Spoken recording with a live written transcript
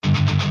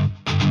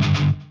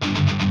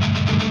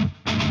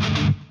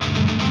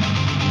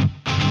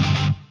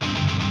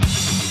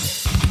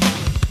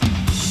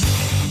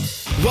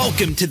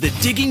Welcome to the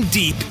Digging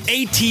Deep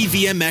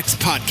ATVMX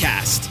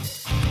podcast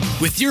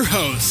with your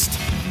host,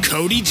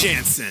 Cody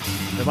Jansen.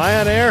 Am I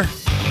on air?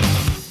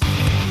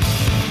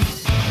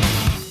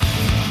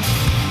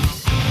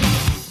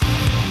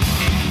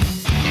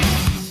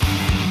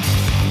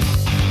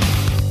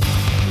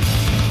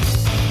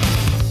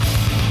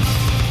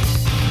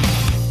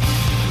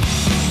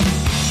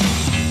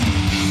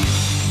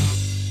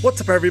 What's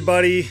up,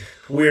 everybody?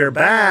 We're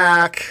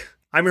back.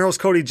 I'm your host,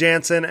 Cody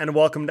Jansen, and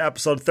welcome to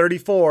episode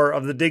 34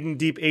 of the Digging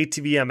Deep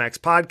ATVMX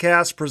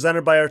podcast,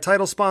 presented by our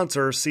title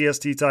sponsor,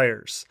 CST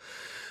Tires.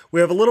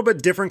 We have a little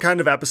bit different kind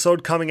of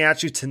episode coming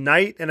at you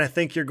tonight, and I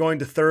think you're going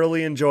to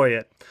thoroughly enjoy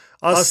it.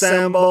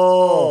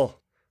 Assemble!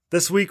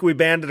 This week, we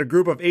banded a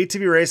group of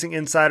ATV racing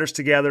insiders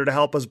together to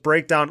help us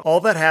break down all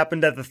that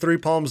happened at the Three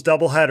Palms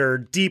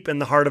doubleheader deep in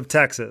the heart of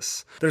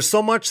Texas. There's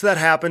so much that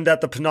happened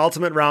at the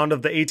penultimate round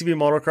of the ATV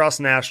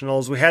Motocross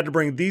Nationals, we had to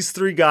bring these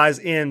three guys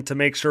in to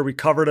make sure we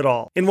covered it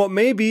all. In what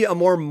may be a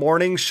more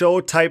morning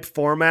show type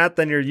format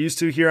than you're used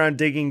to here on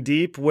Digging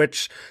Deep,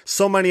 which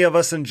so many of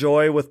us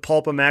enjoy with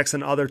Pulp-MX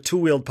and other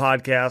two-wheeled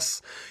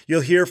podcasts, you'll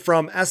hear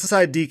from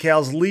SSI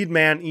Decal's lead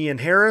man Ian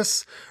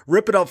Harris,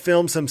 Rip It Up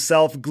Films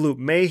himself Gloop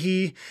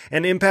Mahey,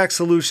 and Impact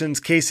Solutions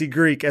Casey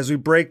Greek as we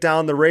break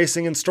down the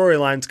racing and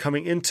storylines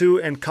coming into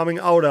and coming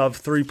out of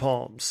Three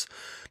Palms.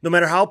 No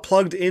matter how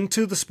plugged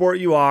into the sport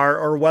you are,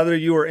 or whether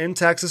you are in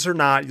Texas or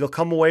not, you'll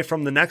come away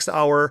from the next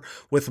hour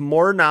with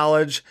more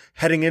knowledge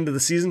heading into the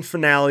season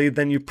finale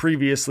than you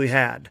previously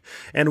had.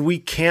 And we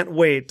can't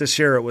wait to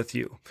share it with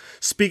you.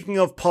 Speaking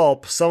of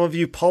Pulp, some of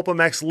you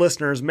Pulp-MX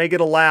listeners may get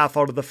a laugh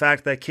out of the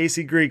fact that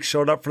Casey Greek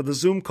showed up for the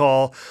Zoom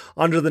call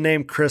under the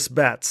name Chris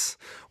Betts.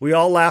 We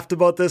all laughed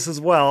about this as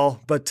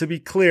well, but to be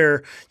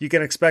clear, you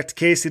can expect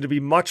Casey to be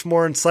much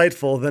more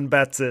insightful than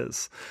Betts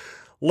is.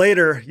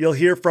 Later, you'll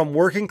hear from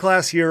working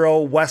class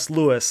hero Wes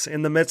Lewis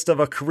in the midst of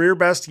a career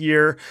best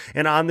year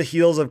and on the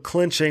heels of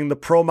clinching the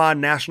Pro Mod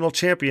National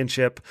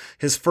Championship,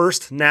 his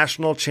first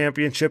national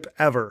championship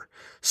ever.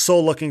 So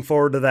looking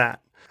forward to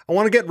that. I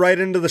want to get right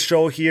into the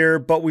show here,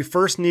 but we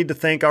first need to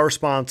thank our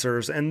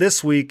sponsors, and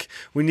this week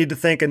we need to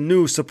thank a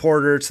new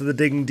supporter to the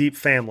Digging Deep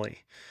family.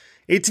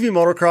 ATV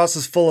Motocross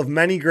is full of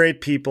many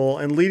great people,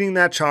 and leading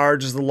that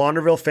charge is the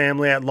Launderville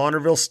family at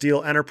Launderville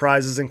Steel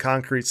Enterprises and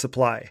Concrete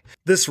Supply.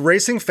 This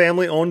racing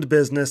family-owned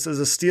business is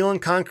a steel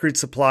and concrete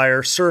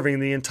supplier serving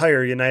the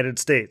entire United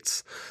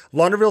States.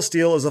 Launderville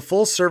Steel is a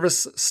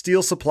full-service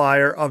steel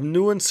supplier of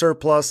new and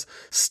surplus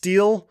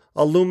steel,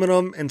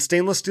 aluminum, and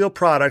stainless steel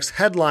products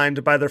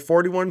headlined by their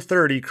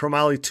 4130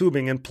 chromoly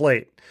tubing and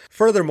plate.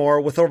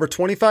 Furthermore, with over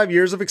 25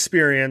 years of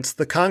experience,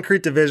 the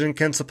concrete division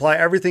can supply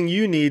everything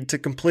you need to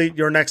complete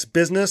your next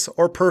business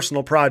or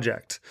personal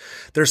project.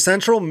 Their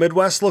central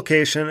Midwest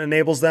location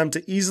enables them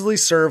to easily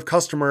serve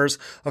customers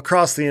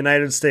across the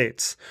United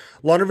States.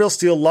 Launderville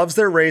Steel loves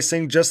their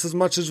racing just as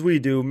much as we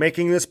do,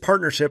 making this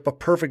partnership a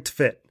perfect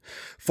fit.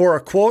 For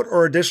a quote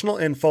or additional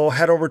info,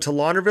 head over to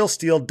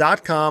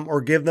laundervillesteel.com or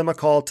give them a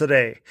call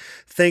today.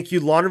 Thank you,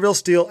 Launderville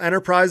Steel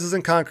Enterprises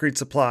and Concrete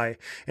Supply,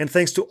 and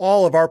thanks to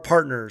all of our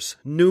partners,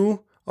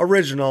 new,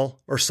 original,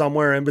 or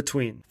somewhere in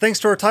between. Thanks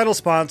to our title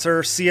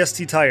sponsor,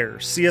 CST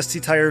Tires,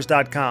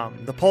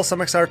 CSTTires.com. The Pulse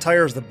MXR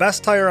tire is the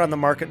best tire on the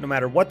market no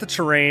matter what the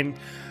terrain.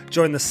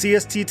 Join the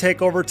CST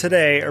takeover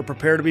today or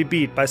prepare to be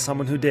beat by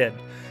someone who did.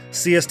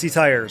 CST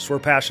Tires, where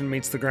passion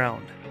meets the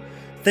ground.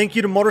 Thank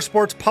you to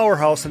Motorsports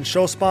Powerhouse and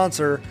show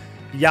sponsor,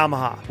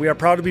 Yamaha. We are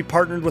proud to be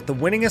partnered with the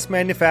winningest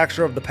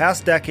manufacturer of the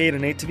past decade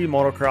in ATV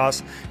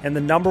motocross and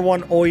the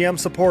 #1 OEM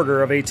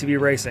supporter of ATV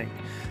racing.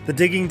 The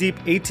Digging Deep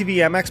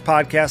ATVMX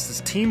podcast is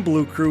Team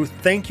Blue Crew.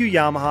 Thank you,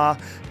 Yamaha.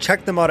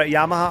 Check them out at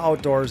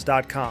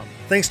YamahaOutdoors.com.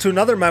 Thanks to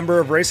another member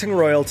of Racing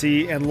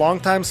Royalty and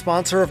longtime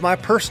sponsor of my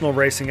personal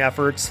racing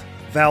efforts,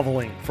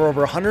 Valvoline. For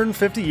over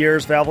 150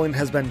 years, Valvoline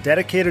has been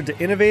dedicated to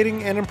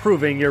innovating and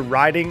improving your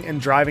riding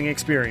and driving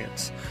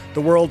experience.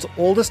 The world's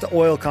oldest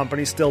oil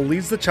company still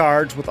leads the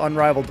charge with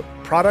unrivaled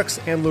products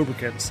and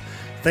lubricants.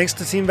 Thanks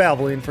to Team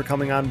Valvoline for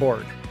coming on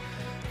board.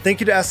 Thank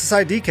you to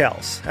SSI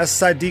Decals.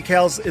 SSI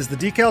Decals is the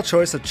decal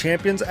choice of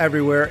champions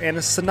everywhere and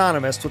is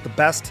synonymous with the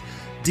best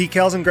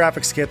decals and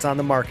graphics kits on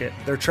the market.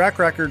 Their track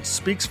record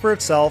speaks for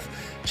itself.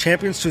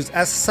 Champions choose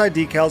SSI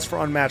Decals for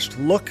unmatched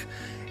look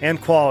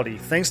and quality.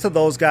 Thanks to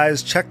those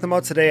guys. Check them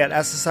out today at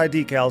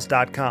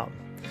SSIDecals.com.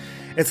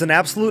 It's an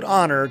absolute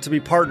honor to be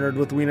partnered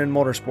with Wienen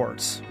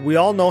Motorsports. We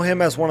all know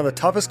him as one of the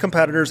toughest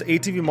competitors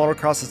ATV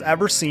motocross has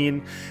ever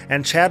seen,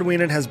 and Chad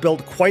Wienen has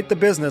built quite the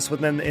business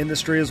within the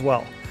industry as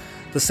well.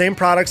 The same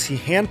products he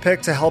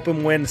handpicked to help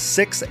him win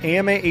 6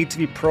 AMA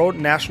ATV Pro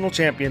National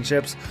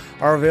Championships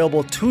are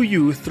available to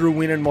you through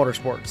Wienen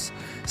Motorsports.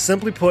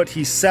 Simply put,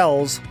 he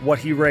sells what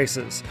he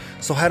races.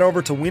 So head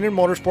over to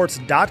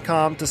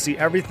WienenMotorsports.com to see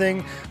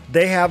everything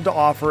they have to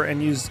offer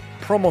and use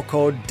promo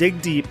code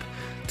DIGDEEP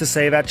to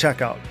save at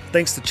checkout.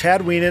 Thanks to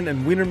Chad Wienen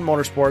and Wienen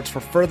Motorsports for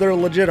further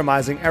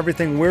legitimizing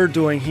everything we're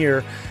doing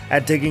here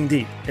at Digging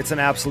Deep. It's an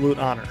absolute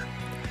honor.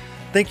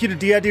 Thank you to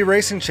DID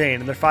Racing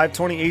Chain and their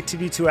 520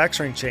 ATV2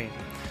 X-Ring chain.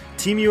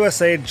 Team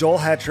USA, Joel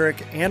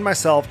Hetrick, and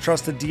myself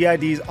trusted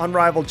DID's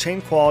unrivaled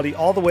chain quality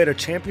all the way to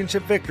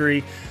championship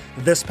victory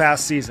this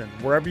past season.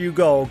 Wherever you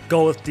go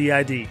with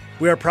DID.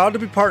 We are proud to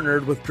be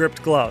partnered with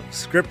Gript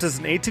Gloves. Gript is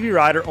an ATV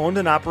rider owned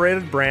and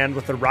operated brand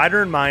with the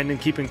rider in mind and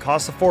keeping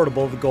costs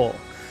affordable the goal.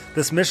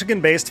 This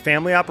Michigan-based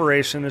family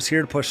operation is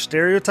here to push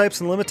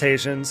stereotypes and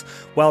limitations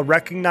while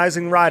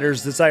recognizing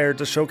riders' desire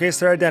to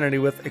showcase their identity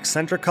with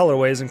eccentric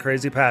colorways and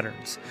crazy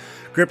patterns.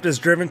 Gript is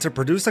driven to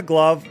produce a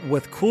glove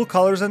with cool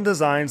colors and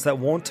designs that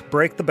won't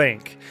break the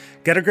bank.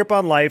 Get a grip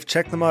on life.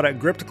 Check them out at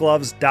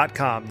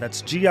griptgloves.com.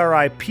 That's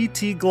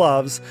GRIPT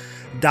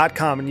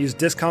gloves.com and use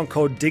discount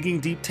code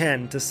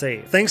DIGGINGDEEP10 to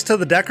save. Thanks to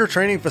the Decker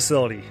Training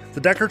Facility. The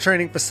Decker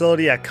Training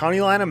Facility at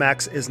County Line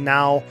MX is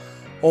now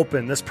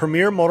open. This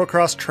premier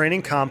motocross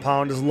training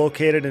compound is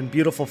located in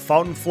beautiful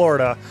Fountain,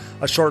 Florida,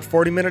 a short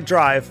 40-minute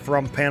drive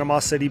from Panama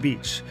City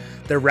Beach.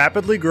 Their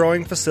rapidly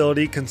growing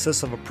facility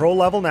consists of a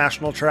pro-level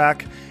national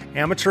track,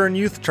 amateur and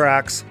youth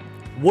tracks,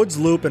 woods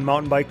loop, and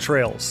mountain bike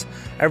trails.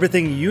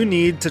 Everything you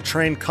need to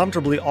train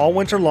comfortably all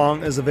winter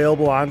long is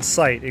available on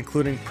site,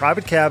 including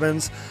private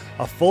cabins,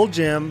 a full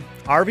gym,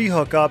 RV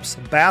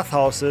hookups,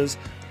 bathhouses,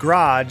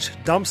 garage,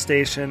 dump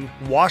station,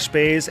 wash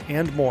bays,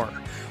 and more.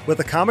 With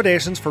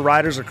accommodations for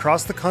riders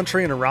across the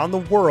country and around the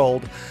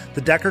world,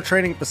 the Decker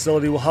Training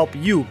Facility will help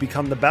you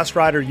become the best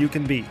rider you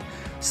can be.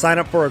 Sign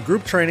up for a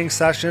group training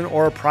session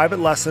or a private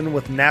lesson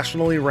with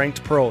nationally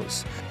ranked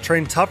pros.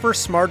 Train tougher,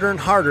 smarter, and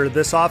harder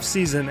this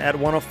off-season at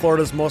one of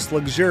Florida's most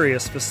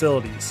luxurious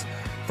facilities.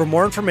 For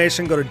more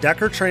information, go to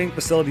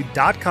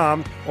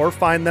DeckerTrainingFacility.com or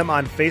find them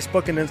on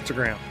Facebook and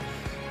Instagram.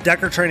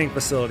 Decker Training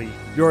Facility,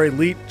 your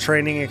elite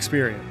training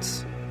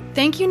experience.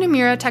 Thank you,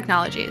 Namura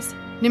Technologies.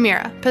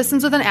 Namura,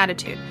 pistons with an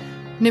attitude.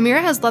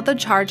 Namura has led the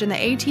charge in the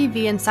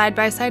ATV and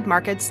side-by-side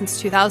market since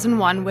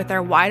 2001 with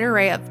their wide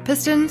array of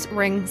pistons,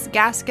 rings,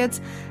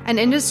 gaskets, and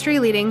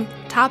industry-leading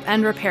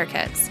top-end repair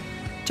kits.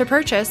 To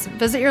purchase,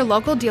 visit your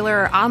local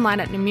dealer or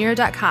online at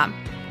namura.com.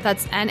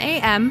 That's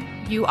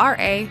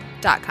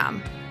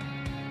NAMURA.com.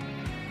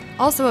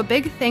 Also, a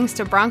big thanks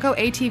to Bronco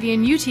ATV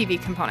and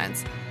UTV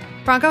components.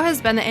 Bronco has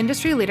been the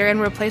industry leader in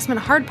replacement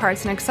hard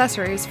parts and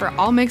accessories for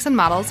all makes and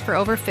models for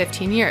over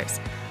 15 years.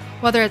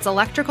 Whether it's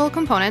electrical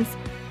components,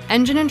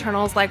 engine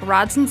internals like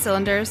rods and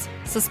cylinders,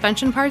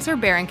 suspension parts, or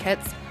bearing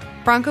kits,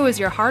 Bronco is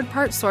your hard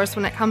part source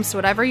when it comes to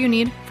whatever you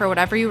need for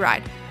whatever you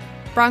ride.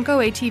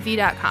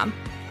 BroncoATV.com.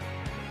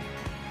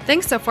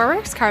 Thanks to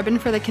Forworks Carbon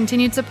for the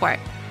continued support.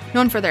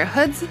 Known for their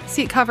hoods,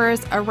 seat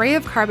covers, array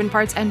of carbon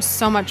parts, and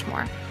so much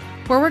more.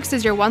 Forworks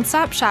is your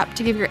one-stop shop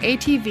to give your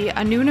ATV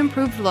a new and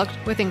improved look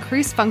with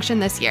increased function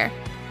this year.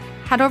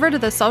 Head over to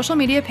the social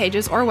media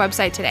pages or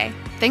website today.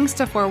 Thanks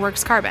to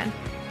Forworks Carbon.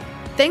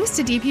 Thanks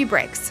to DP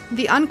Brakes,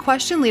 the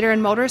unquestioned leader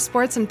in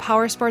motorsports and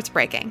power sports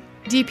braking.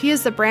 DP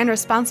is the brand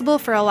responsible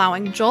for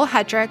allowing Joel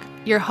Hetrick,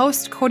 your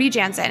host Cody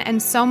Jansen,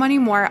 and so many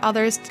more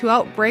others to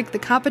outbrake the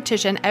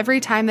competition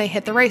every time they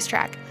hit the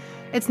racetrack.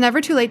 It's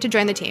never too late to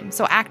join the team,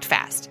 so act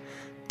fast.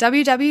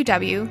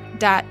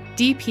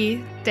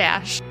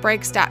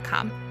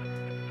 www.dp-brakes.com.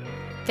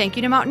 Thank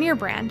you to Mountaineer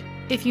Brand.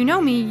 If you know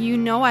me, you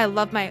know I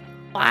love my...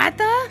 What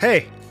the?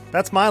 Hey,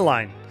 that's my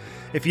line.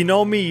 If you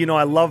know me, you know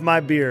I love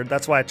my beard.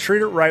 That's why I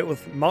treat it right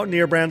with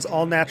Mountaineer Brand's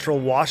all-natural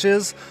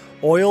washes,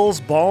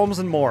 oils, balms,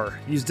 and more.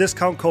 Use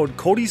discount code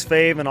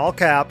CODYSFAVE in all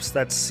caps.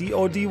 That's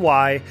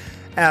CODYSFAV,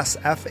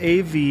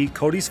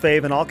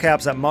 CODYSFAVE in all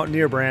caps at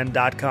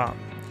mountaineerbrand.com.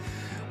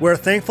 We're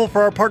thankful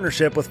for our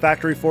partnership with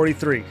Factory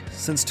 43.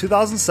 Since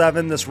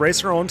 2007, this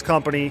racer-owned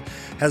company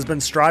has been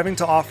striving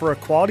to offer a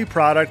quality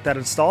product that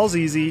installs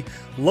easy,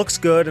 looks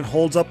good, and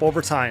holds up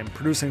over time,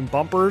 producing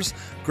bumpers,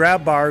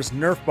 grab bars,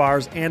 Nerf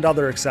bars, and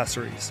other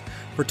accessories.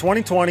 For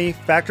 2020,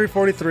 Factory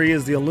 43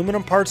 is the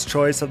aluminum parts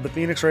choice of the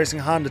Phoenix Racing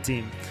Honda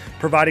team,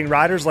 providing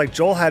riders like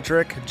Joel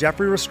Hetrick,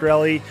 Jeffrey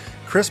Rastrelli,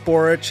 Chris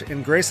Borich,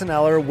 and Grayson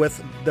Eller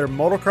with their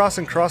motocross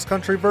and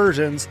cross-country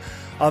versions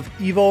of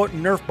Evo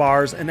Nerf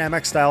bars and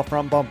MX-style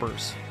front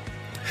bumpers.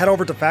 Head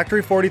over to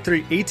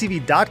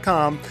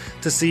Factory43ATV.com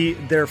to see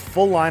their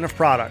full line of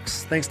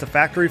products, thanks to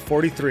Factory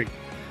 43.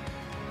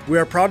 We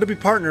are proud to be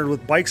partnered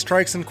with Bikes,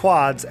 Trikes, and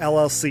Quads,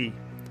 LLC.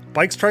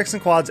 Bikes, Trikes,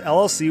 and Quads,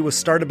 LLC was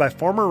started by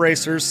former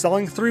racers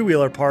selling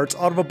three-wheeler parts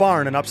out of a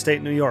barn in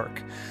upstate New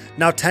York.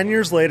 Now 10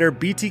 years later,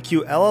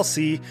 BTQ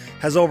LLC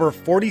has over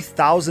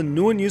 40,000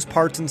 new and used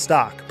parts in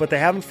stock, but they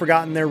haven't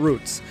forgotten their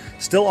roots,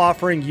 still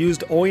offering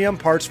used OEM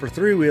parts for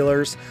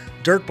three-wheelers,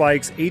 dirt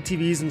bikes,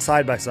 ATVs, and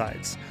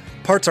side-by-sides.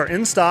 Parts are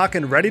in stock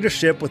and ready to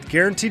ship with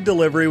guaranteed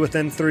delivery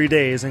within 3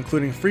 days,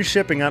 including free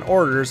shipping on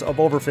orders of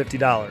over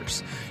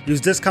 $50.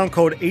 Use discount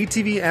code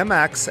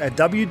ATVMX at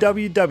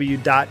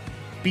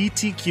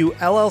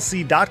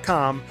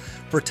www.btqllc.com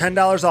for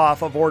 $10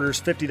 off of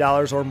orders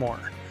 $50 or more.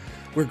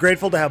 We're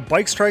grateful to have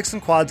Bikes, Trikes,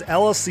 and Quads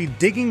LLC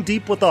digging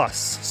deep with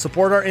us,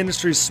 support our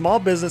industry's small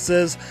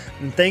businesses,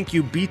 and thank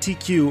you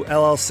BTQ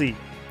LLC.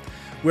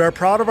 We are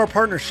proud of our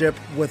partnership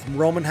with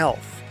Roman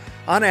Health.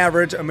 On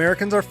average,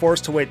 Americans are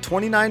forced to wait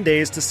 29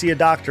 days to see a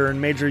doctor in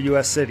major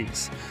U.S.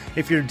 cities.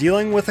 If you're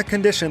dealing with a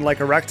condition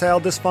like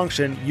erectile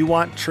dysfunction, you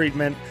want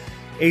treatment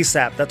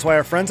ASAP. That's why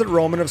our friends at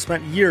Roman have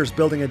spent years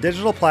building a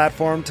digital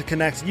platform to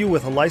connect you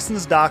with a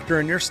licensed doctor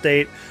in your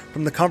state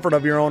from the comfort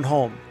of your own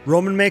home.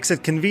 Roman makes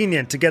it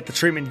convenient to get the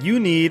treatment you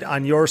need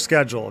on your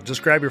schedule.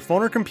 Just grab your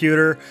phone or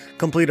computer,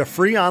 complete a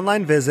free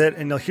online visit,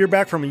 and you'll hear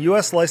back from a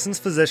U.S.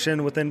 licensed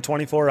physician within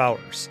 24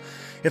 hours.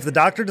 If the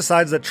doctor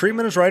decides that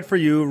treatment is right for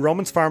you,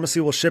 Roman's Pharmacy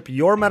will ship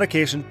your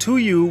medication to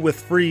you with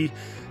free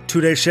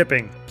 2-day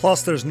shipping.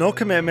 Plus, there's no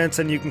commitments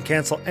and you can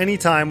cancel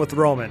anytime with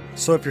Roman.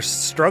 So if you're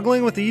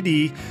struggling with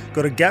ED,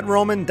 go to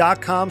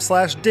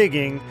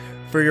getroman.com/digging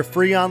for your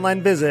free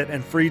online visit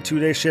and free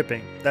 2-day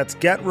shipping. That's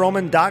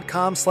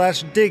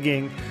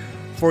getroman.com/digging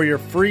for your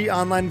free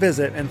online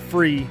visit and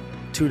free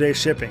 2-day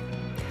shipping.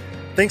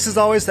 Thanks as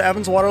always to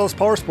Evans Waterless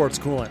Power Sports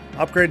Coolant.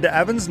 Upgrade to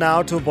Evans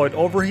now to avoid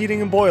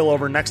overheating and boil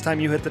over next time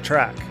you hit the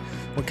track.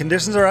 When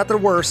conditions are at their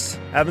worst,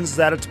 Evans is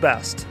at its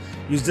best.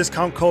 Use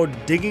discount code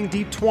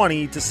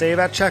DIGGINGDEEP20 to save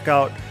at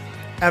checkout,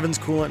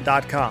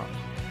 evanscoolant.com.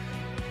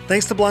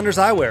 Thanks to Blenders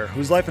Eyewear,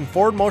 whose Life in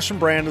Forward Motion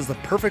brand is the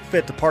perfect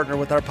fit to partner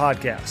with our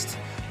podcast.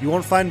 You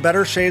won't find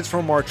better shades for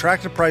a more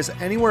attractive price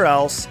anywhere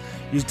else.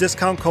 Use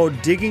discount code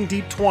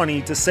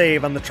DIGGINGDEEP20 to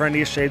save on the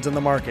trendiest shades on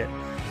the market.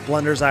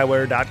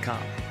 BlendersEyewear.com.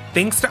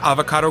 Thanks to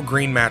Avocado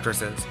Green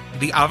Mattresses.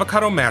 The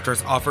Avocado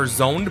mattress offers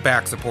zoned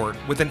back support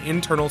with an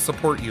internal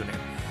support unit,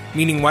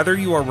 meaning whether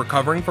you are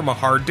recovering from a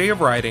hard day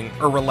of riding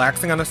or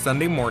relaxing on a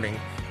Sunday morning,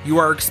 you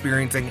are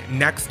experiencing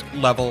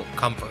next-level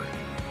comfort.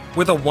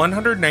 With a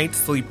 100-night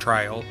sleep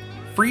trial,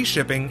 free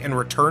shipping and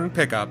return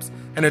pickups,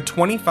 and a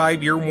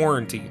 25-year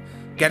warranty,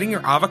 getting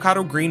your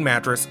Avocado Green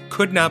mattress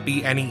could not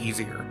be any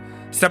easier.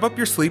 Step up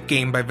your sleep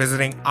game by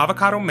visiting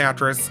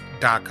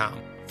avocadomattress.com.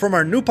 From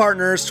our new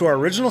partners to our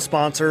original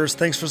sponsors,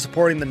 thanks for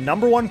supporting the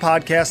 #1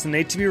 podcast in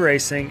ATV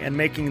racing and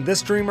making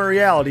this dream a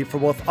reality for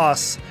both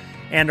us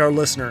and our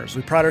listeners.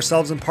 We pride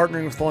ourselves in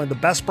partnering with only the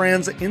best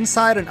brands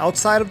inside and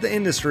outside of the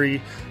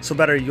industry, so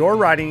better your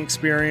riding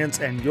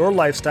experience and your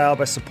lifestyle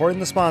by supporting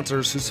the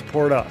sponsors who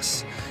support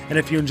us. And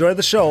if you enjoy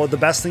the show, the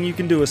best thing you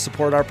can do is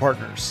support our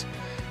partners.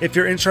 If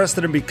you're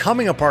interested in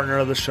becoming a partner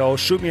of the show,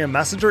 shoot me a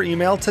message or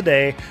email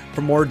today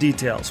for more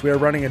details. We are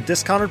running a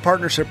discounted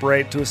partnership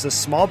rate to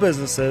assist small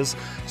businesses,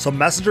 so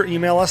message or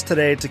email us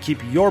today to keep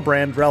your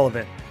brand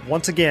relevant.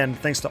 Once again,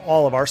 thanks to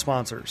all of our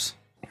sponsors.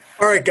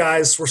 All right,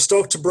 guys, we're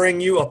stoked to bring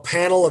you a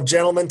panel of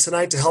gentlemen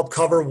tonight to help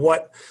cover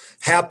what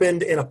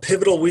happened in a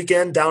pivotal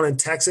weekend down in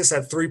Texas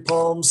at Three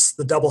Palms,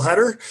 the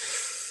doubleheader.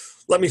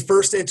 Let me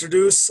first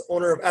introduce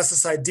owner of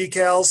SSI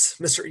Decals,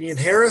 Mr. Ian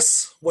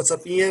Harris. What's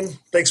up, Ian?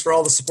 Thanks for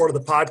all the support of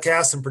the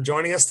podcast and for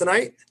joining us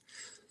tonight.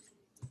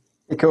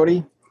 Hey,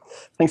 Cody.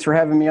 Thanks for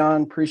having me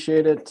on.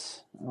 Appreciate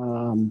it.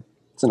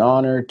 It's an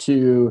honor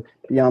to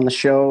be on the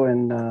show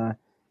and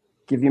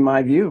give you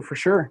my view for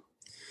sure.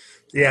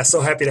 Yeah, so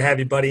happy to have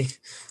you, buddy.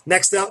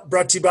 Next up,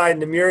 brought to you by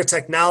Namura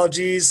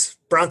Technologies,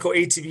 Bronco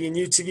ATV and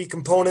UTV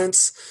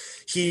components.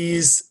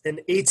 He's an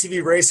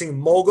ATV racing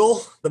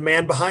mogul, the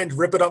man behind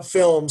Rip It Up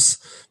Films,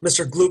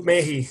 Mr. Gloop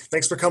Mahey.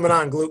 Thanks for coming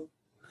on, Gloop.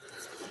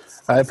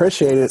 I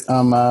appreciate it.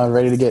 I'm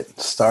ready to get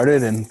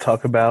started and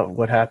talk about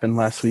what happened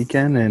last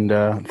weekend,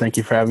 and thank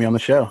you for having me on the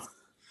show.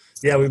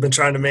 Yeah, we've been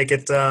trying to make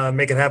it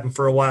happen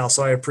for a while,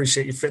 so I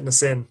appreciate you fitting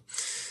us in.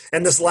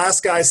 And this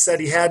last guy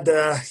said he had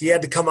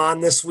to come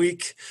on this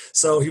week,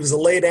 so he was a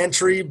late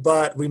entry,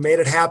 but we made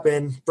it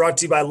happen. Brought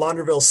to you by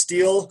Launderville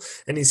Steel,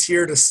 and he's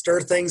here to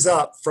stir things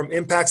up from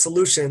Impact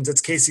Solutions.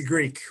 It's Casey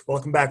Greek.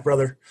 Welcome back,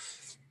 brother.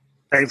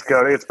 Thanks,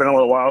 Cody. It's been a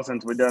little while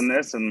since we've done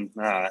this, and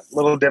a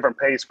little different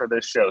pace for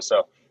this show.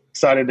 So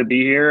excited to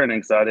be here and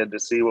excited to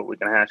see what we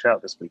can hash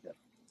out this weekend.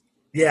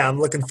 Yeah, I'm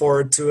looking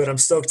forward to it. I'm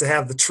stoked to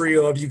have the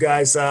trio of you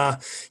guys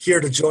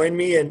here to join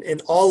me.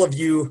 And all of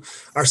you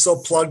are so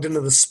plugged into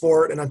the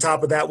sport. And on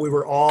top of that, we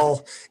were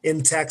all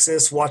in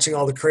Texas watching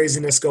all the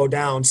craziness go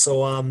down.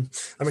 So I'm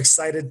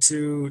excited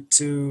to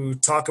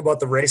talk about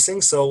the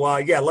racing. So,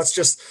 let's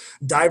just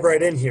dive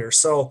right in here.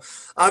 So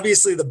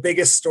obviously the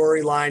biggest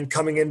storyline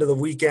coming into the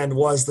weekend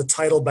was the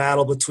title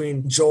battle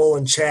between Joel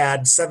and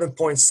Chad. 7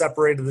 points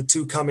separated the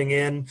two coming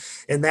in.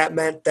 And that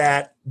meant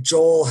that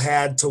Joel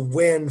had to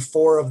win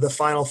 4 of the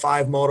final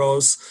 5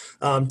 motos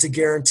to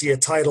guarantee a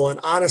title. And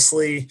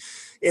honestly,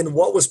 in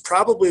what was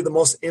probably the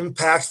most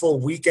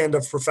impactful weekend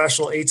of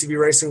professional ATV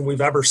racing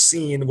we've ever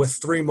seen, with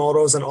 3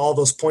 motos and all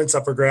those points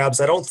up for grabs,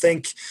 I don't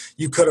think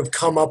you could have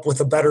come up with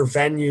a better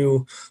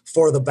venue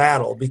for the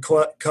battle,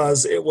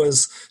 because it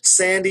was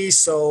sandy,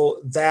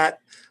 so that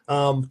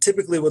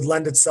typically would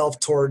lend itself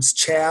towards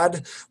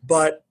Chad,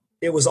 but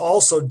it was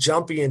also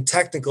jumpy and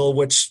technical,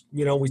 which,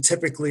 we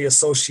typically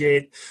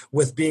associate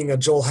with being a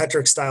Joel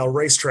Hetrick style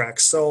racetrack.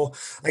 So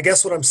I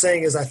guess what I'm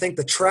saying is I think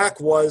the track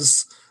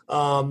was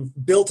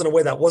built in a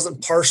way that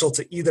wasn't partial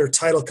to either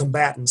title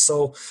combatant.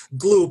 So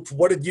Gloop,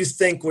 what did you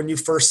think when you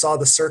first saw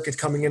the circuit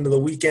coming into the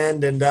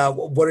weekend, and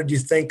what did you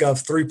think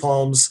of Three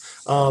Palms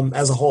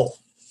as a whole?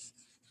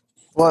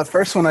 Well, at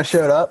first when I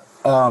showed up,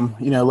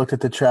 looked at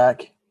the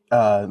track,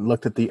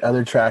 looked at the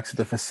other tracks at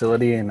the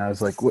facility, and I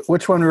was like,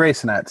 which one are we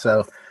racing at?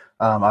 So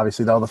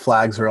obviously all the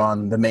flags are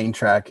on the main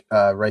track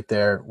right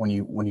there when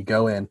you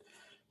go in.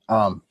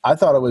 I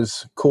thought it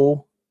was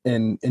cool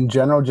in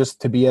general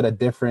just to be at a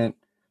different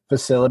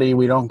facility.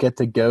 We don't get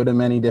to go to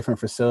many different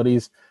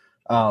facilities.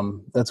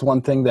 That's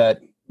one thing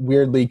that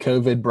weirdly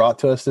COVID brought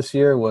to us this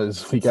year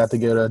was we got to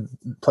go to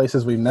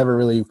places we never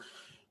really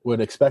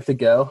would expect to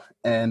go.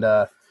 And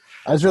I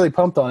was really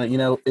pumped on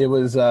it. It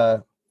was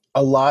a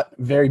lot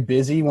very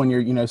busy when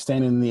you're,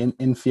 standing in the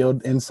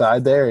infield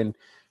inside there, and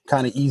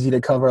kind of easy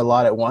to cover a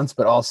lot at once,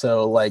 but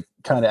also like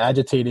kind of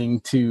agitating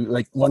to,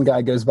 like, one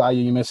guy goes by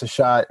you miss a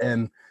shot,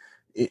 and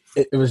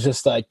it was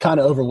just like kind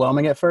of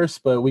overwhelming at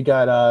first, but we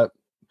got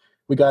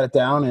it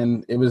down,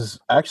 and it was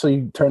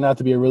actually turned out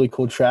to be a really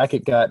cool track.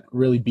 It got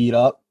really beat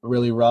up,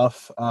 really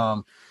rough.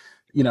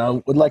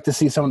 Would like to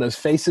see some of those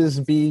faces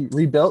be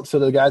rebuilt so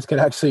the guys could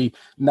actually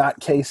not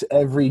case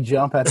every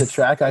jump at the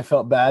track. I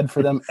felt bad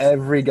for them.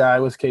 Every guy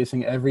was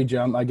casing every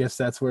jump. I guess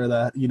that's where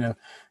the,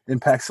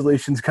 Impact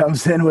Solutions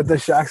comes in with the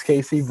shocks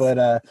casing.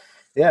 But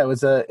yeah, it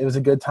was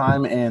a good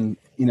time. And,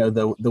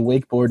 the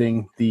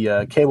wakeboarding,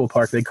 the cable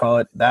park, they call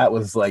it, that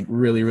was like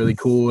really, really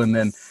cool. And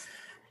then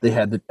they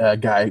had the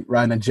guy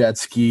riding a jet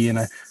ski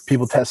and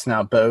people testing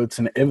out boats,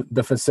 and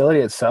the facility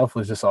itself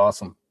was just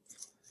awesome.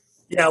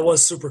 Yeah, it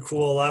was super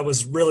cool. I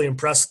was really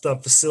impressed with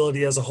the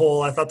facility as a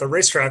whole. I thought the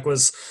racetrack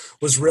was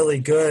really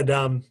good.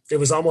 It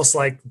was almost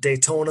like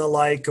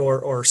Daytona-like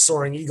or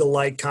Soaring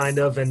Eagle-like kind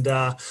of. And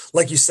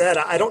like you said,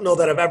 I don't know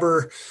that I've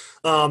ever,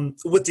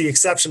 with the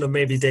exception of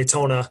maybe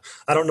Daytona,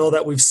 I don't know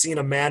that we've seen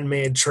a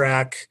man-made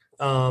track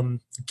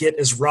get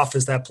as rough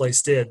as that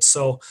place did.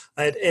 So,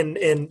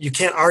 and you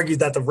can't argue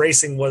that the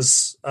racing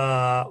was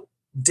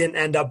didn't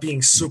end up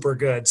being super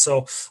good.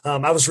 So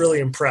I was really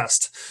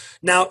impressed.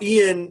 Now,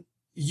 Ian,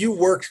 you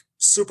worked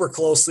super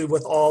closely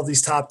with all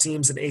these top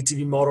teams in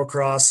ATV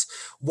motocross.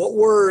 What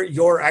were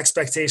your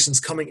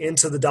expectations coming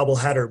into the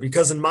doubleheader?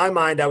 Because in my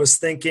mind, I was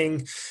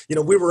thinking,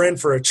 we were in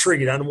for a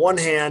treat. On one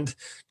hand,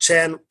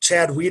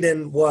 Chad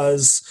Whedon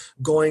was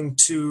going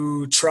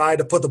to try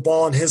to put the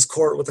ball in his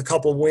court with a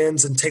couple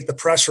wins and take the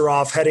pressure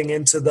off heading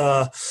into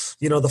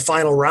the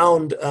final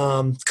round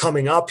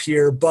coming up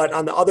here. But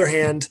on the other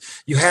hand,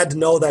 you had to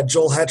know that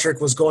Joel Hetrick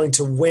was going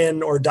to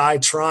win or die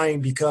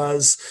trying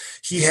because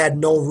he had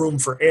no room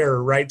for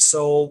error, right?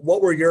 So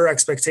what were your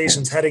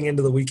expectations heading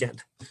into the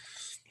weekend?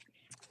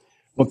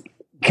 Well,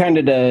 kind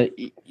of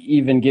to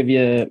even give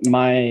you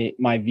my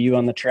view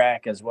on the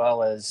track, as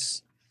well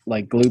as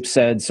like Gloop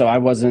said, so I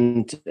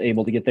wasn't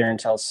able to get there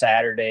until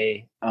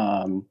Saturday.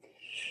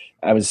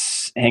 I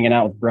was hanging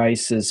out with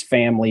Bryce's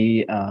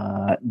family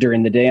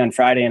during the day on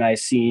Friday, and I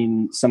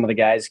seen some of the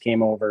guys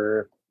came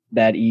over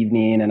that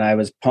evening, and I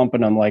was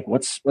pumping them like,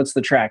 what's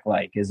the track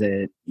like? Is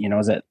it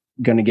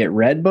going to get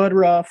Redbud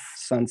rough,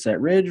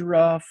 Sunset Ridge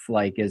rough?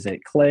 Like, is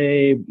it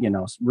clay,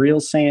 real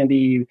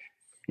sandy?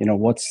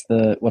 What's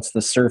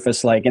the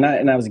surface like? And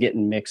I was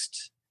getting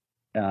mixed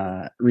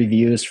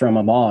reviews from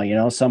them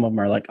all. Some of them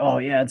are like, oh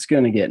yeah, it's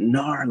going to get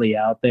gnarly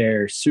out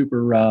there,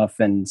 super rough.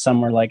 And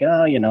some are like,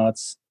 oh,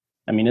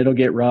 it'll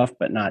get rough,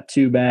 but not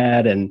too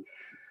bad. And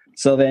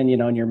so then,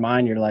 in your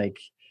mind, you're like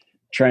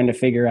trying to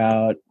figure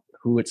out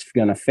who it's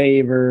going to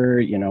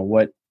favor,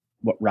 what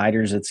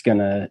riders it's going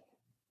to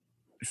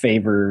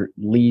favor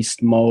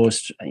least,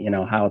 most,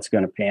 how it's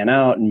going to pan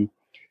out. And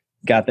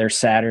got there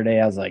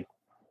Saturday.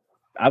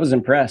 I was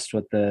impressed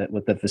with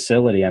the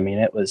facility. I mean,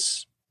 it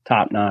was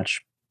top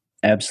notch.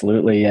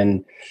 Absolutely.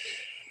 And,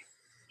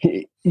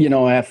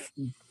 I've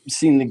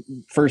seen the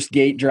first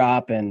gate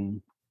drop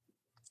and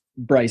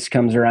Bryce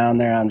comes around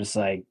there. I'm just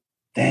like,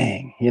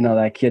 dang,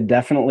 that kid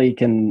definitely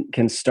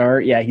can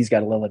start. Yeah. He's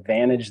got a little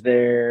advantage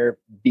there,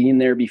 being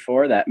there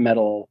before that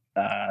metal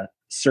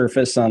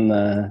surface on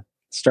the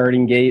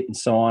starting gate and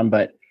so on,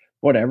 but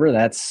whatever,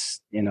 that's,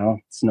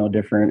 it's no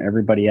different.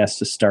 Everybody has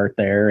to start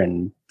there,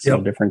 and it's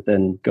no different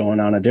than going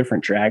on a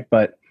different track.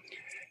 But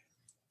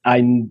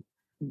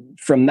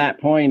from that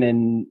point,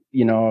 and,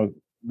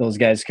 those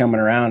guys coming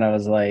around, I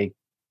was like,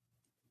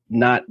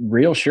 not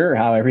real sure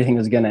how everything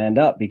was going to end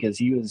up, because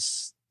he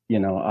was,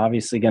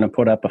 obviously going to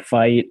put up a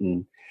fight.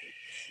 And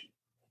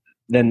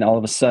then all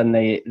of a sudden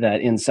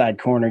that inside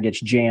corner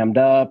gets jammed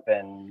up,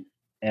 and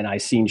I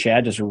seen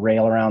Chad just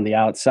rail around the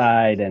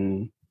outside,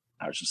 and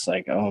I was just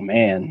like, oh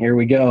man, here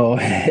we go.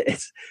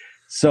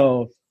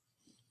 So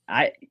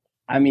I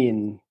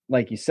mean,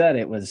 like you said,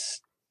 it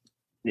was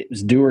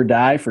do or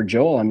die for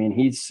Joel. I mean,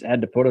 he's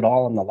had to put it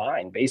all on the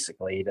line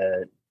basically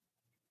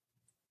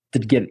to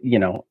get,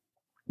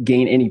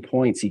 gain any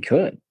points he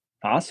could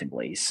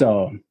possibly.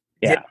 So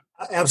yeah.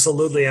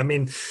 Absolutely. I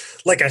mean,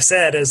 like I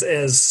said,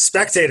 as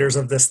spectators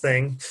of this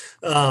thing,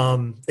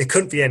 it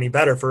couldn't be any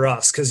better for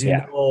us, because you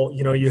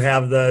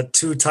have the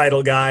two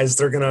title guys.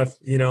 They're gonna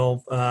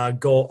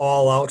go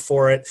all out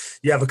for it.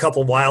 You have a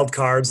couple wild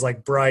cards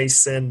like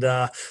Bryce, and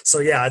so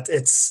yeah,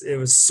 it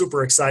was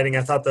super exciting.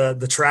 I thought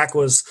the track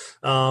was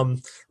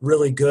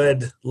really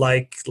good.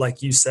 Like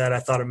you said, I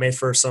thought it made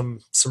for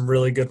some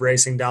really good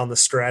racing down the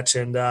stretch,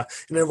 and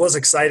it was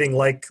exciting.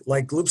 Like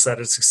Gloop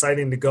said, it's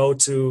exciting to go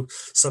to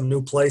some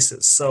new places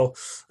races. So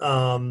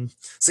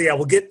yeah,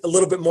 we'll get a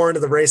little bit more into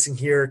the racing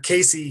here.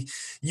 Casey,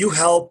 you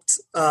helped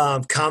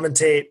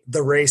commentate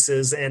the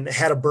races and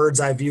had a bird's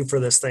eye view for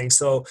this thing.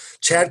 So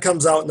Chad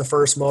comes out in the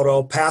first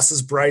moto,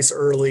 passes Bryce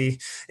early,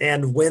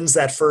 and wins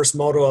that first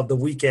moto of the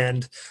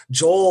weekend.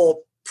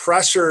 Joel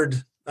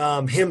pressured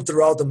him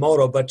throughout the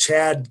moto, but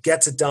Chad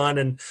gets it done.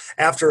 And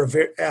after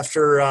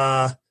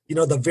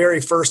the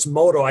very first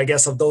moto, I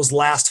guess, of those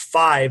last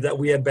 5 that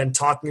we had been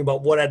talking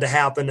about what had to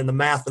happen and the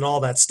math and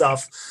all that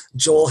stuff,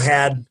 Joel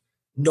had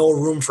no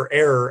room for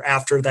error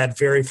after that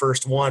very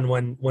first one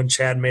when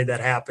Chad made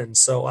that happen.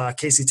 So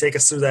Casey, take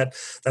us through that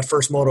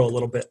first moto a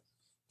little bit.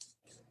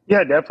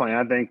 Yeah, definitely.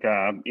 I think,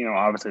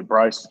 obviously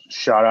Bryce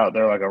shot out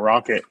there like a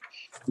rocket,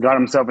 got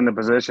himself in the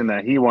position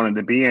that he wanted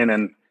to be in.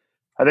 And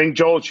I think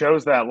Joel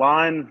chose that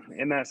line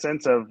in that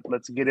sense of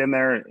let's get in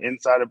there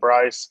inside of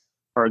Bryce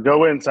or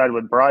go inside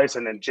with Bryce.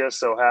 And it just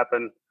so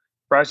happened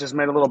Bryce just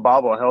made a little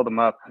bobble, held him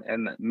up.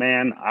 And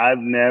man, I've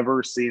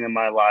never seen in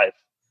my life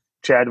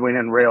Chad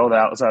Wienen railed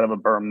outside of a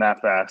berm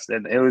that fast.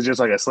 And it was just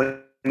like a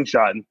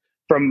slingshot. And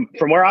from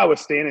where I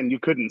was standing, you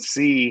couldn't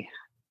see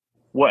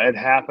what had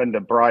happened to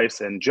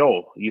Bryce and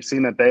Joel. You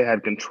seen that they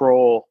had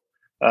control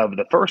of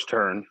the first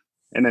turn,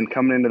 and then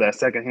coming into that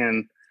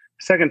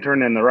second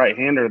turn in the right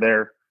hander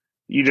there,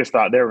 you just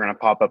thought they were going to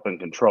pop up and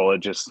control it,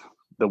 just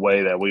the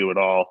way that we would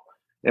all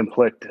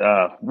inflict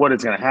what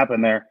is going to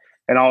happen there.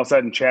 And all of a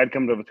sudden Chad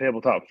comes to the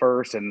tabletop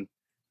first, and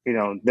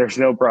there's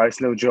no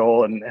Bryce, no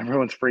Joel, and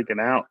everyone's freaking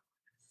out.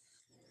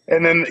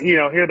 And then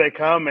here they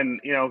come,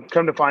 and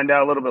come to find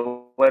out a little bit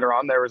later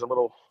on, there was a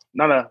little,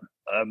 not a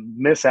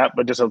mishap,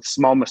 but just a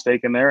small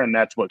mistake in there, and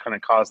that's what kind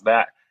of caused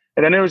that.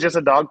 And then it was just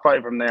a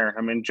dogfight from there.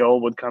 I mean,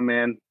 Joel would come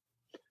in,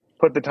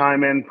 put the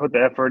time in, put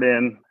the effort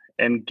in,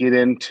 and get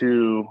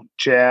into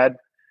Chad.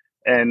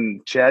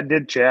 And Chad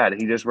did Chad.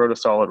 He just rode a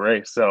solid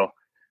race. So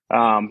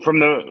from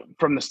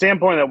the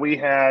standpoint that we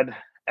had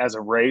as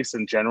a race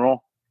in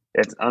general,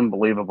 it's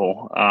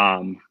unbelievable.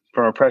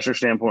 From a pressure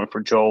standpoint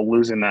for Joel,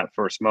 losing that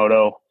first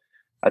moto,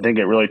 I think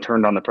it really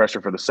turned on the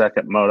pressure for the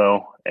second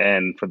moto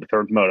and for the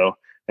third moto,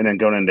 and then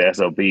going into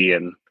SOB.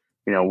 And,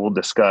 we'll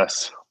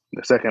discuss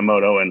the second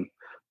moto and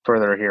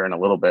further here in a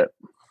little bit.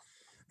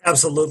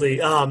 Absolutely.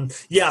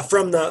 Yeah,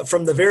 from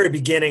the very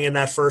beginning in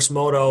that first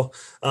moto,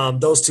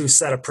 those two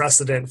set a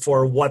precedent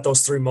for what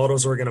those 3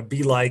 motos were going to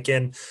be like.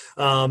 And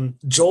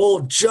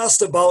Joel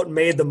just about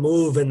made the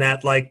move in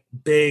that like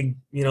big,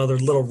 their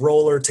little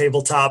roller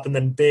tabletop and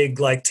then big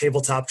like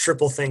tabletop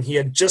triple thing. He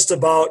had just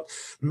about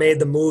made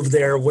the move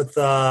there with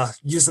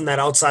using that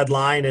outside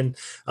line,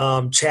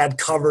 and Chad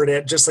covered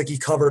it just like he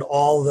covered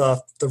all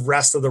the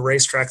rest of the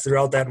racetrack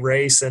throughout that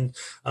race. And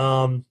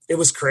it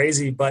was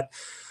crazy, but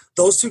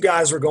those two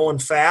guys were going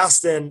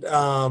fast, and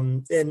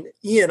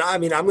Ian, I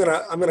mean, I'm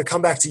gonna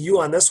come back to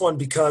you on this one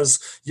because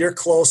you're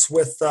close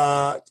with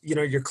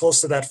you're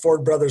close to that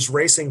Ford Brothers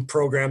Racing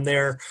program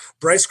there.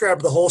 Bryce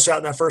grabbed the whole shot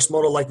in that first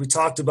moto, like we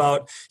talked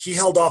about. He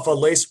held off a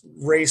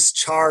race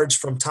charge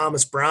from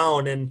Thomas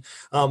Brown, and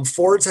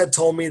Ford's had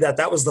told me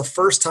that was the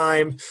first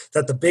time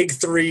that the big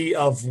 3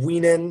 of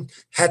Wienen,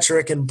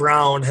 Hetrick, and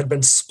Brown had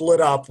been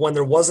split up when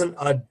there wasn't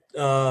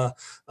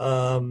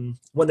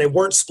when they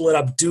weren't split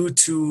up due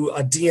to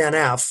a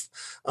DNF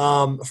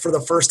for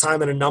the first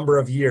time in a number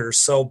of years.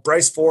 So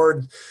Bryce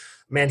Ford,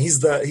 man,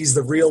 he's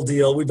the real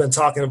deal. We've been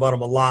talking about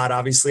him a lot,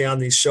 obviously, on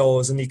these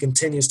shows, and he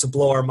continues to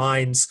blow our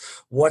minds.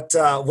 What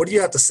do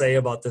you have to say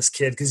about this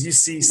kid? Because you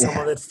see some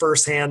of it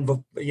firsthand, but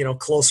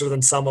closer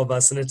than some of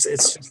us, and it's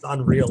just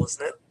unreal,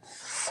 isn't it?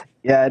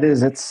 Yeah, it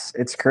is.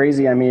 It's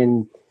crazy. I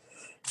mean,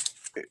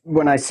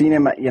 when I seen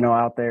him,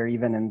 out there,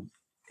 even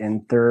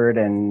in third,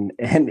 and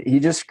he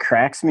just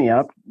cracks me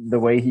up the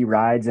way he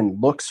rides and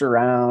looks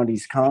around.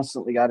 He's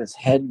constantly got his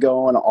head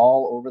going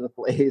all over the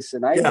place.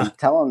 And I even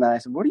tell him that, I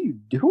said, what are you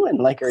doing?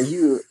 Like, are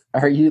you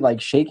like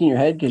shaking your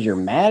head because you're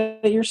mad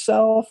at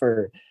yourself?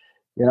 Or,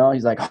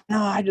 he's like, oh,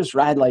 no, I just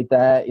ride like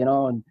that,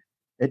 and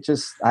it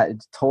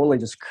totally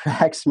just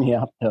cracks me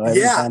up though.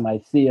 Every time I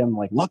see him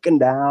like looking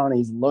down,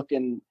 he's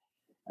looking.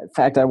 In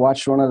fact, I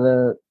watched one of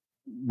the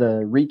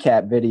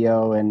recap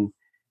video, and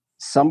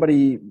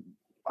somebody,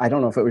 I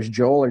don't know if it was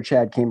Joel or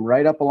Chad, came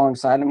right up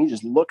alongside him. He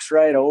just looks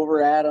right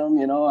over at him.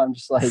 I'm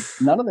just like,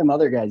 none of them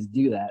other guys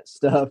do that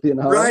stuff,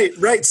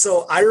 Right.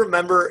 So I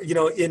remember,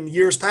 in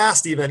years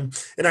past even,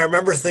 and I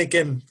remember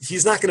thinking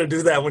he's not going to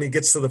do that when he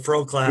gets to the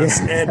pro class.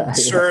 And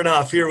sure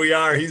enough, here we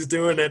are, he's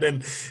doing it.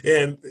 And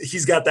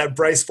he's got that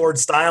Bryce Ford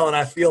style. And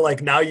I feel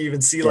like now you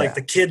even see like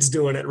the kids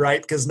doing it,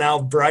 right? Because now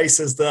Bryce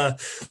is the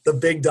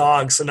big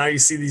dog. So now you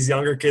see these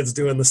younger kids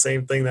doing the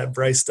same thing that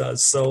Bryce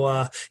does.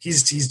 So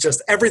he's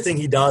just, everything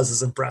he does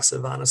is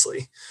impressive,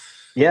 honestly.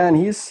 Yeah, and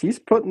he's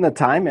putting the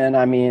time in.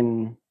 I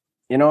mean,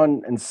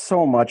 and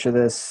so much of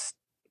this,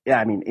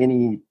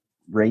 any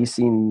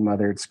racing,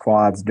 whether it's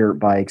quads, dirt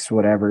bikes,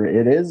 whatever,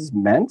 it is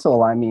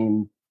mental. I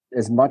mean,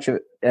 as much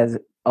as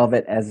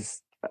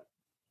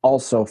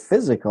also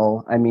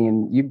physical. I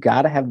mean, you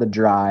got to have the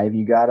drive.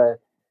 You got to,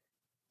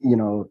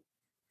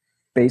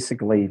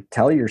 basically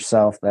tell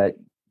yourself that,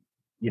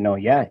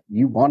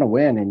 you want to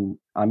win, and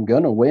I'm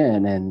going to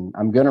win and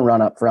I'm going to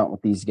run up front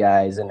with these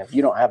guys. And if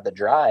you don't have the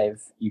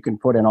drive, you can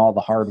put in all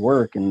the hard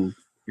work and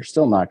you're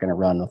still not going to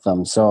run with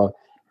them. So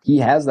he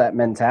has that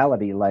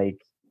mentality,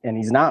 like, and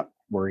he's not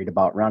worried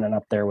about running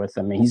up there with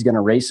them. He's going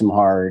to race them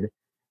hard,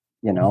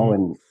 you know,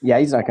 and yeah,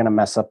 he's not going to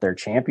mess up their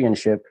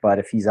championship, but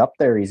if he's up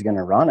there, he's going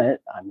to run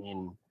it. I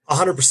mean,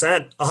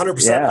 100%.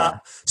 Yeah.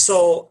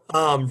 So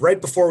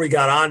right before we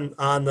got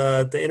on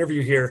the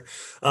interview here,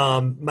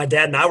 my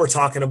dad and I were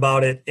talking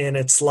about it, and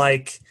it's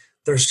like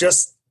there's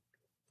just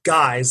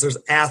guys, there's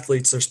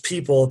athletes, there's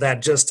people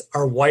that just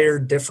are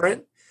wired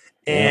different,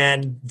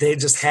 and they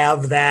just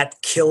have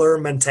that killer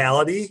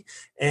mentality,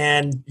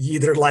 and you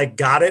either like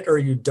got it or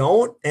you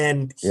don't,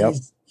 and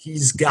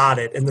he's got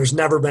it, and there's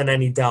never been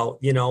any doubt,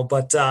 you know.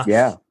 But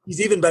he's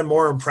even been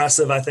more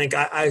impressive. I think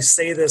I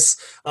say this,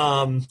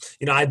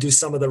 you know, I do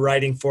some of the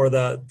writing for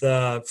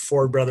the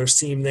Ford Brothers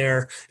team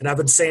there, and I've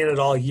been saying it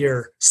all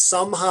year.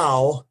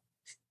 Somehow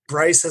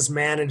Bryce has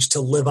managed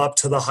to live up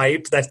to the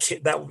hype that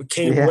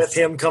came with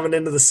him coming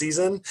into the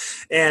season.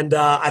 And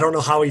I don't know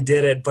how he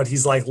did it, but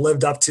he's like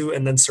lived up to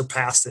and then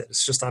surpassed it.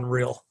 It's just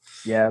unreal.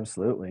 Yeah,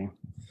 absolutely.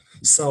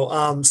 So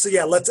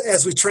yeah,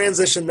 as we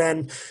transition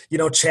then, you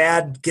know,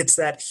 Chad gets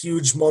that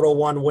huge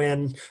Moto1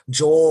 win.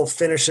 Joel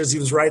finishes, he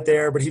was right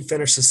there, but he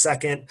finished his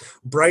second.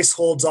 Bryce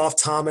holds off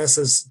Thomas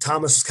as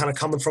Thomas was kind of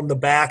coming from the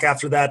back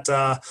after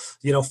that,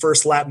 you know,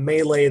 first lap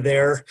melee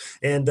there.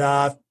 And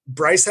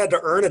Bryce had to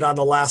earn it on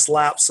the last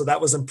lap, so that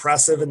was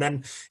impressive. And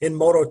then in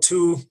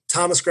Moto2,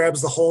 Thomas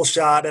grabs the whole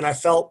shot, and I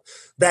felt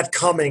that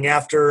coming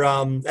after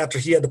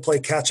he had to play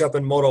catch up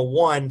in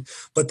Moto1.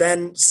 But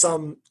then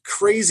some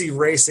crazy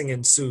racing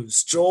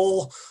ensues.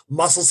 Joel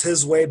muscles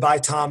his way by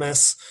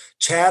Thomas.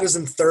 Chad is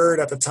in third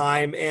at the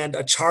time, and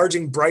a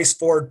charging Bryce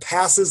Ford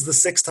passes the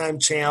six-time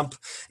champ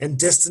and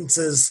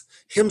distances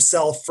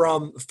himself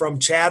from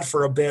Chad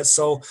for a bit.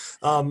 So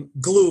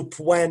Gloop,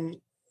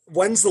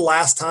 when's the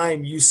last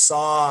time you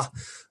saw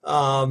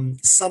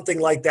something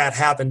like that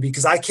happen?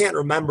 Because I can't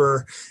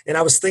remember. And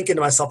I was thinking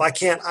to myself, I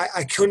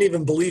couldn't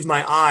even believe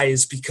my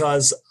eyes,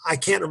 because I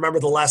can't remember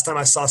the last time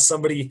I saw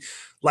somebody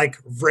like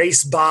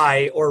race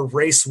by or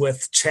race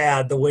with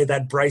Chad the way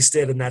that Bryce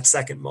did in that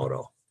second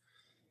moto.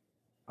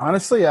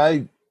 Honestly,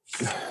 I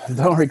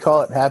don't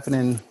recall it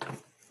happening.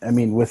 I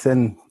mean,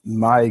 within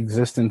my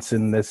existence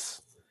in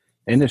this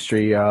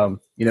industry, you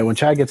know, when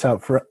Chad gets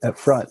out up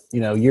front, you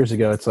know, years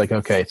ago, it's like,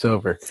 okay, it's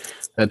over.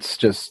 That's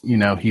just, you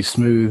know, he's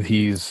smooth.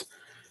 He's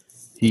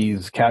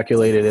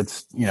calculated.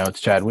 It's, you know,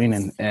 it's Chad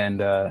Wienen.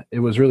 And it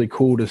was really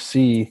cool to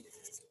see,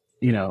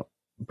 you know,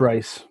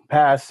 Bryce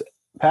pass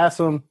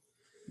him,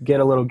 get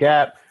a little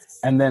gap,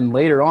 and then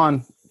later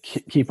on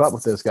keep up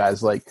with those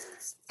guys, like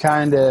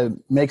kind of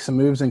make some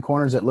moves in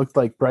corners that looked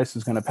like Bryce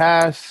was going to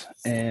pass.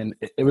 And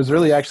it was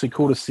really actually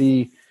cool to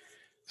see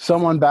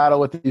someone battle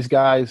with these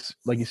guys,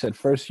 like you said,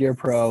 first year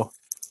pro.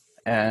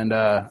 And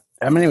I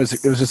mean, it was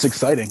just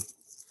exciting.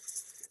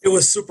 It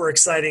was super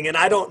exciting. And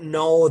I don't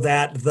know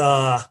that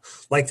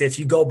if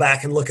you go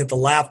back and look at the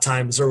lap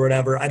times or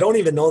whatever, I don't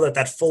even know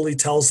that fully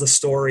tells the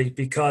story,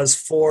 because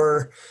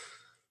for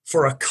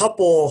a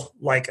couple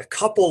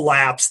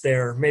laps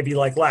there, maybe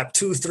like lap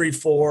 2, 3,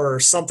 4 or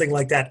something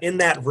like that, in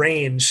that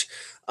range,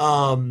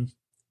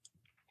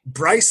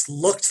 Bryce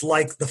looked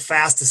like the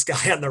fastest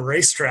guy on the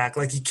racetrack.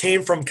 Like he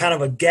came from kind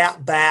of a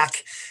gap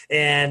back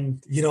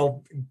and, you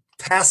know,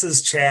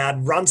 passes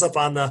Chad, runs up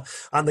on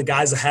the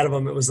guys ahead of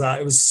him. It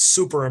was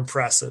super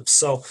impressive.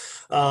 So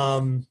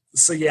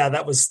yeah,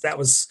 that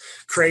was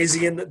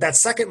crazy. And that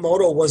second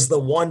moto was the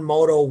one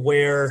moto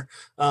where,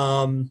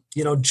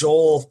 you know,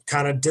 Joel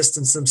kind of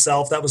distanced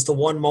himself. That was the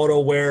one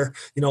moto where,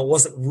 you know, it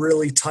wasn't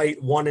really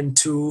tight 1 and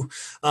 2.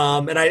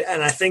 And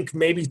I think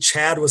maybe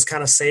Chad was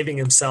kind of saving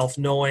himself,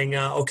 knowing,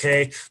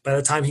 okay, by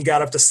the time he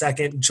got up to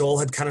second, Joel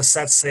had kind of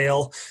set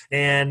sail,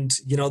 and,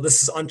 you know,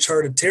 this is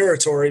uncharted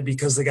territory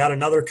because they got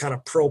another kind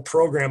of pro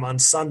program on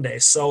Sunday.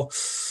 So,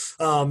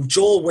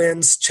 Joel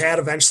wins. Chad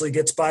eventually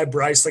gets by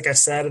Bryce, like I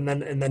said, and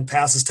then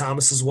passes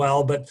Thomas as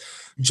well. But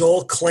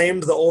Joel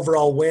claimed the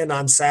overall win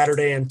on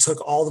Saturday and took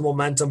all the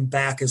momentum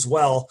back as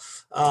well.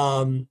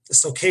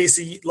 So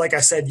Casey, like I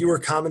said, you were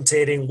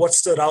commentating. What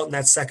stood out in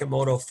that second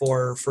moto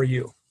for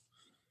you?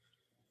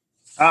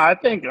 I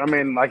think, I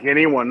mean, like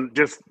anyone,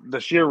 just the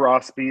sheer raw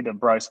speed of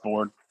Bryce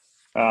Ford.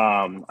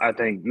 I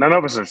think none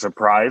of us are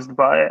surprised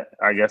by it.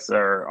 I guess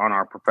they're on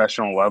our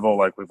professional level,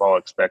 like we've all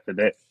expected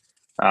it.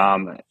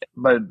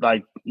 But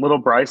like little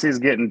Brycey's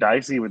getting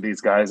dicey with these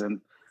guys,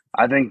 and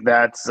I think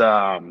that's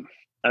an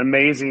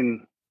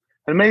amazing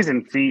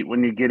feat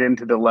when you get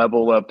into the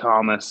level of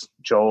Thomas,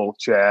 Joel,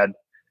 Chad,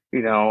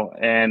 you know,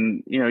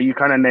 and you know, you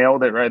kind of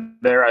nailed it right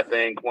there. I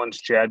think once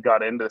Chad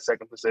got into the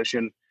second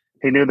position,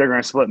 he knew they're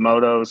going to split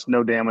motos,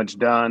 no damage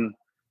done,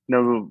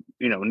 no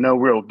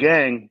real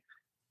gang,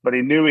 but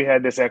he knew he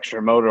had this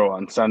extra moto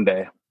on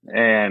Sunday,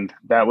 and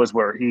that was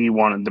where he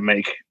wanted to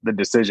make the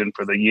decision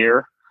for the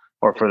year.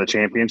 Or for the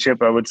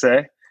championship, I would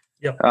say.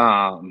 Yep.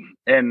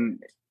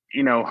 And,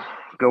 you know,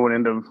 going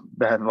into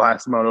that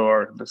last moto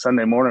or the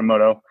Sunday morning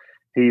moto,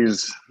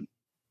 he's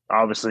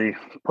obviously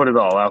put it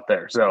all out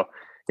there. So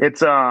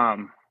it's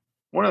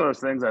one of those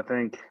things, I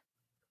think,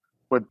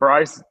 with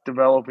Bryce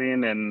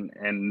developing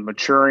and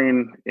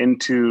maturing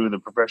into the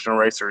professional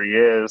racer he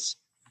is,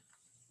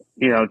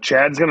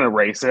 Chad's going to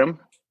race him.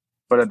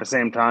 But at the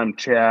same time,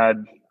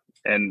 Chad,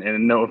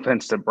 and no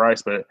offense to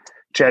Bryce, but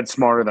Chad's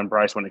smarter than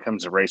Bryce when it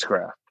comes to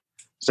racecraft.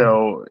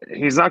 So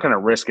he's not going to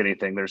risk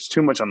anything. There's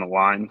too much on the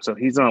line. So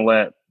he's going to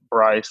let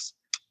Bryce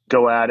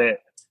go at it.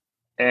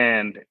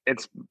 And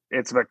it's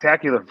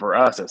spectacular for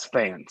us as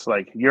fans.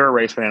 Like, you're a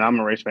race fan, I'm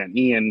a race fan.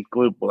 Ian,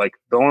 Gloop, like,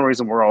 the only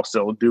reason we're all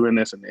still doing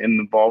this and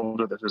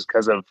involved with this is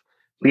because of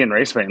being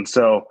race fans.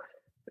 So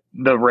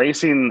the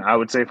racing, I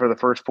would say, for the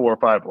first 4 or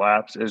 5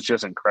 laps is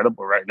just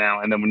incredible right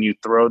now. And then when you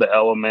throw the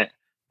element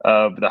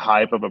of the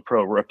hype of a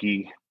pro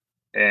rookie,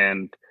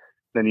 and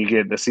then you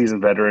get the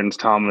seasoned veterans,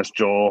 Thomas,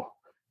 Joel,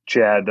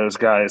 Chad, those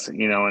guys,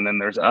 and then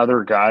there's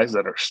other guys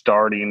that are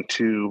starting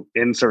to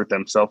insert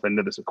themselves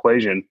into this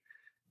equation.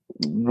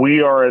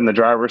 We are in the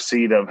driver's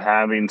seat of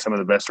having some of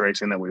the best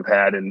racing that we've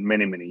had in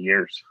many, many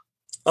years.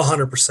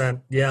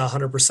 100%. Yeah,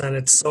 100%.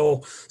 It's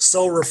so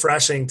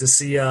refreshing to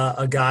see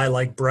a guy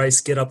like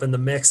Bryce get up in the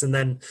mix. And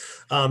then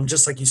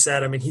just like you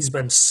said, I mean, he's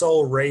been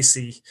so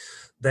racy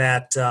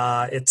that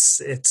I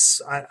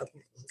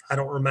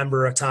don't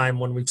remember a time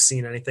when we've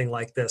seen anything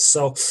like this.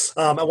 So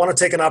I want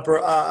to take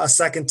a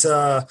second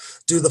to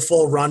do the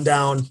full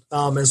rundown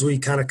as we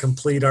kind of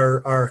complete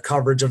our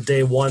coverage of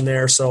day one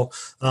there. So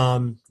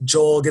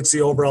Joel gets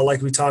the overall,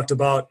 like we talked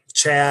about,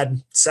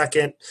 Chad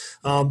second.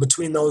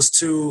 Between those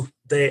two,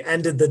 they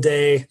ended the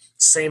day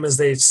same as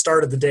they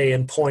started the day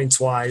in points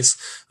wise.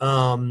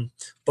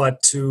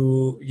 But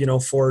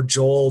for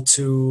Joel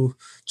to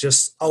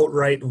just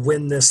outright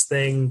win this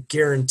thing,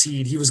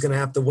 guaranteed, he was going to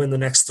have to win the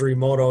next 3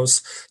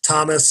 motos.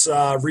 Thomas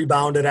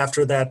rebounded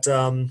after that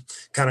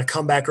kind of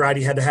comeback ride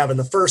he had to have in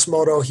the first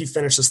moto. He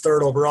finishes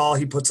 3rd overall.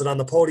 He puts it on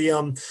the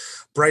podium.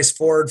 Bryce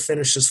Ford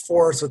finishes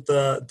 4th with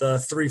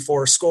the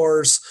 3-4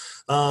 scores.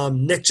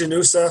 Nick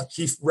Janusa,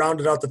 he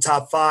rounded out the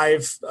top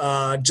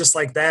 5. Just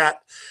like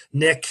that,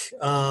 Nick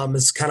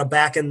is kind of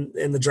back in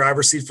the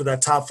driver's seat for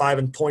that top 5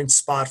 in points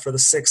spot for the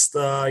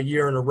 6th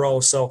year in a row.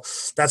 So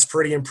that's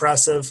pretty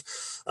impressive.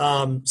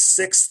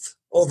 6th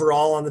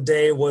overall on the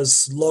day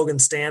was Logan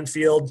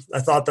Stanfield.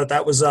 I thought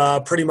that was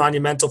pretty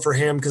monumental for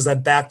him because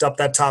that backed up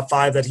that top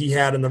 5 that he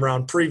had in the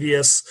round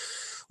previous.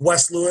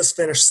 Wes Lewis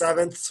finished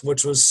 7th,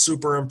 which was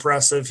super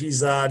impressive. He's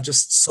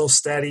just so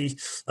steady.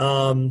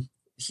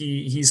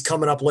 He's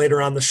coming up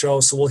later on the show,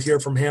 so we'll hear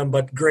from him.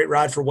 But great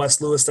ride for Wes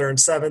Lewis there in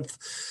 7th.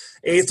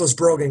 8th was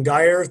Brogan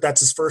Geyer.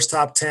 That's his first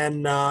top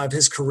 10 of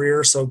his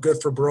career, so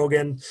good for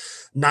Brogan.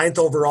 9th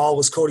overall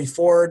was Cody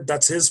Ford.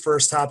 That's his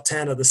first top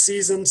 10 of the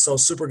season, so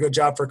super good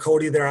job for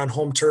Cody there on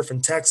home turf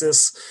in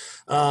Texas.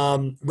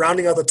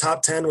 Rounding out the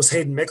top 10 was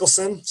Hayden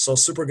Mickelson, so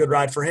super good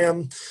ride for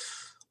him.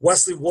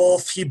 Wesley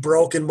Wolf, he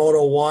broke in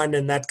Moto 1,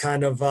 and that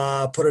kind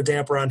of put a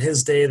damper on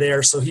his day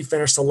there, so he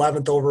finished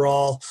 11th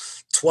overall.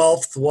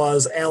 12th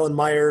was Alan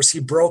Myers.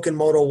 He broke in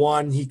Moto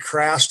 1. He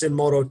crashed in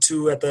Moto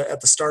 2 at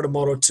the start of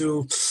Moto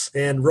 2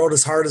 and rode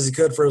as hard as he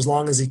could for as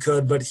long as he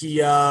could, but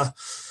he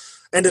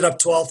ended up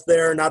 12th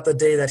there, not the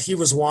day that he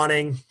was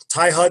wanting.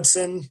 Ty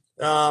Hudson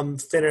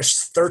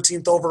finished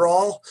 13th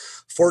overall.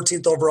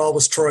 14th overall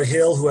was Troy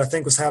Hill, who I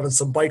think was having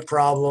some bike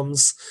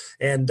problems.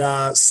 And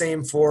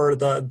same for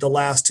the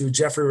last two,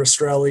 Jeffrey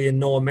Rastrelli and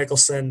Noah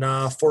Mickelson,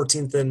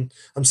 15th and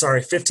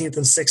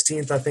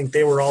 16th. I think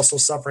they were also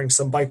suffering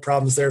some bike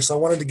problems there. So I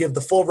wanted to give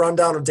the full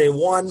rundown of day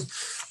one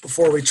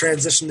before we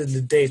transitioned into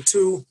day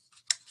two.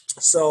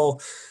 So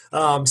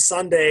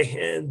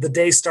Sunday, the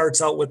day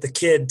starts out with the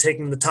kid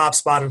taking the top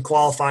spot in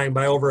qualifying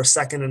by over a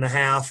second and a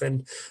half.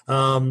 And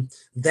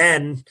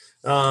then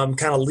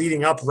kind of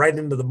leading up right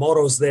into the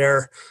motos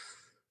there,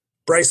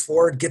 Bryce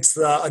Ford gets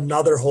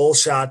another hole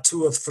shot,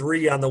 2 of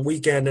 3 on the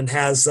weekend, and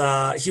has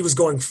he was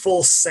going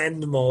full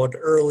send mode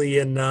early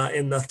in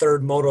the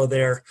third moto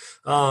there.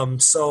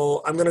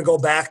 So I'm going to go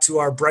back to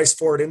our Bryce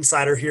Ford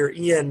insider here,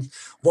 Ian.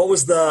 What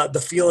was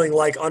the feeling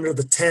like under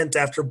the tent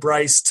after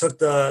Bryce took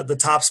the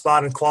top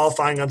spot in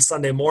qualifying on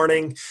Sunday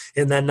morning,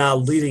 and then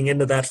leading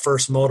into that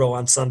first moto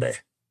on Sunday?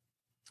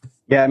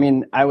 Yeah, I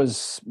mean, I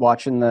was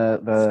watching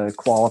the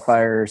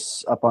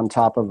qualifiers up on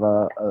top of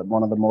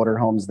one of the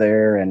motorhomes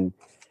there, and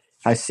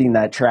I seen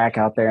that track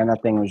out there, and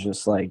that thing was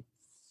just like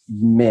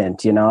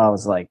mint, you know. I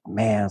was like,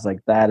 man,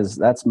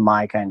 that's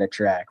my kind of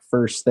track.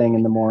 First thing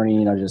in the morning,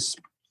 you know, just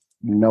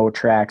no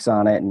tracks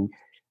on it, and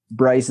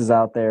Bryce is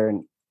out there,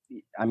 and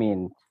I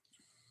mean,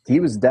 he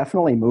was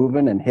definitely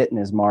moving and hitting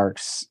his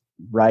marks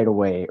right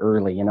away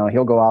early. You know,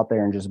 he'll go out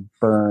there and just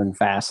burn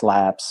fast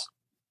laps,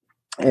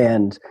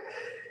 and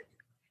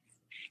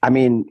I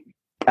mean,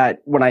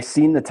 when I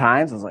seen the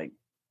times, I was like,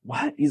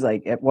 what? He's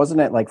like,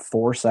 wasn't it like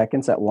 4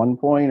 seconds at one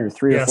point, or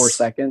 3 or 4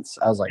 seconds?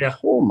 I was like,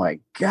 oh my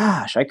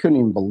gosh, I couldn't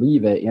even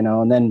believe it, you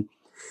know. And then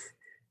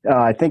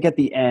I think at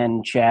the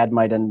end, Chad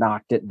might have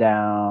knocked it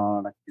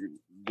down,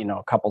 you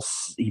know,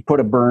 he put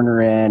a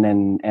burner in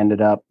and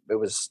ended up, it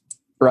was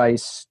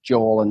Bryce,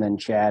 Joel, and then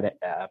Chad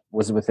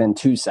was within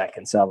 2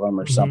 seconds of him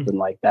or something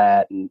like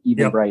that. And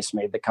even Bryce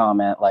made the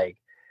comment like,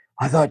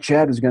 I thought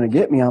Chad was going to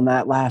get me on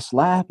that last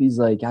lap. He's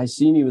like, I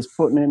seen he was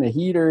putting in a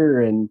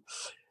heater and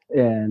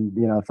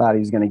thought he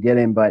was going to get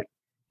him. But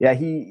yeah,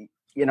 he's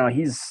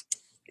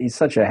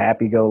such a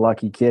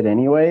happy-go-lucky kid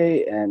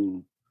anyway.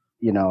 And,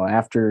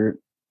 after,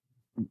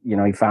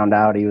 he found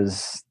out he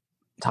was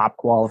top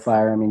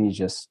qualifier, I mean, he's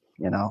just,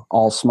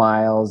 all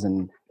smiles,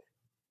 and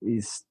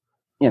he's,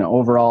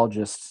 overall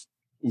just,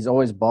 he's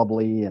always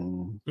bubbly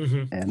and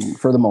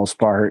for the most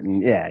part.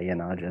 And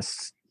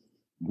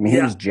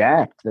he was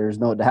jacked. There's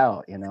no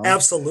doubt,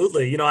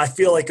 Absolutely. I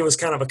feel like it was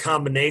kind of a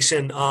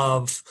combination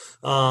of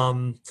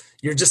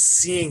you're just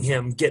seeing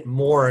him get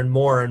more and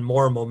more and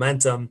more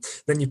momentum.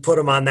 Then you put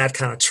him on that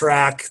kind of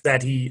track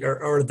that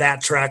or that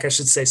track, I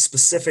should say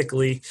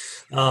specifically,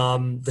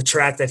 the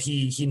track that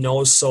he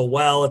knows so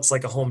well. It's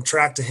like a home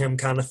track to him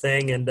kind of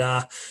thing. And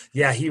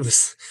he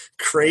was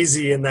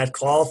crazy in that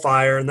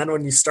qualifier. And then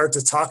when you start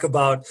to talk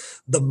about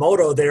the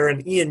moto there,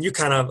 and Ian, you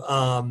kind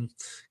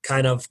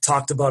of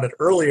talked about it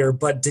earlier,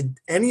 but did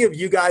any of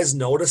you guys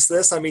notice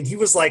this? I mean, he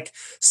was like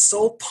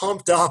so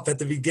pumped up at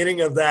the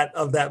beginning of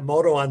that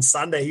moto on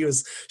Sunday. He was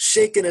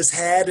shaking his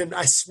head, and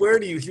I swear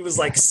to you, he was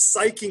like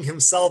psyching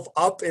himself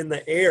up in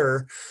the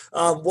air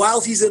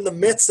while he's in the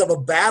midst of a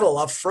battle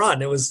up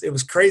front. It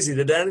was crazy.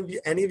 Did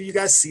any of you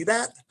guys see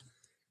that?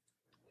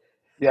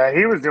 Yeah,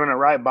 he was doing it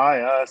right by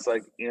us.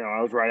 Like,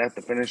 I was right at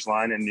the finish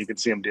line, and you could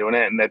see him doing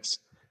it. And it's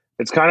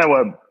kind of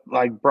what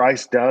like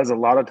Bryce does a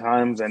lot of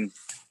times. And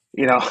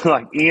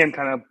like Ian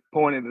kind of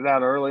pointed it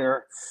out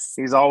earlier,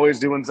 he's always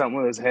doing something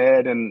with his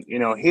head. And,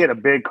 he had a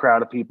big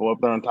crowd of people up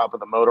there on top of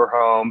the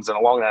motorhomes and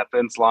along that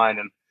fence line.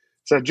 And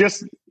so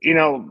just,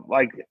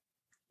 like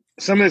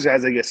some of these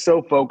guys, they get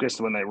so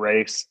focused when they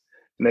race,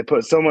 and they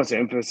put so much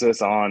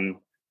emphasis on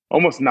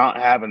almost not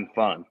having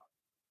fun.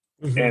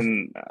 Mm-hmm.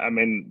 And I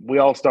mean, we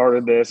all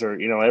started this, or,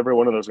 every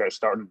one of those guys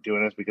started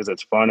doing this because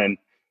it's fun. And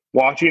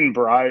watching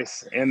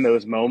Bryce in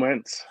those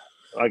moments,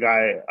 like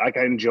I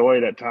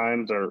enjoyed at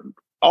times, or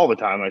all the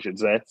time, I should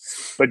say,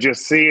 but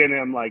just seeing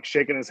him like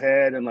shaking his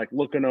head and like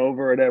looking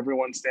over at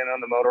everyone standing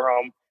on the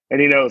motorhome, and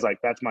he knows like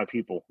that's my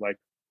people, like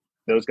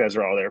those guys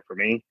are all there for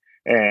me.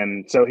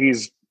 And so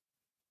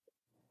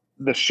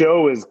the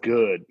show is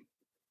good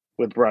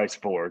with Bryce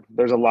Ford.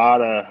 There's a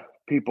lot of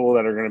people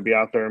that are going to be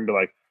out there and be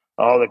like,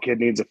 oh, the kid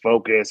needs to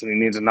focus and he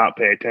needs to not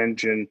pay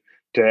attention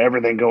to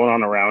everything going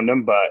on around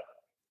him, but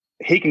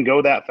he can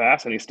go that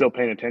fast and he's still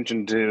paying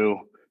attention to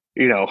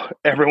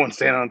everyone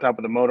standing on top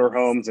of the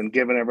motorhomes and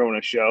giving everyone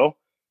a show.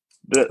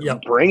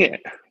 Bring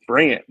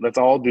it. Let's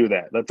all do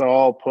that. Let's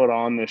all put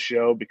on this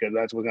show, because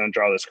that's what's going to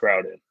draw this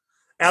crowd in.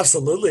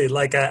 Absolutely.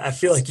 Like I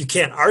feel like you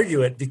can't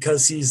argue it,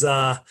 because he's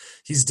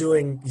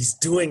doing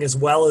as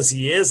well as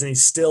he is, and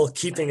he's still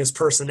keeping his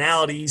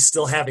personality. He's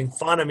still having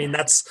fun. I mean,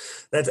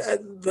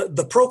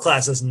 the pro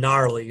class is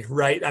gnarly,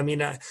 right? I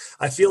mean,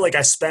 I feel like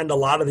I spend a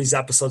lot of these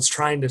episodes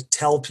trying to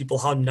tell people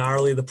how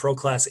gnarly the pro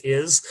class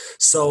is.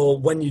 So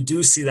when you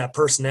do see that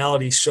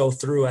personality show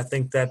through, I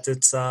think that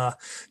it's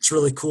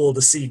really cool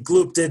to see.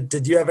 Gloop,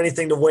 did you have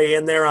anything to weigh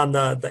in there on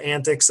the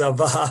antics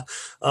of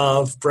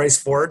Bryce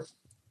Ford?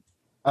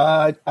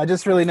 I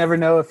just really never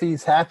know if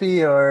he's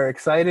happy or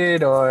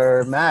excited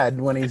or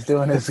mad when he's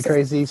doing his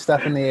crazy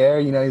stuff in the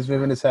air. He's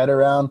moving his head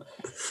around.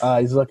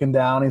 He's looking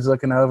down. He's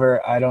looking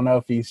over. I don't know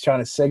if he's trying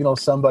to signal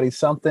somebody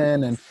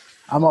something. And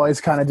I'm always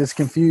kind of just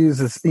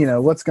confused as,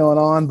 what's going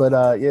on.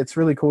 But it's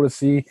really cool to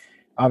see,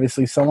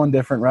 obviously, someone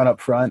different run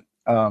up front.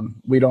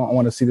 We don't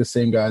want to see the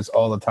same guys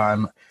all the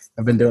time.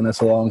 I've been doing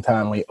this a long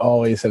time. We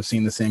always have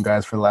seen the same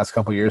guys for the last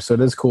couple of years. So it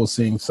is cool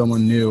seeing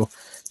someone new,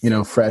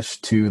 fresh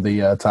to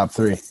the top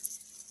three.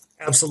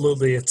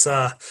 Absolutely. It's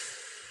a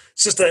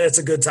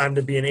good time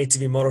to be an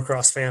ATV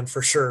motocross fan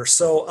for sure.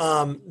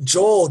 So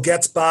Joel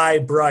gets by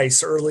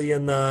Bryce early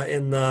in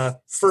the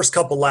first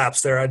couple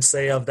laps there, I'd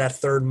say, of that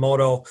third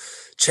moto.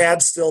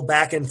 Chad's still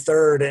back in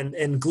third,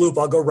 and Gloop,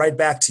 I'll go right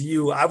back to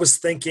you. I was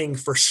thinking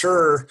for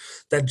sure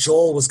that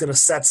Joel was going to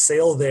set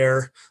sail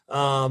there.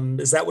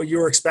 Is that what you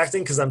were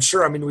expecting? Because I'm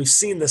sure, we've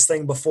seen this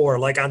thing before.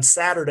 Like on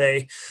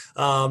Saturday,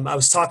 I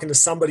was talking to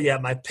somebody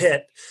at my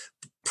pit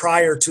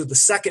prior to the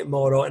second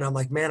moto, and I'm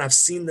like, man, I've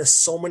seen this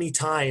so many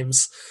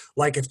times.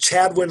 Like if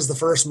Chad wins the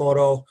first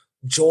moto,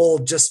 Joel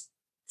just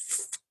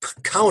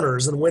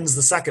counters and wins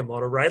the second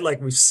moto, right?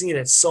 Like we've seen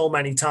it so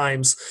many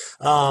times.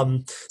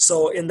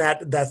 So in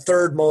that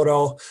third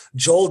moto,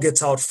 Joel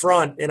gets out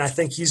front, and I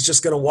think he's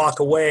just going to walk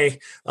away.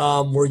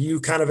 Were you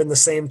kind of in the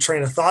same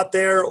train of thought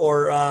there,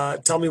 or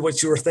tell me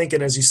what you were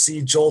thinking as you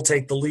see Joel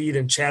take the lead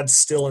and Chad's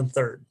still in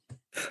third?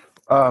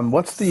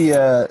 What's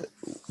the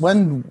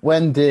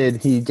when did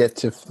he get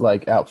to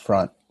like out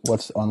front?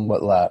 What's on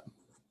what lap?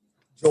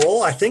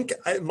 Joel, I think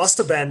it must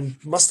have.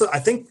 I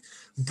think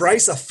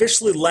Bryce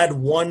officially led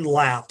one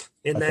lap,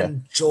 and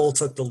then Joel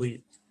took the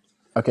lead.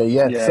 Okay,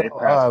 yeah.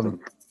 So,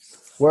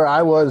 where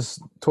I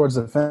was towards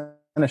the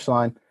finish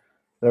line,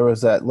 there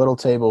was that little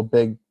table,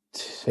 big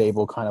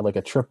table, kind of like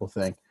a triple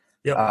thing.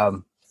 Yep.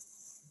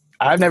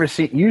 I've never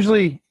seen.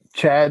 Usually,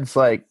 Chad's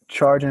like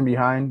charging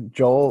behind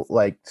Joel,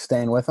 like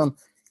staying with him,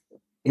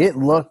 it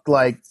looked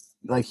like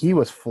he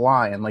was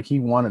flying, like he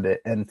wanted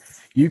it. And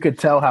you could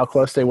tell how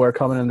close they were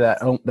coming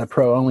into that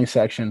pro only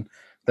section,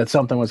 that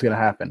something was going to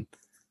happen.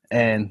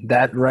 And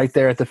that right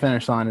there at the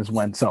finish line is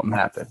when something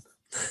happened.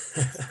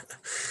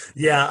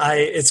 Yeah,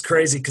 it's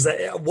crazy because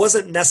I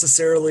wasn't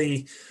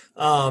necessarily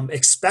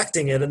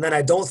expecting it. And then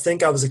I don't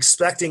think I was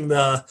expecting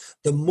the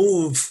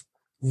move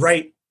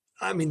right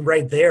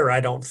there, I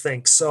don't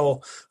think.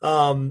 So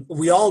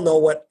we all know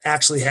what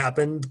actually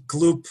happened.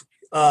 Gloop,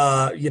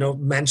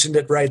 mentioned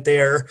it right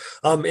there.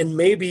 And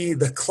maybe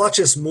the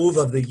clutchest move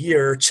of the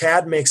year,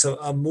 Chad makes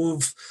a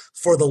move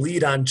for the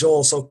lead on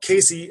Joel. So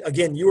Casey,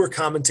 again, you were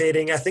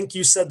commentating. I think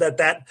you said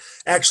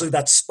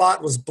that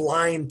spot was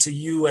blind to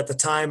you at the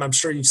time. I'm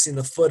sure you've seen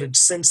the footage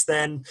since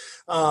then.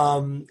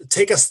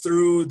 Take us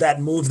through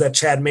that move that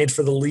Chad made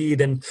for the lead.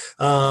 And,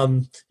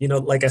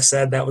 like I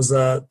said, that was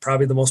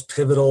probably the most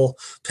pivotal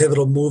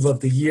move of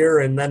the year.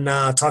 And then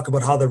talk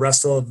about how the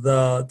rest of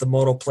the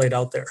moto played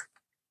out there.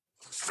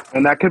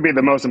 And that could be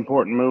the most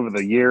important move of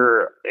the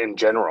year in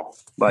general.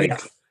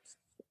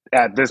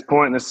 At this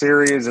point in the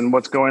series and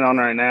what's going on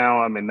right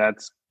now, I mean,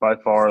 that's by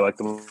far like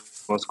the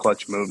most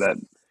clutch move that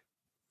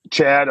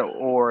Chad,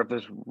 or if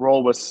this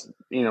role was,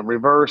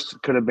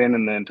 reversed, could have been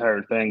in the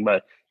entire thing.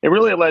 But it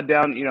really led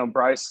down,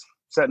 Bryce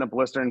setting a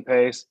blistering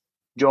pace.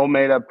 Joel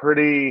made a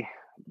pretty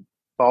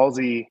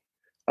ballsy,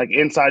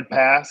 inside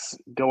pass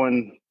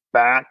going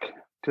back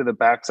to the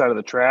backside of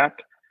the track.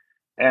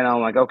 And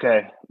I'm like,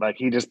 okay,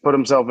 he just put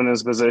himself in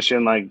his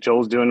position.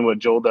 Joel's doing what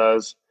Joel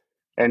does.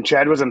 And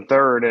Chad was in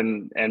third,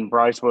 and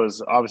Bryce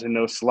was obviously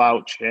no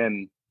slouch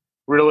and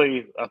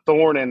really a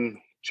thorn in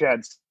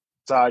Chad's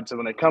side. So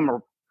when they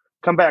come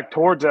back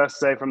towards us,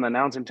 say from the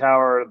announcing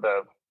tower,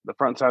 the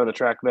front side of the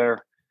track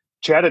there,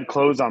 Chad had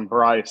closed on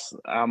Bryce.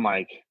 I'm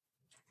like,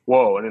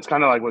 whoa. And it's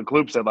kind of like what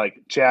Gloop said,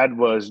 Chad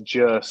was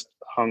just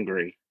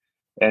hungry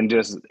and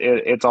just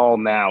it's all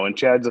now. And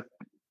Chad's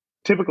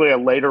typically a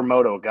later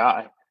moto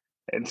guy.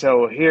 And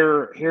so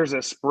here's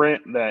a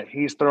sprint that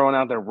he's throwing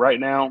out there right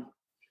now.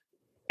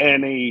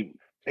 And he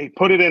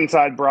put it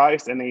inside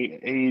Bryce, and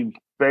he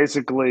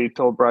basically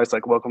told Bryce,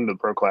 welcome to the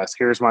pro class.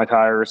 Here's my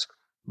tires.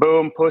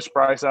 Boom, pushed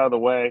Bryce out of the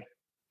way.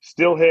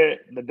 Still hit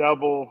the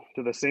double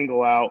to the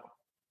single out.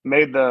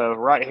 Made the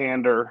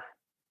right-hander.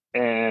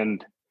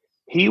 And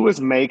he was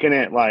making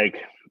it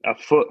a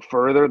foot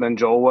further than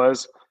Joel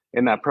was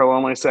in that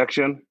pro-only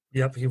section.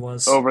 Yep, he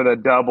was. Over the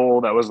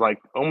double that was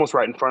almost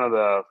right in front of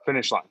the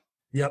finish line.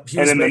 Yep.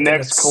 And in the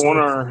next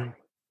corner,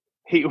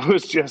 he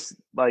was just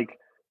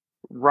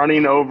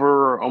running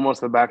over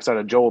almost the backside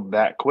of Joel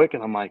that quick.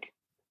 And I'm like,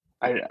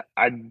 I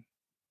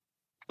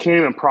can't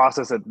even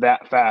process it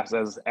that fast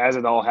as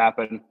it all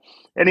happened.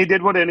 And he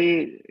did what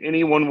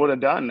anyone would have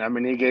done. I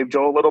mean, he gave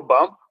Joel a little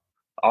bump.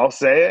 I'll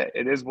say it.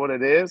 It is what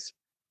it is.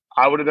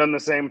 I would have done the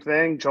same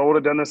thing. Joel would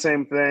have done the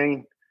same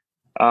thing.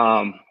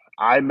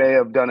 I may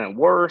have done it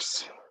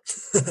worse.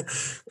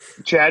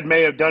 Chad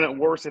may have done it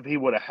worse if he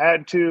would have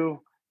had to.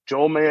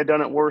 Joel may have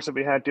done it worse if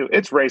he had to.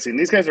 It's racing.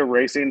 These guys are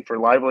racing for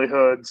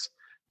livelihoods.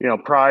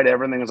 Pride,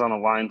 everything is on the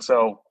line.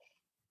 So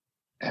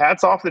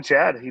hats off to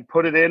Chad. He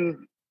put it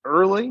in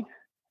early.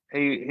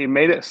 He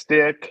made it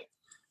stick.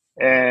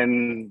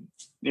 And,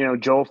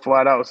 Joel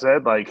flat out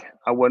said,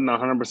 I wasn't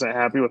 100%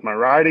 happy with my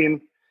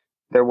riding.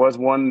 There was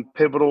one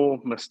pivotal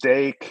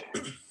mistake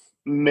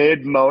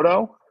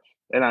mid-moto.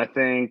 And I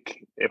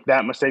think if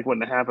that mistake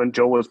wouldn't have happened,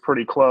 Joel was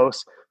pretty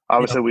close.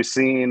 Obviously, We've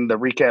seen the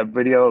recap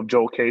video of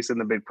Joel Case in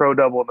the big pro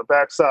double on the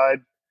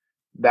backside.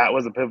 That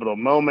was a pivotal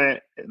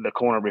moment. The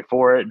corner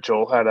before it,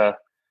 Joel had a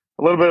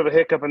little bit of a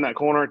hiccup in that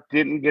corner,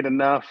 didn't get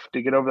enough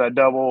to get over that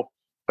double,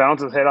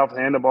 bounces head off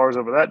the handlebars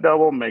over that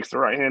double, makes the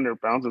right-hander,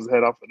 bounces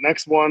head off the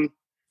next one.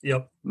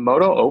 Yep.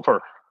 Moto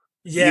over.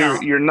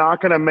 Yeah. You're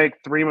not going to make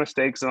three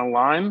mistakes in a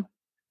line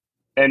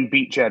and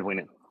beat Chad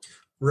Wienen.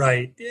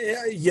 Right.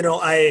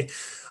 I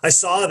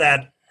saw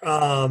that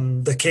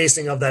the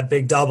casing of that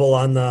big double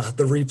on the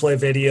replay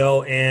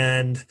video,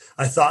 and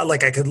I thought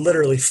I could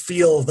literally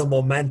feel the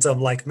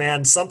momentum.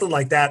 Man, something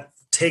like that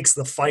takes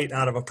the fight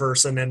out of a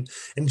person, and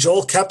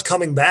Joel kept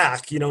coming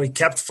back. He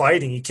kept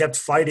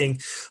fighting.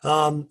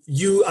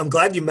 I'm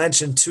glad you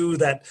mentioned too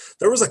that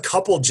there was a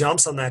couple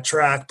jumps on that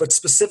track, but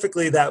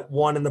specifically that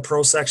one in the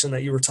pro section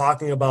that you were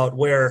talking about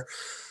where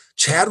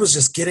Chad was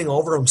just getting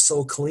over him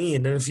so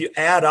clean. And if you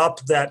add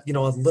up that, a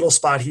little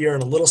spot here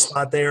and a little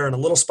spot there and a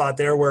little spot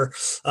there where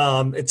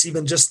it's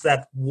even just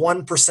that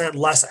 1%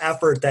 less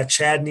effort that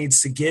Chad needs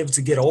to give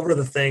to get over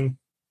the thing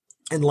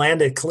and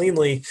land it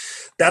cleanly,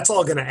 that's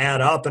all going to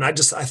add up. And I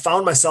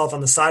found myself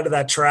on the side of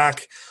that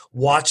track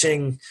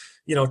watching,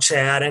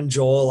 Chad and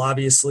Joel,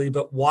 obviously,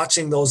 but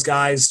watching those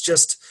guys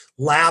just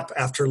lap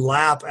after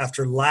lap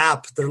after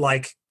lap. They're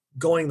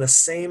going the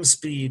same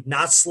speed,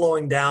 not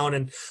slowing down.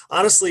 And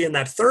honestly, in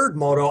that third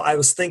moto, I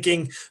was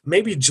thinking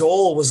maybe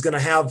Joel was going to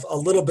have a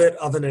little bit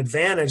of an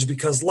advantage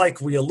because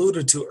like we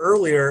alluded to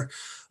earlier,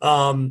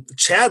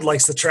 Chad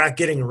likes the track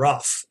getting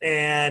rough.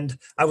 And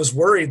I was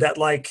worried that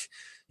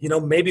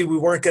maybe we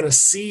weren't going to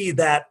see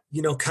that,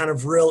 kind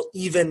of real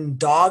even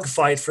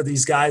dogfight for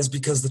these guys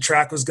because the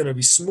track was going to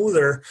be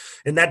smoother.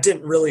 And that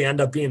didn't really end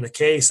up being the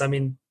case. I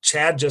mean,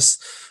 Chad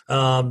just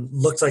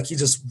looked like he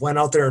just went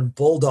out there and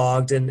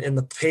bulldogged, and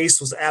the pace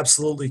was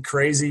absolutely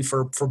crazy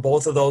for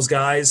both of those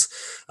guys.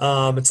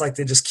 It's like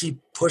they just keep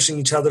pushing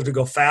each other to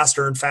go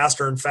faster and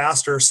faster and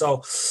faster.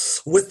 So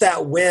with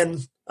that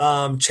win,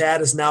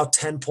 Chad is now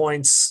 10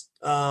 points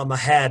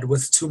ahead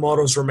with 2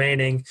 motos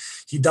remaining.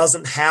 He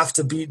doesn't have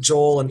to beat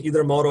Joel in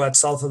either moto at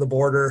South of the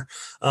Border.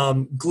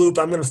 Gloop,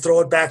 I'm going to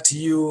throw it back to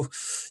you.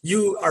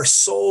 You are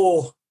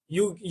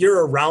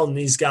you're around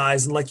these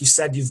guys, and like you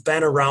said, you've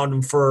been around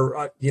them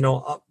for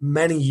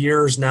many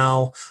years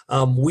now,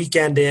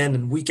 weekend in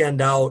and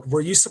weekend out. Were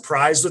you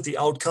surprised with the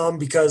outcome?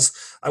 Because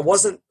I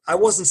wasn't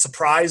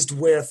surprised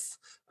with.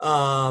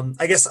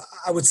 I guess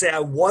I would say I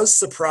was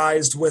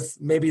surprised with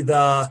maybe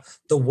the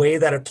way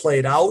that it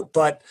played out,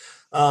 but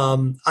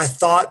I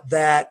thought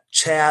that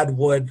Chad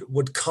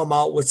would come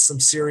out with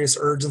some serious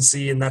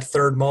urgency in that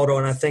third moto,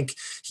 and I think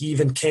he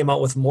even came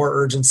out with more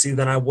urgency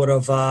than I would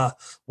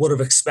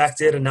have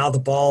expected. And now the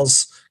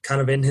ball's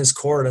kind of in his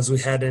court as we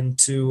head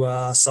into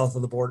South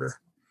of the Border.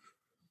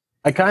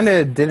 I kind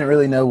of didn't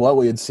really know what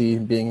we would see,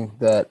 being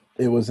that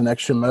it was an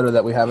extra moto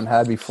that we haven't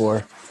had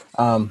before.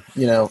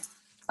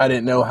 I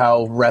didn't know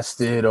how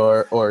rested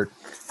or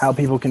how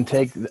people can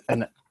take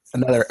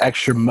another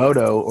extra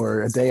moto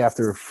or a day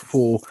after a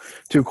full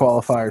 2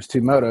 qualifiers, 2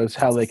 motos,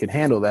 how they could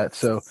handle that.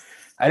 So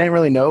I didn't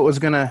really know what was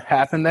going to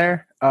happen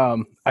there.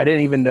 I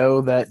didn't even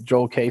know that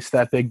Joel cased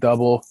that big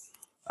double.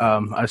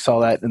 I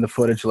saw that in the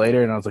footage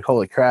later, and I was like,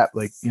 holy crap.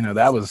 Like,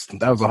 that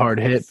was a hard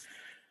hit.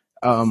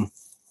 Other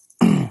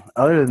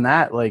than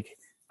that, like,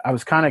 I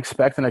was kind of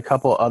expecting a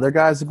couple other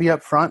guys to be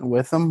up front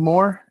with them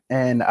more.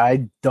 And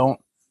I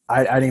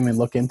didn't even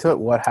look into it,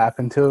 what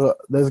happened to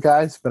those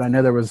guys, but I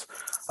know there was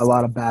a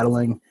lot of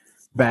battling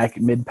back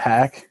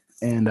mid-pack,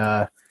 and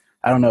I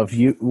don't know if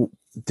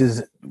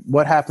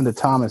what happened to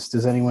Thomas?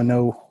 Does anyone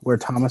know where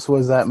Thomas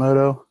was that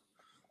moto?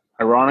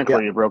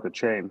 Ironically, he broke a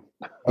chain.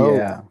 Oh.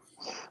 Yeah.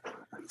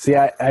 See,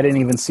 I didn't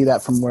even see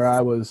that from where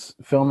I was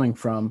filming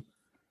from.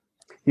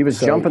 He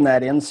was jumping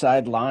that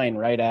inside line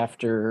right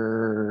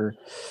after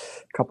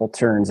a couple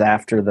turns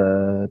after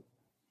the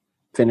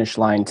finish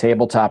line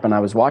tabletop, and I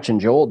was watching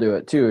Joel do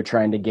it too,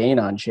 trying to gain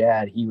on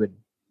Chad. He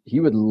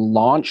would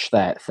launch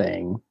that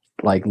thing,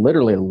 like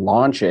literally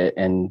launch it,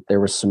 and there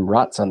was some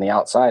ruts on the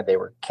outside they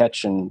were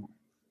catching,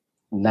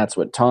 and that's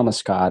what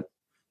Thomas caught,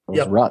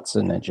 those ruts,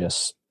 and it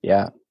just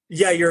you're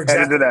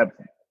exactly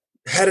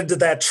headed to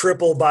that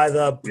triple by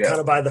the kind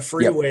of by the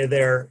freeway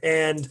there.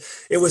 And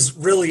it was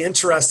really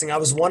interesting. I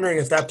was wondering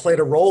if that played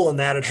a role in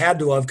that. It had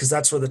to have, because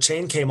that's where the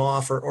chain came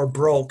off or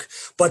broke,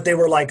 but they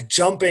were like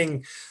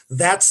jumping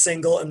that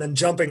single and then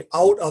jumping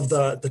out of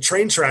the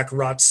train track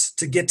ruts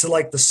to get to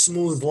like the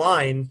smooth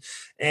line.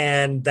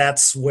 And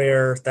that's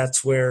where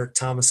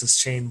Thomas's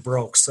chain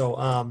broke.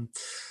 So,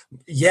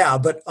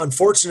 but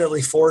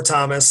unfortunately for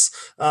Thomas,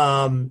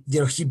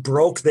 he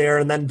broke there,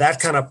 and then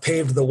that kind of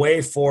paved the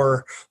way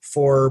for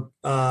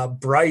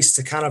Bryce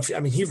to kind of,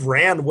 he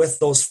ran with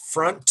those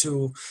front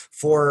 2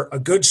 for a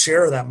good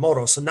share of that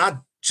moto. So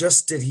not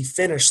just did he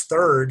finish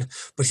third,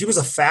 but he was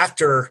a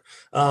factor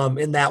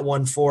in that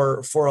one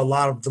for a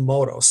lot of the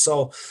motos.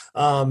 So,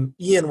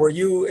 Ian, were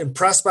you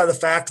impressed by the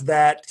fact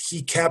that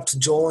he kept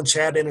Joel and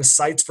Chad in his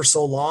sights for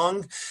so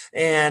long?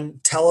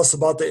 And tell us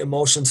about the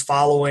emotions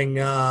following,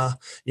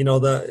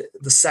 the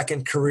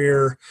second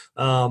career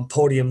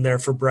podium there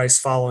for Bryce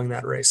following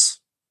that race.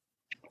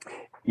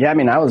 Yeah,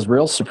 I was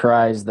real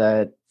surprised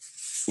that,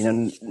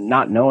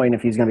 not knowing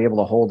if he's going to be able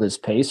to hold his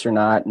pace or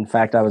not. In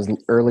fact, I was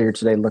earlier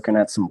today looking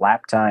at some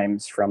lap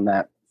times from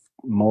that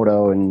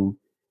moto and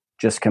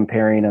just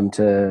comparing them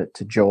to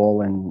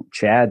Joel and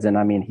Chad's.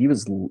 And he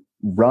was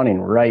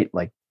running right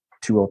like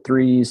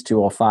 203s,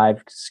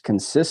 205s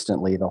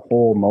consistently the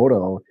whole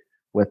moto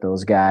with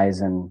those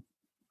guys. And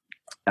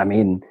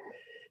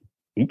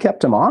he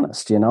kept him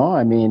honest,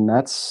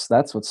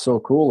 that's what's so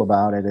cool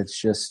about it.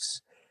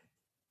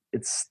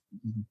 It's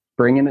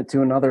bringing it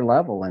to another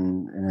level,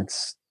 and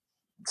it's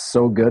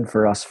so good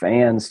for us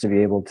fans to be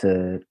able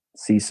to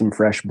see some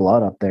fresh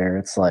blood up there.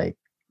 It's like,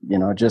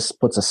 it just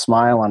puts a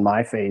smile on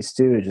my face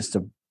too, just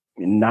to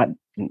not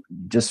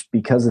just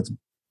because it's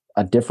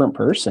a different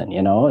person,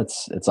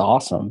 it's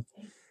awesome.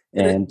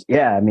 And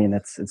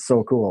it's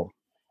so cool.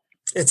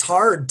 It's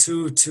hard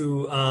to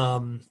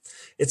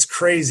it's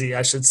crazy,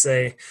 I should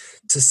say,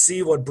 to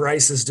see what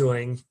Bryce is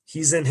doing.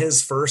 He's in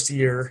his first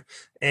year,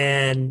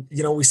 and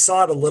we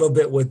saw it a little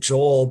bit with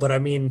Joel, but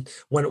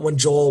when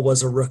Joel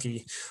was a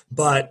rookie,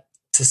 but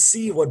to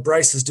see what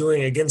Bryce is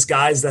doing against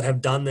guys that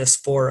have done this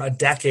for a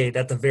decade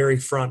at the very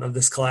front of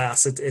this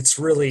class, it's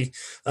really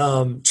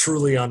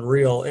truly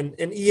unreal. And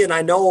Ian,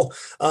 I know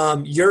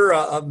you're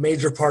a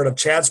major part of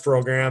Chad's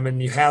program,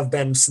 and you have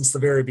been since the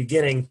very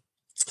beginning.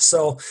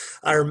 So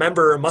I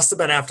remember it must have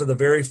been after the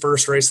very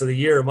first race of the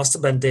year. It must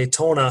have been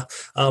Daytona.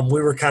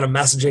 We were kind of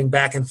messaging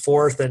back and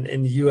forth,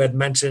 and you had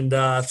mentioned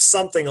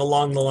something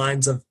along the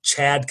lines of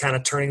Chad kind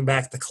of turning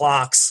back the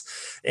clocks.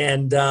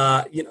 And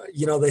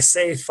they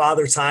say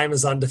Father Time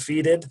is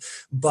undefeated,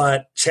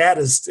 but Chad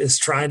is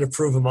trying to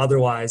prove him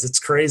otherwise. It's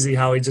crazy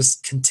how he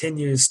just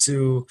continues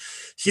to.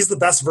 He's the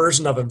best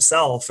version of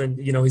himself, and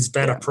he's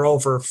been a pro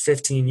for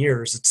 15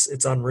 years.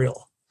 It's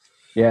unreal.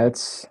 Yeah,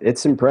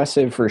 it's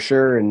impressive for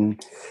sure.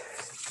 And,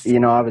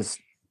 I was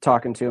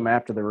talking to him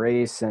after the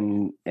race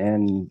and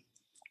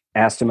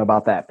asked him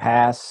about that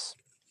pass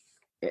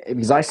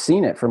because I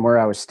seen it from where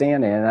I was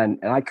standing, and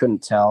I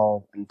couldn't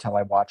tell until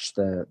I watched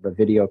the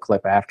video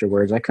clip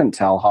afterwards. I couldn't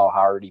tell how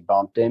hard he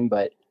bumped him,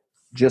 but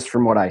just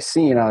from what I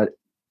seen,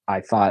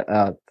 I thought,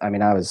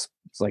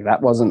 it's like,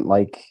 that wasn't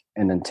like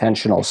an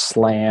intentional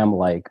slam,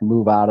 like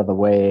move out of the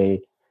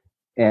way.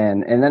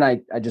 And then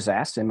I just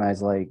asked him, I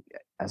was like,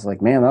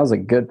 man, that was a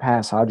good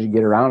pass. How'd you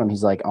get around him?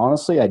 He's like,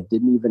 honestly, I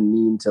didn't even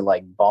mean to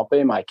like bump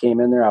him. I came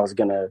in there. I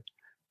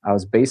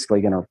was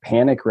basically going to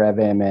panic rev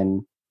him,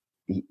 and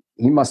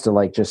he must've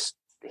like just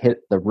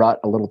hit the rut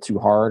a little too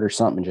hard or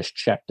something, just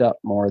checked up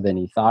more than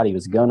he thought he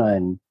was gonna.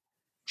 And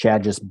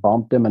Chad just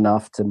bumped him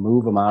enough to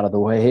move him out of the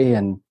way.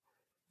 And,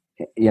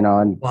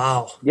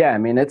 wow. Yeah, I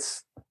mean,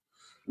 it's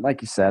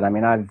like you said, I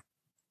mean, I've,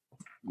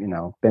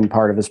 been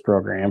part of his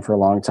program for a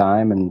long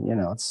time, and,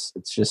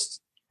 it's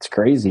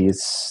crazy.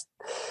 It's,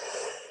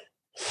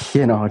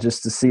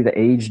 just to see the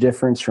age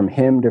difference from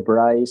him to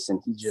Bryce, and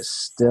he's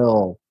just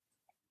still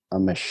a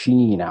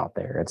machine out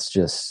there. It's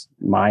just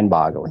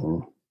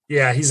mind-boggling.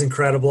 Yeah, he's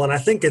incredible. And I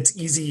think it's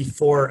easy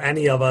for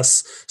any of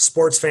us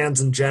sports fans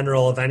in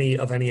general of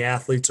any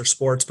athletes or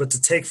sports, but to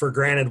take for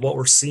granted what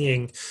we're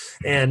seeing.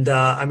 And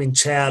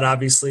Chad,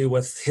 obviously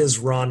with his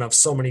run of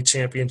so many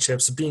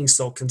championships, being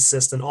so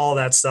consistent, all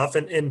that stuff.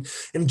 And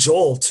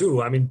Joel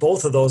too. I mean,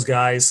 both of those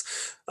guys,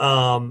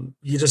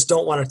 you just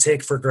don't want to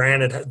take for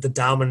granted the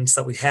dominance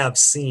that we have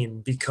seen,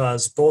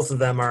 because both of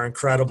them are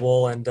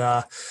incredible. And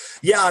I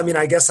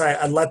guess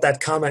I let that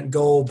comment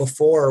go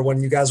before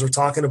when you guys were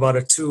talking about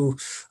it too.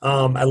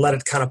 I let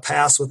it kind of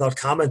pass without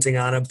commenting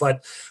on it.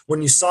 But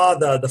when you saw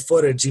the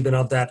footage even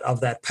of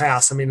that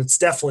pass, I mean, it's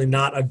definitely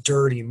not a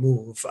dirty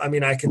move. I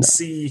mean, I can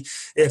see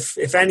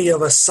if any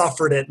of us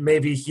suffered it,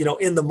 maybe,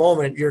 in the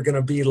moment you're going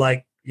to be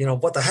like,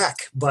 what the heck?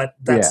 But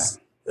that's.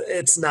 Yeah.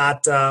 It's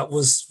not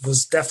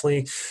was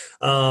definitely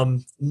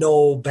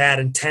no bad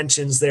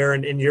intentions there,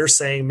 and you're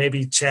saying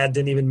maybe Chad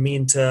didn't even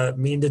mean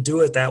to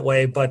do it that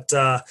way, but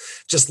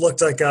just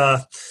looked like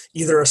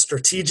either a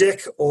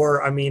strategic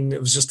or it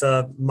was just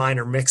a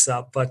minor mix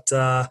up. But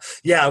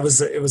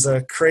it was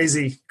a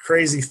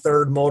crazy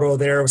third moto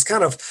there. It was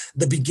kind of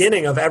the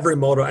beginning of every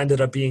moto ended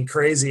up being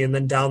crazy, and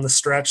then down the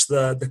stretch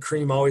the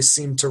cream always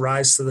seemed to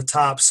rise to the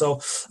top. So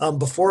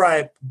before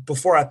I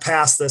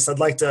pass this, I'd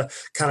like to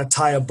kind of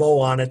tie a bow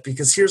on it,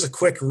 because here's a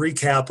quick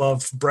recap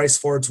of Bryce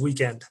Ford's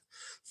weekend.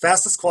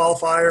 Fastest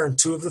qualifier in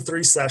 2 of the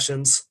 3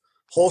 sessions,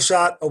 hole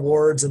shot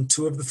awards in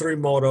 2 of the 3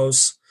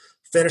 motos,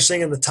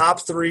 finishing in the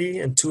top 3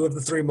 in 2 of the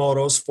 3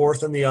 motos,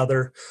 4th in the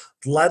other,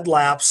 led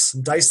laps,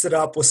 diced it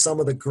up with some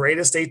of the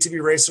greatest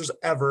ATV racers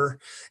ever,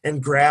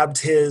 and grabbed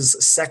his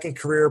second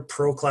career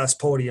pro class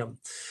podium.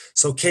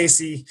 So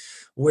Casey,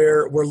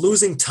 we're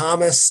losing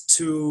Thomas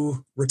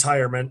to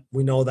retirement.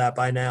 We know that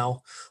by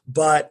now,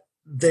 but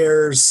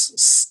there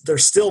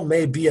still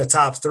may be a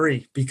top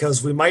 3,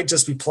 because we might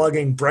just be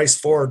plugging Bryce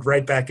Ford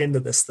right back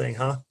into this thing,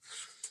 huh?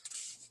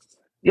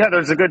 Yeah,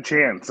 there's a good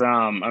chance.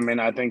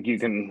 I think you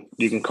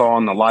can call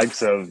on the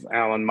likes of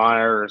Alan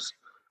Myers,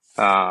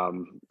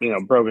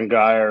 Brogan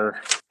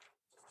Geyer,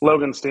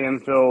 Logan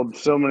Stanfield,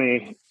 so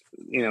many,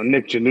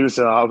 Nick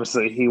Janusa,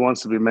 obviously he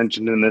wants to be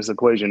mentioned in this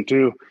equation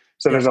too.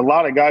 So there's a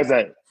lot of guys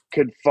that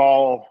could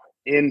fall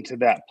into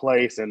that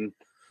place, and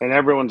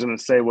everyone's going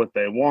to say what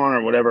they want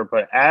or whatever.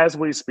 But as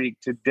we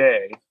speak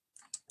today,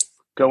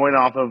 going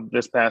off of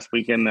this past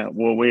weekend, that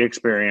what we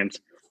experienced,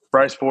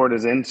 Bryce Ford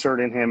is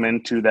inserting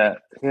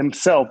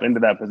himself into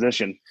that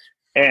position.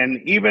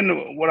 And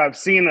even what I've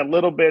seen a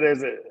little bit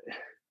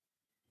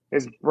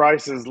is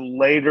Bryce's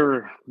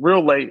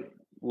real late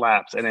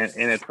laps, and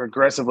it's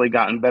progressively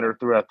gotten better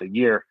throughout the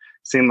year.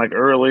 Seemed like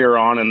earlier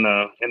on in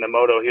the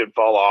moto he would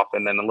fall off,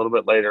 and then a little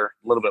bit later,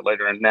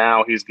 and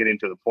now he's getting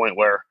to the point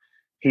where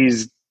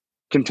he's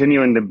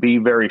continuing to be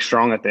very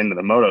strong at the end of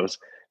the motos.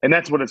 And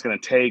that's what it's going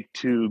to take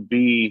to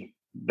be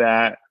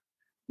that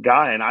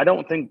guy. And I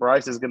don't think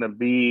Bryce is going to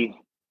be,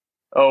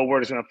 we're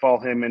just going to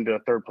fall him into a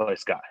third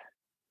place guy.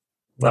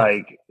 No.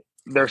 Like,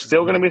 there's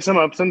still going to be some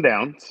ups and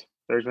downs.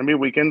 There's going to be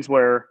weekends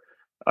where,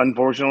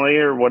 unfortunately,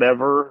 or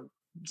whatever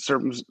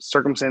certain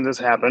circumstances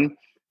happen,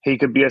 he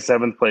could be a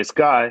 7th place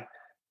guy.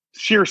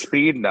 Sheer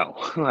speed, no.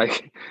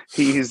 Like,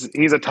 he's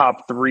a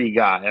top 3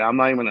 guy, and I'm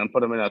not even going to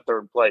put him in a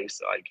 3rd place.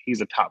 Like, he's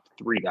a top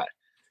 3 guy.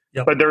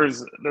 Yep. But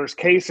there's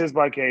cases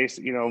by case,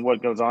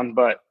 what goes on.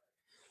 But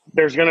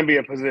there's going to be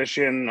a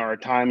position or a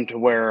time to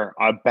where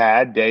a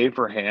bad day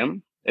for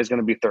him is going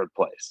to be 3rd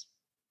place.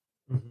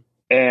 Mm-hmm.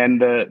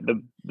 And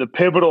the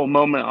pivotal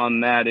moment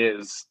on that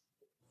is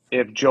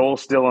if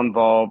Joel's still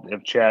involved,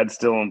 if Chad's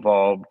still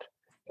involved,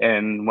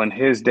 and when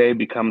his day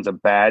becomes a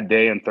bad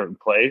day in third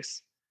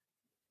place,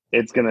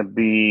 it's going to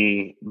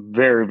be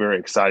very, very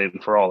exciting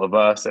for all of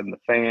us and the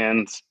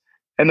fans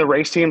and the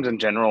race teams in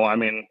general. I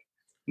mean,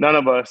 none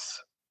of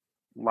us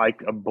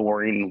like a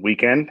boring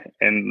weekend,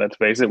 and let's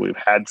face it, we've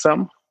had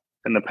some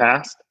in the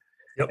past.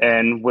 Yep.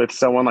 And with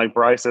someone like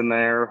Bryce in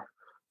there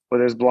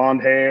with his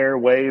blonde hair,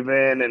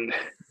 waving and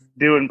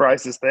doing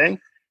Bryce's thing,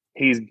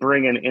 he's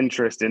bringing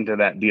interest into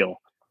that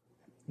deal.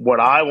 What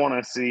I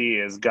want to see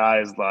is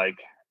guys like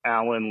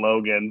Alan,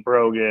 Logan,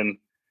 Brogan,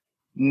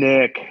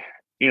 Nick,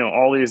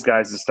 all these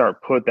guys to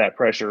start put that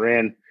pressure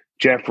in.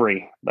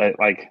 Jeffrey,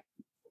 like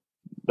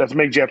let's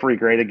make Jeffrey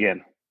great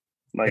again.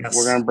 Like, yes.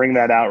 We're going to bring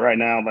that out right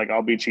now. Like,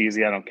 I'll be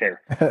cheesy. I don't care.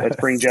 Let's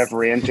bring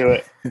Jeffrey into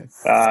it.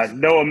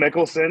 Noah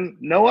Mickelson.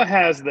 Noah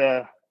has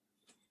the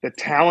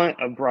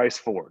talent of Bryce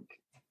Ford.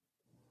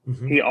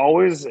 Mm-hmm. He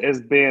always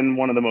has been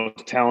one of the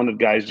most talented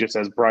guys, just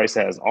as Bryce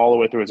has all the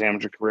way through his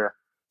amateur career.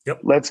 Yep.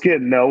 Let's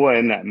get Noah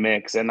in that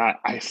mix. And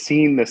I've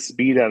seen the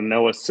speed out of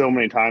Noah so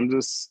many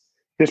times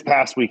this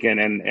past weekend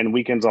and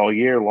weekends all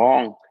year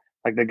long.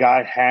 Like, the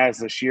guy has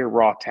the sheer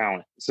raw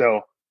talent.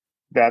 So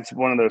that's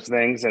one of those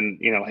things. And,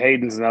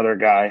 Hayden's another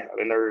guy. I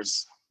mean,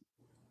 there's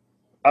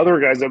other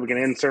guys that we can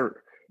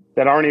insert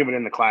that aren't even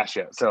in the class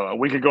yet. So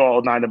we could go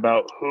all night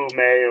about who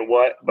may and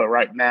what, but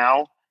right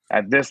now,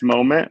 at this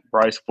moment,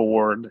 Bryce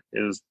Ford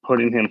is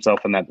putting himself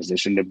in that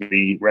position to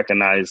be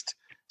recognized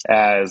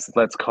as,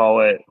 let's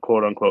call it,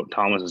 quote unquote,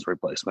 Thomas's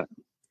replacement.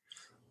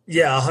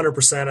 Yeah,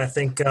 100%. I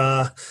think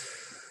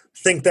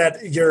that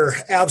you're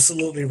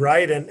absolutely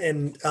right.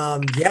 And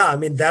yeah, I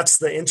mean, that's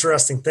the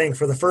interesting thing.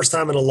 For the first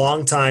time in a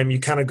long time, you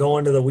kind of go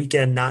into the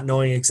weekend not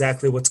knowing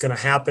exactly what's going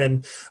to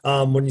happen.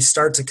 When you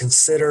start to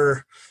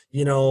consider,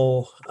 it's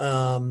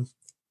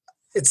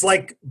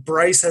like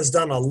Bryce has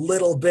done a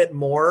little bit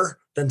more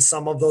than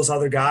some of those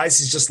other guys.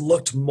 He's just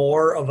looked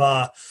more of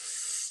a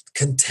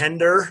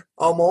contender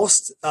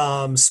almost,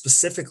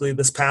 specifically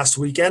this past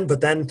weekend.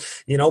 But then,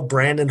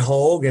 Brandon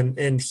Hogue,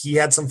 and he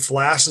had some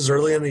flashes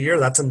early in the year.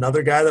 That's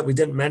another guy that we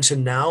didn't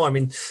mention now. I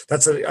mean,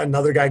 that's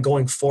another guy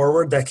going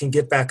forward that can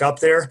get back up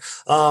there.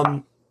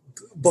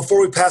 Before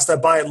we pass that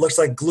by, it looks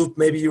like Gloop,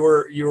 maybe you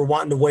were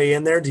wanting to weigh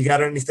in there. Do you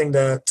got anything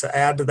to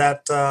add to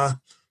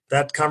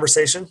that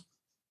conversation?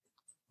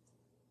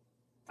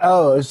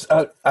 Oh, it's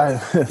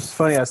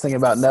funny. I was thinking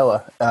about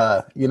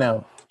Noah.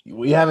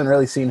 We haven't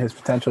really seen his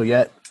potential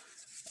yet.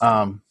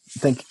 I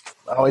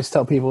always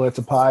tell people it's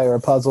a pie or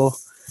a puzzle.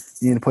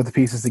 You need to put the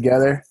pieces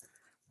together.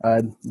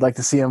 I'd like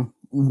to see him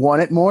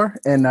want it more,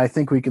 and I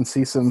think we can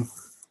see some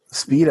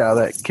speed out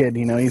of that kid.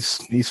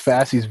 He's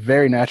fast. He's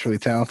very naturally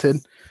talented,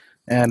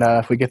 and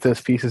if we get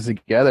those pieces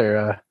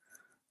together,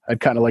 I'd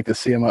kind of like to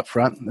see him up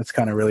front. That's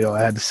kind of really all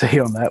I had to say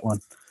on that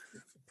one.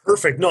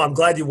 Perfect. No, I'm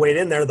glad you weighed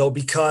in there, though,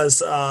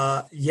 because,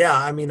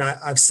 I mean,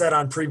 I've said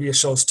on previous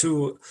shows,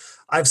 too,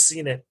 I've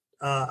seen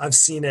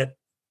it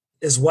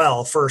as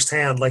well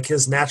firsthand. Like,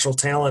 his natural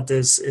talent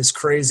is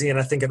crazy, and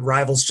I think it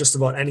rivals just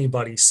about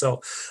anybody.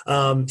 So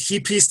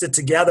he pieced it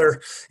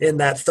together in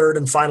that third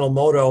and final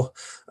moto,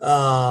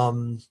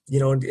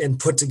 and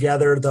put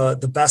together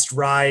the best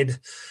ride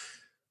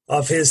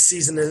of his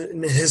season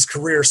in his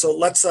career. So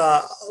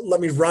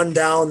let me run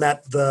down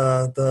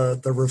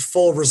the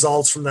full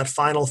results from that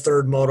final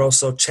third moto.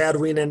 So Chad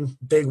Wienen,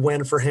 big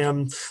win for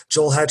him.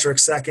 Joel Hetrick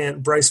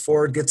second. Bryce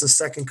Ford gets a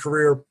second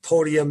career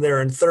podium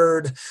there in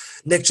third.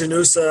 Nick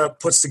Janusa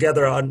puts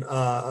together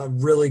a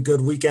really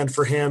good weekend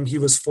for him. He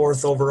was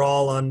fourth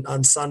overall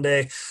on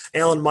Sunday.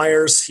 Alan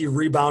Myers, he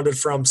rebounded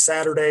from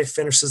Saturday,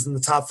 finishes in the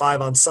top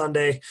five on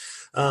Sunday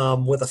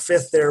with a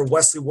fifth there.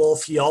 Wesley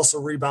Wolf, he also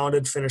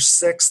rebounded, finished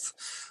sixth.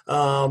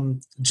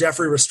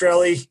 Jeffrey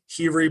Rastrelli,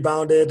 he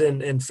rebounded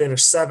and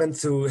finished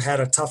seventh, who had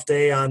a tough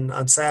day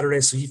on Saturday,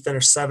 so he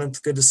finished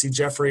seventh. Good to see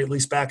Jeffrey at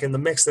least back in the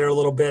mix there a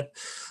little bit.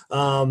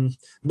 Noah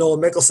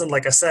Mickelson,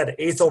 like I said,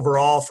 eighth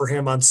overall for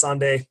him on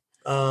Sunday.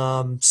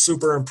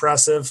 Super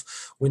impressive.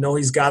 We know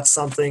he's got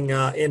something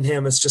in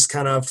him. It's just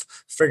kind of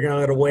figuring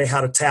out a way how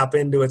to tap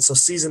into it. So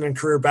season and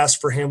career best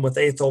for him with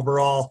eighth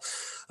overall.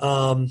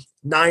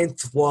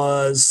 Ninth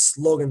was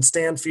Logan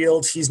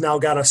Stanfield. He's now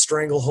got a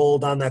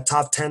stranglehold on that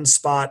top 10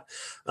 spot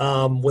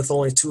with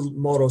only two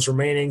motos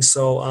remaining.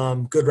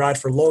 So good ride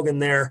for Logan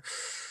there.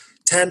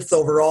 10th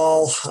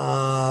overall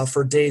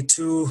for day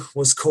two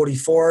was Cody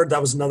Ford.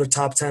 That was another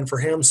top 10 for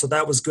him. So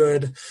that was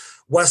good.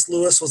 Wes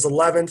Lewis was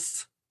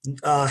 11th.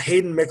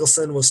 Hayden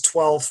Mickelson was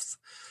 12th.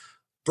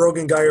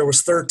 Brogan Geyer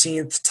was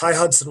 13th. Ty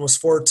Hudson was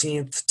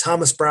 14th.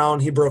 Thomas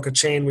Brown, he broke a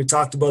chain. We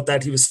talked about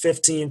that. He was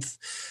 15th.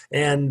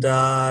 And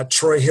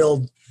Troy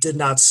Hill did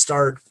not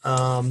start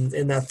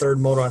in that third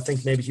moto. I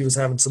think maybe he was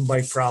having some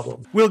bike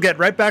problem. We'll get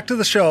right back to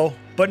the show,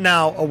 but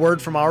now a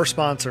word from our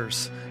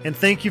sponsors. And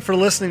thank you for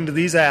listening to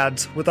these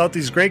ads. Without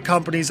these great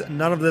companies,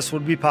 none of this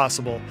would be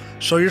possible.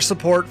 Show your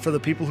support for the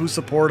people who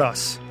support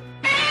us.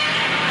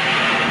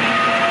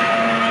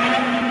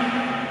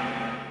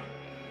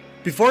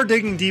 Before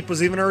Digging Deep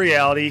was even a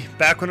reality,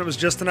 back when it was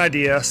just an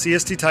idea,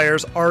 CST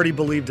Tires already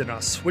believed in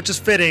us, which is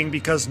fitting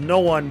because no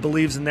one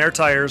believes in their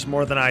tires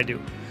more than I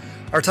do.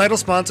 Our title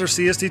sponsor,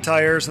 CST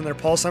Tires, and their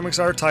Pulse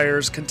MXR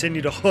tires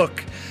continue to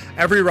hook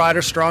every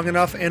rider strong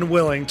enough and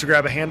willing to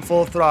grab a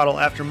handful of throttle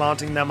after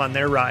mounting them on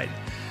their ride.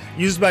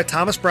 Used by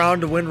Thomas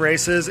Brown to win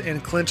races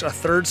and clinch a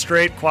third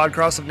straight Quad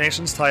Cross of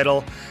Nations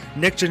title,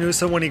 Nick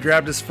Janusa when he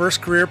grabbed his first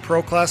career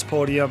Pro Class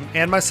podium,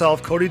 and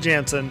myself, Cody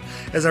Jansen,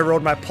 as I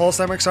rode my Pulse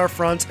MXR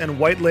fronts and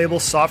white label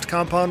soft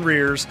compound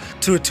rears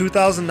to a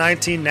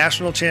 2019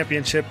 National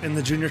Championship in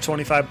the Junior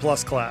 25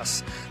 Plus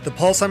class. The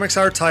Pulse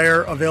MXR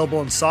tire,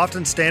 available in soft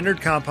and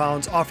standard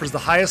compounds, offers the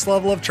highest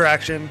level of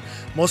traction,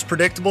 most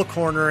predictable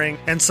cornering,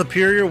 and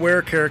superior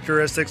wear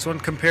characteristics when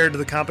compared to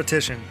the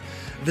competition.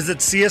 Visit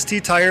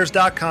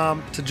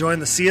CSTTires.com to join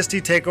the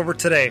CST takeover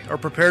today or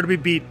prepare to be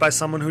beat by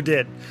someone who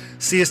did.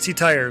 CST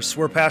Tires,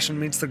 where passion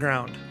meets the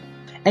ground.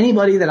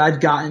 Anybody that I've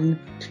gotten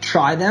to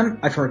try them,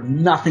 I've heard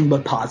nothing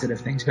but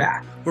positive things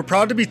back. We're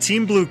proud to be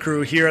Team Blue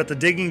Crew here at the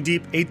Digging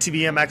Deep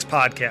ATV MX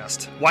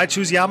podcast. Why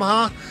choose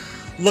Yamaha?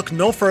 Look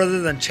no further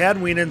than Chad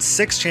Wienen's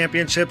 6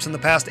 championships in the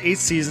past 8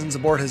 seasons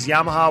aboard his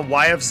Yamaha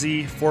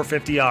YFZ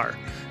 450R.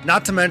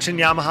 Not to mention,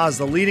 Yamaha is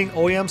the leading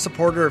OEM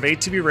supporter of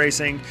ATV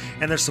racing,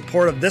 and their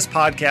support of this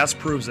podcast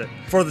proves it.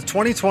 For the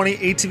 2020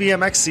 ATV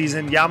MX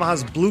season,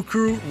 Yamaha's Blue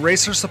Crew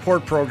Racer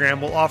Support Program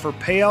will offer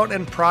payout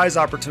and prize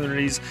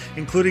opportunities,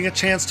 including a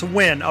chance to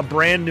win a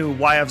brand new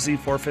YFZ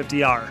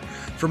 450R.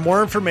 For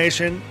more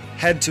information,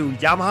 head to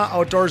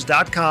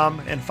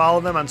YamahaOutdoors.com and follow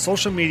them on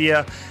social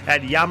media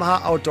at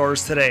Yamaha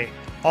Outdoors today.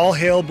 All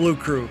hail Blue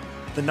Crew,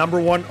 the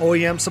 #1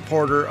 OEM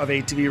supporter of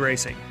ATV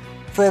racing.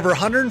 For over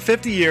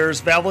 150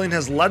 years, Valvoline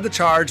has led the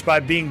charge by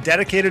being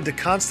dedicated to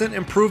constant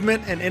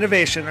improvement and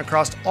innovation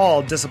across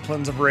all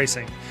disciplines of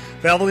racing.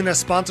 Valvoline has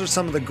sponsored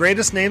some of the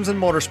greatest names in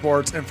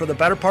motorsports, and for the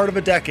better part of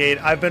a decade,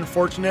 I've been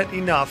fortunate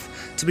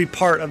enough to be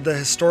part of the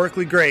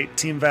historically great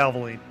Team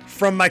Valvoline.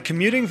 From my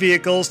commuting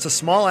vehicles to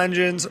small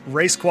engines,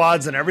 race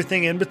quads, and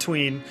everything in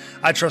between,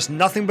 I trust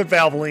nothing but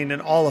Valvoline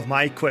in all of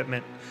my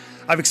equipment.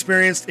 I've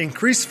experienced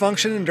increased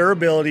function and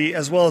durability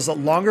as well as a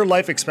longer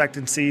life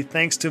expectancy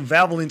thanks to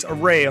Valvoline's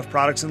array of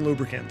products and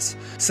lubricants.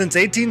 Since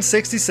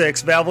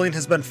 1866, Valvoline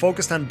has been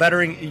focused on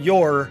bettering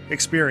your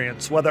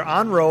experience, whether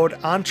on road,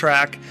 on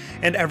track,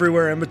 and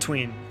everywhere in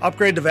between.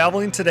 Upgrade to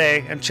Valvoline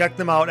today and check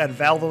them out at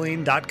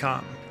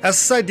valvoline.com.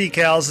 SSI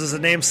Decals is a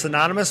name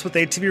synonymous with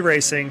ATV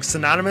racing,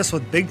 synonymous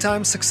with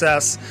big-time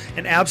success,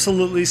 and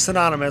absolutely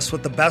synonymous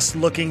with the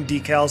best-looking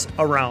decals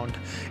around.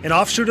 An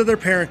offshoot of their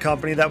parent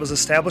company that was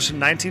established in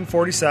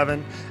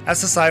 1947,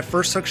 SSI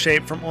first took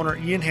shape from owner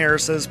Ian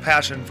Harris's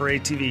passion for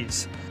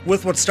ATVs.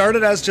 With what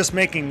started as just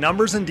making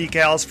numbers and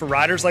decals for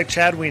riders like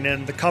Chad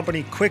Wienen, the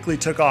company quickly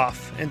took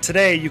off, and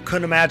today you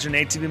couldn't imagine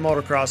ATV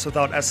motocross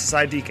without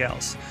SSI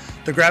decals.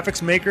 The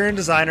graphics maker and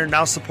designer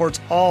now supports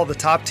all the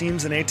top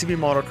teams in ATV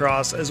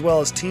motocross, as well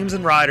as teams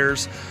and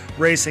riders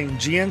racing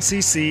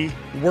GNCC,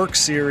 Work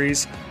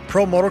Series,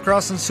 Pro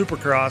Motocross and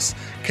Supercross,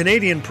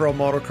 Canadian Pro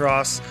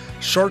Motocross,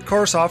 short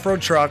course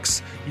off-road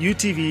trucks,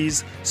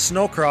 UTVs,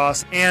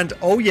 snowcross, and,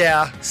 oh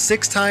yeah,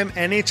 6-time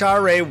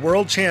NHRA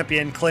World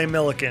Champion Clay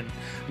Milliken.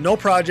 No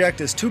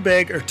project is too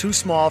big or too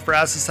small for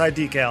SSI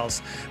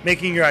Decals,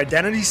 making your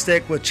identity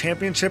stick with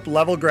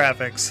championship-level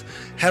graphics.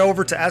 Head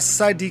over to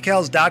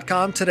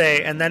SSIDecals.com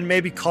today and then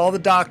maybe call the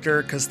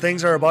doctor because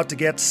things are about to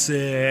get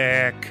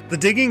sick. The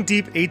Digging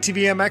Deep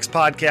ATV MX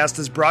podcast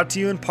is brought to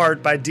you in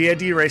part by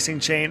DID Racing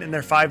Chain and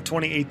their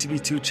 520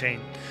 ATV2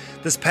 chain.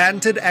 This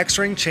patented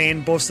X-ring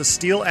chain boasts a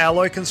steel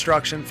alloy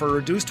construction for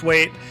reduced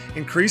weight,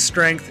 increased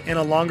strength, and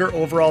a longer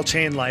overall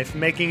chain life,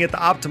 making it the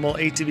optimal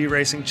ATV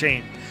racing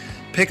chain.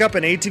 Pick up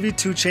an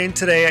ATV2 chain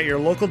today at your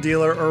local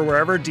dealer or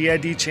wherever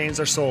DID chains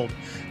are sold.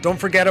 Don't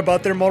forget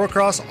about their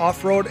motocross,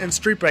 off-road, and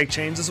street bike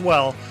chains as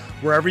well.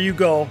 Wherever you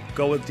go,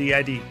 go with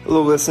DID.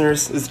 Hello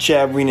listeners, this is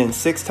Chad Wienen,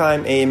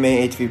 6-time AMA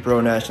ATV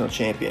Pro National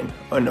Champion,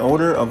 an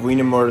owner of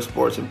Wienen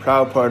Motorsports and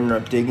proud partner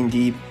of Digging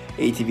Deep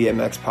ATV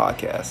MX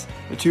podcast.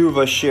 The two of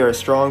us share a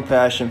strong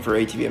passion for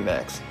ATV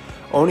MX.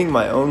 Owning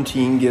my own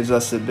team gives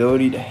us the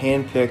ability to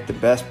handpick the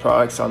best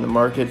products on the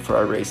market for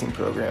our racing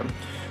program.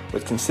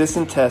 With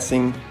consistent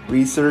testing,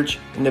 research,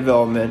 and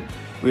development,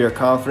 we are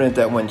confident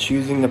that when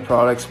choosing the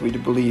products we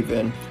believe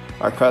in,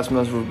 our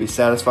customers will be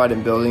satisfied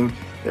in building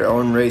their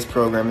own race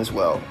program as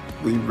well.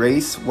 We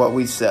race what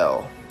we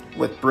sell.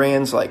 With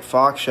brands like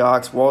Fox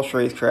Shocks, Walsh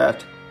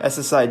Racecraft,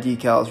 SSI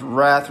Decals,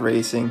 Wrath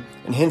Racing,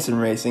 and Hinson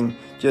Racing,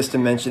 just to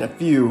mention a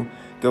few,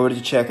 go to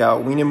check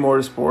out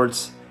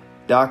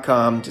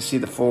WienenMotorsports.com to see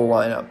the full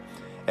lineup.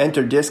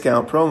 Enter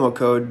discount promo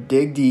code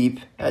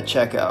DIGDEEP at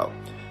checkout.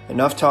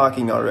 Enough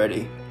talking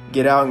already.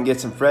 Get out and get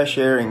some fresh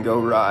air and go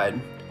ride.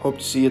 Hope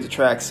to see you at the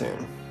track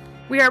soon.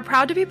 We are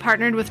proud to be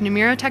partnered with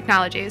Numera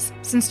Technologies.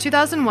 Since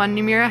 2001,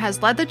 Numera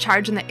has led the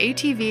charge in the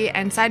ATV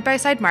and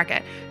side-by-side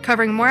market,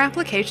 covering more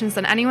applications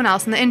than anyone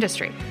else in the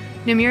industry.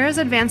 Nomura's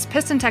advanced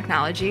piston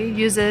technology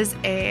uses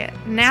a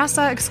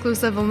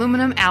NASA-exclusive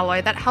aluminum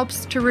alloy that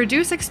helps to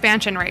reduce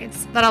expansion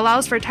rates, that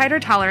allows for tighter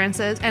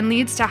tolerances, and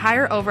leads to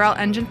higher overall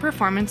engine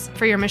performance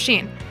for your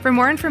machine. For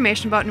more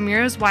information about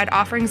Nomura's wide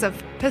offerings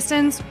of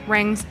pistons,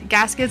 rings,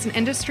 gaskets, and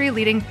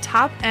industry-leading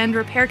top-end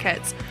repair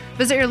kits,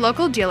 visit your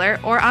local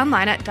dealer or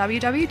online at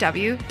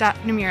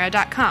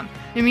www.nomura.com.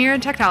 Nomura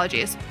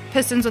Technologies,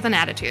 pistons with an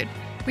attitude.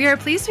 We are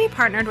pleased to be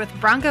partnered with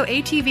Bronco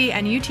ATV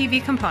and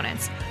UTV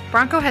Components.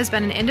 Bronco has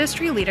been an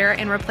industry leader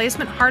in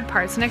replacement hard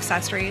parts and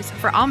accessories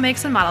for all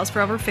makes and models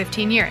for over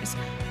 15 years.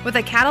 With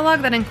a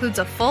catalog that includes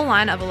a full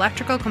line of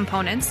electrical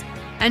components,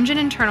 engine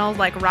internals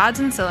like rods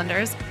and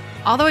cylinders,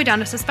 all the way down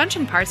to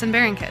suspension parts and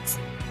bearing kits.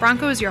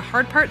 Bronco is your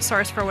hard part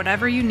source for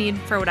whatever you need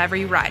for whatever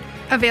you ride.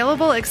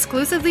 Available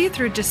exclusively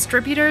through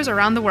distributors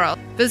around the world.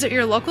 Visit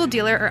your local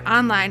dealer or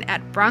online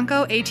at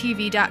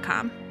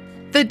broncoatv.com.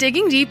 The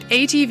Digging Deep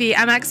ATV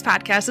MX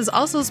podcast is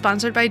also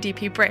sponsored by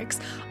DP Brakes,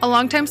 a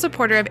longtime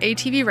supporter of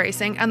ATV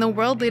racing and the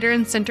world leader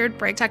in sintered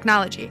brake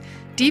technology.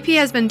 DP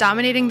has been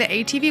dominating the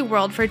ATV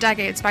world for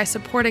decades by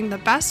supporting the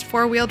best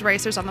four-wheeled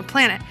racers on the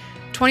planet.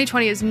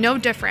 2020 is no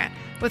different,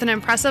 with an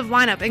impressive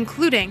lineup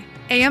including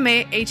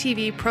AMA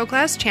ATV Pro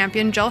Class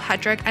champion Joel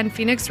Hetrick and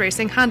Phoenix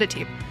Racing Honda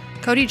team,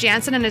 Cody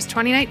Jansen and his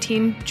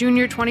 2019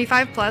 Junior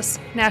 25 Plus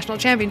National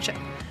Championship,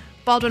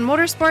 Baldwin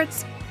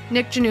Motorsports,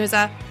 Nick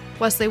Januza,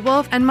 Wesley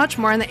Wolf, and much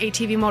more in the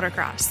ATV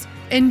motocross.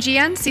 In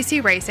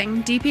GNCC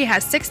Racing, DP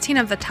has 16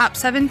 of the top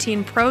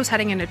 17 pros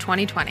heading into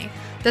 2020.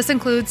 This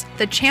includes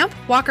the champ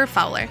Walker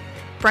Fowler,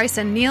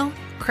 Bryson Neal,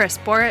 Chris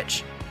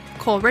Borich,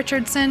 Cole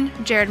Richardson,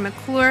 Jared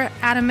McClure,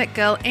 Adam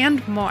McGill,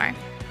 and more.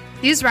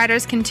 These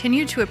riders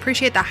continue to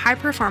appreciate the high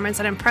performance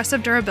and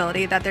impressive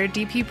durability that their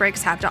DP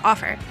brakes have to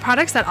offer,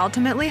 products that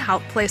ultimately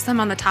help place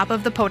them on the top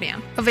of the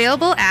podium.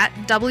 Available at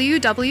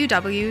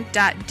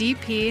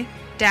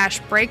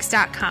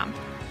www.dp-brakes.com.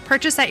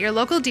 Purchase at your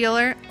local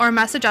dealer or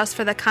message us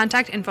for the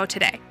contact info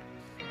today.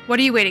 What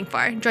are you waiting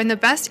for? Join the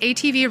best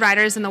ATV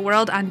riders in the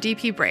world on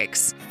DP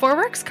Brakes.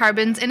 Forworks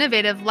Carbon's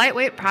innovative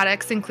lightweight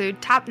products include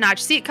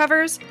top-notch seat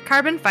covers,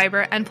 carbon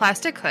fiber, and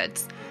plastic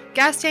hoods,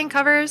 gas tank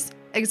covers,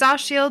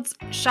 exhaust shields,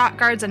 shock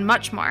guards, and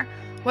much more.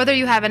 Whether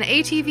you have an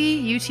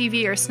ATV,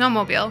 UTV, or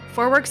snowmobile,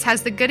 Forworks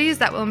has the goodies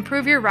that will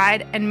improve your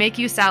ride and make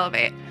you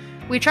salivate.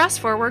 We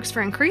trust Forworks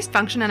for increased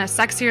function and a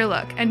sexier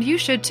look, and you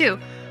should too.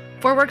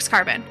 Forworks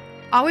Carbon,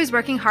 always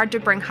working hard to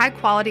bring high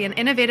quality and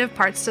innovative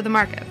parts to the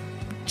market.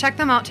 Check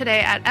them out today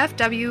at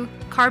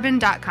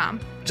fwcarbon.com.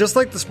 Just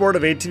like the sport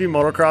of ATV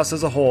motocross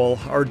as a whole,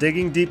 our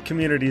Digging Deep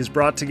community is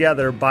brought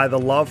together by the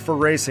love for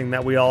racing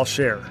that we all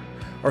share.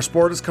 Our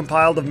sport is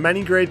compiled of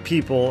many great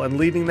people, and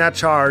leading that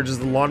charge is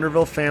the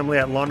Launderville family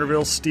at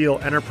Launderville Steel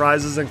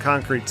Enterprises and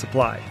Concrete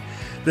Supply.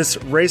 This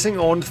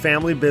racing-owned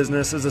family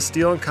business is a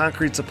steel and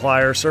concrete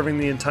supplier serving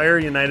the entire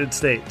United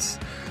States.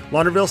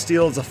 Launderville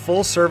Steel is a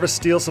full-service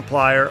steel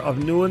supplier of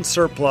new and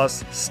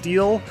surplus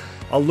steel,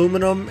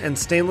 aluminum, and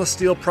stainless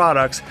steel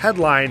products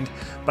headlined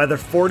by the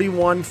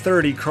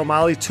 4130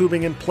 chromoly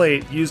tubing and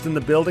plate used in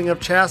the building of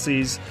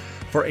chassis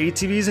for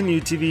ATVs and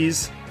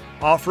UTVs,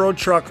 off-road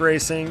truck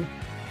racing,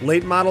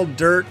 late model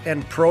dirt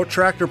and pro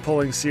tractor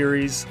pulling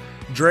series,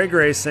 drag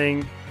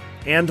racing,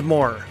 and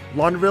more.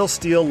 Launderville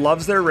Steel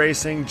loves their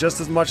racing just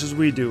as much as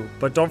we do,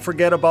 but don't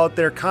forget about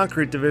their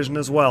concrete division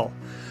as well.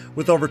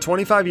 With over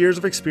 25 years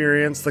of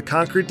experience, the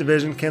Concrete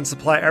Division can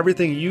supply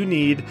everything you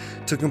need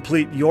to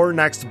complete your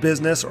next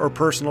business or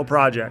personal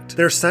project.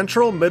 Their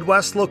central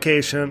Midwest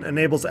location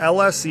enables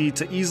LSE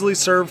to easily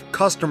serve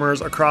customers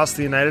across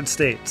the United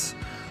States.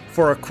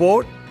 For a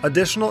quote,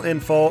 additional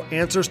info,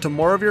 answers to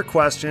more of your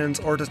questions,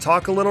 or to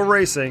talk a little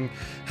racing,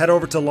 head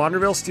over to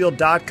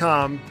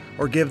laundervillesteel.com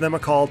or give them a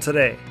call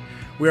today.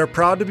 We are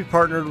proud to be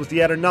partnered with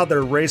yet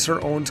another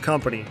racer-owned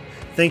company.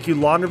 Thank you,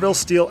 Launderville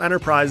Steel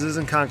Enterprises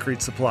and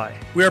Concrete Supply.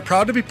 We are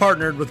proud to be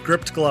partnered with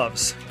Gript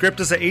Gloves. Gript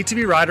is an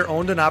ATV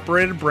rider-owned and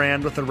operated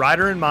brand with the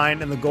rider in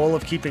mind and the goal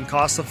of keeping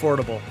costs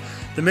affordable.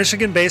 The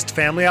Michigan-based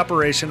family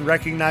operation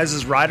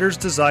recognizes riders'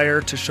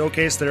 desire to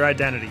showcase their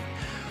identity.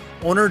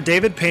 Owner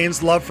David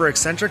Payne's love for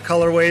eccentric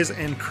colorways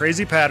and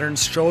crazy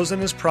patterns shows in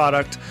his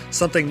product,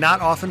 something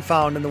not often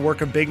found in the work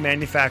of big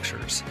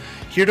manufacturers.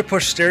 Here to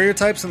push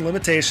stereotypes and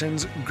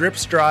limitations,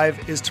 Gript's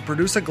drive is to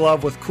produce a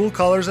glove with cool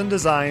colors and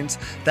designs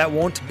that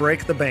won't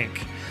break the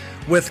bank.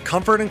 With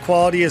comfort and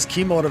quality as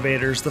key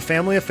motivators, the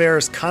family affair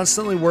is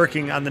constantly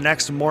working on the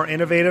next more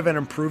innovative and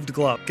improved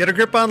glove. Get a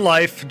grip on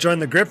life, join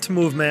the Gript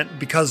movement,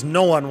 because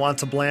no one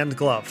wants a bland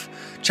glove.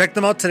 Check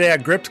them out today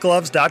at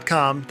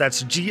griptgloves.com,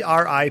 that's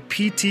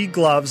GRIPT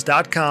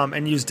gloves.com,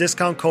 and use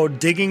discount code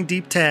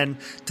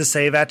DIGGINGDEEP10 to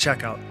save at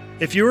checkout.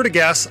 If you were to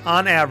guess,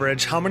 on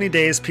average, how many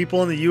days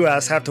people in the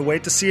U.S. have to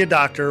wait to see a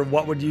doctor,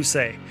 what would you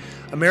say?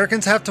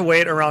 Americans have to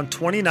wait around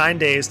 29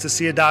 days to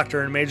see a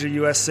doctor in major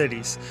U.S.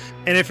 cities.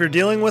 And if you're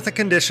dealing with a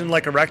condition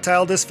like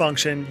erectile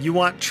dysfunction, you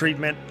want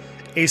treatment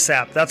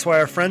ASAP. That's why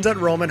our friends at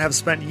Roman have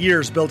spent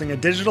years building a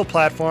digital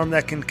platform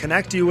that can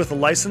connect you with a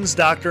licensed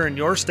doctor in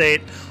your state,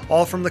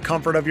 all from the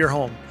comfort of your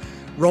home.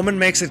 Roman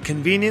makes it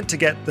convenient to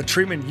get the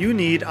treatment you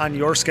need on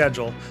your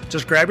schedule.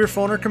 Just grab your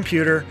phone or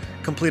computer,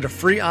 complete a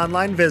free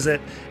online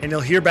visit, and you'll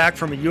hear back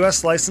from a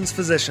U.S. licensed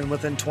physician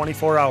within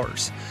 24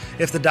 hours.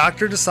 If the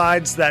doctor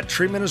decides that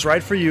treatment is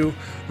right for you,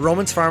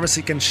 Roman's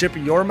Pharmacy can ship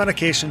your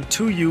medication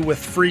to you with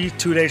free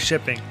 2-day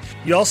shipping.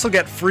 You also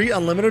get free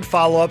unlimited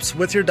follow-ups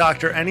with your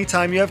doctor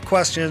anytime you have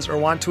questions or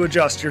want to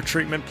adjust your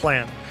treatment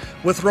plan.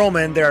 With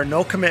Roman, there are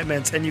no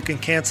commitments and you can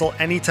cancel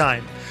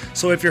anytime.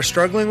 So if you're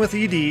struggling with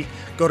ED,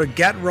 go to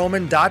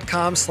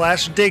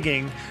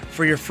getroman.com/digging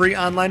for your free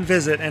online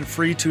visit and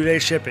free 2-day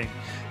shipping.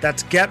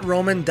 That's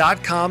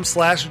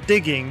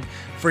getroman.com/digging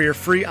for your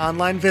free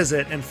online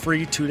visit and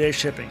free 2-day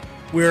shipping.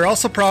 We are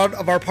also proud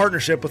of our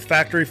partnership with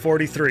Factory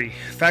 43.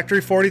 Factory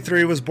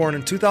 43 was born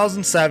in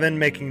 2007,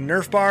 making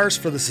Nerf bars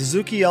for the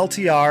Suzuki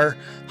LTR,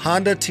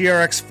 Honda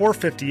TRX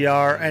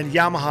 450R, and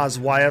Yamaha's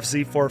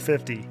YFZ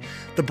 450.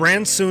 The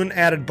brand soon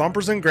added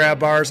bumpers and grab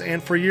bars,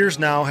 and for years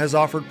now has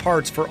offered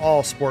parts for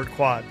all sport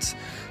quads.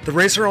 The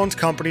racer-owned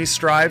company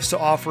strives to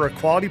offer a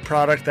quality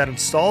product that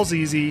installs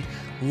easy,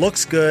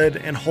 looks good,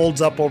 and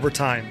holds up over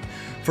time.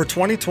 For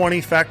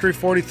 2020, Factory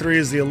 43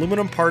 is the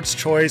aluminum parts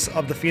choice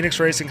of the Phoenix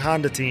Racing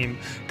Honda team,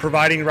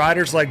 providing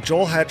riders like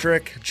Joel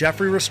Hetrick,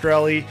 Jeffrey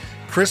Rastrelli,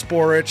 Chris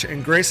Borich,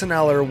 and Grayson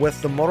Eller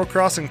with the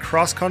motocross and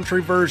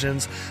cross-country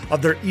versions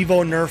of their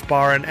Evo Nerf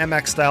bar and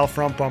MX-style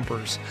front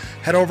bumpers.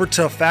 Head over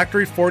to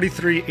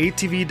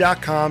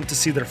factory43atv.com to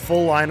see their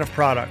full line of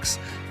products.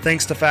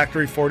 Thanks to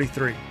Factory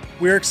 43.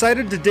 We are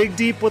excited to dig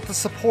deep with the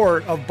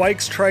support of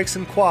Bikes, Trikes,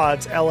 and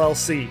Quads,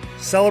 LLC.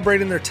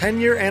 Celebrating their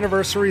 10-year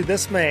anniversary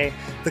this May,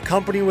 the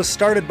company was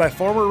started by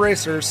former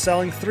racers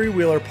selling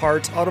three-wheeler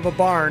parts out of a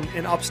barn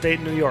in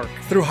upstate New York.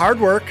 Through hard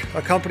work,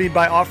 accompanied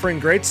by offering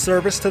great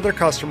service to their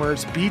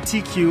customers,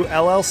 BTQ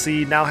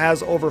LLC now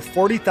has over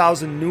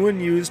 40,000 new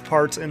and used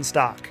parts in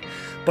stock.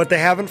 But they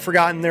haven't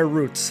forgotten their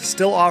roots,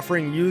 still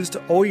offering used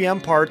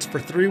OEM parts for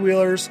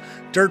three-wheelers,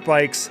 dirt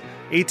bikes,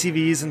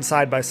 ATVs, and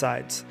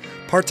side-by-sides.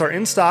 Parts are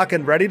in stock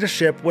and ready to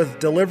ship with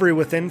delivery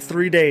within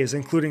 3 days,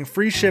 including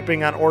free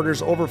shipping on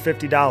orders over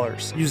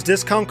 $50. Use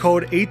discount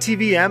code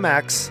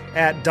ATVMX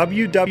at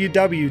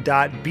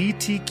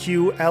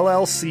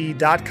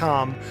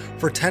www.btqllc.com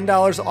for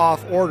 $10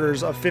 off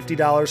orders of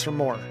 $50 or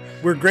more.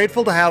 We're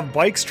grateful to have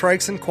Bikes,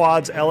 Trikes, and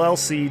Quads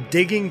LLC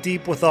digging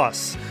deep with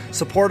us.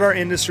 Support our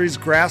industry's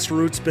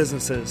grassroots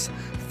businesses.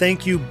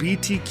 Thank you,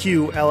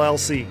 BTQ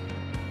LLC.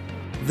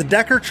 The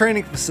Decker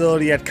Training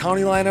Facility at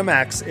County Line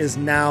MX is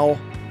now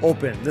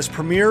open. This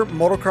premier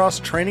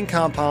motocross training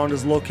compound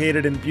is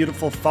located in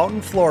beautiful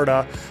Fountain,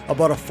 Florida,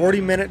 about a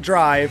 40-minute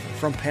drive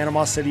from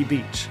Panama City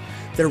Beach.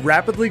 Their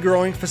rapidly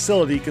growing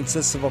facility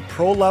consists of a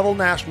pro-level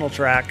national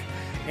track,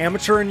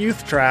 amateur and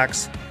youth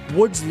tracks,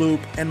 woods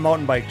loop, and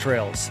mountain bike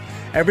trails.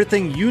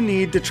 Everything you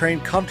need to train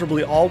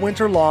comfortably all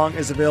winter long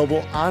is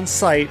available on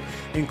site,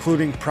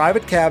 including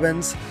private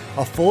cabins,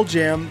 a full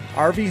gym,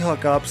 RV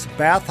hookups,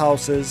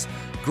 bathhouses,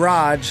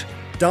 garage,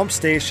 dump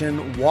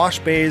station, wash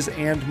bays,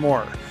 and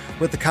more.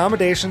 With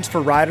accommodations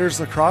for riders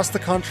across the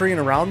country and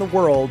around the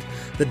world,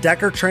 the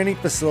Decker Training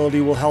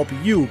Facility will help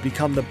you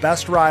become the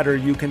best rider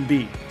you can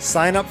be.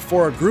 Sign up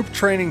for a group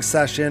training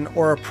session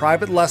or a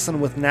private lesson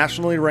with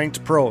nationally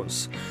ranked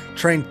pros.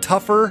 Train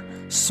tougher,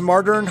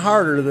 smarter, and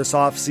harder this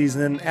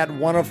off-season at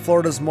one of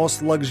Florida's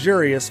most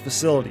luxurious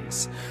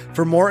facilities.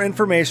 For more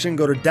information,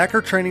 go to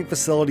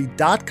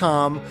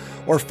DeckerTrainingFacility.com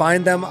or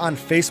find them on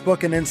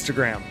Facebook and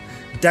Instagram.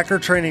 Decker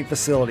Training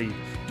Facility,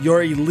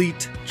 your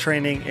elite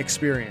training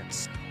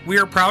experience. We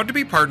are proud to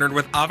be partnered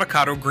with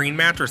Avocado Green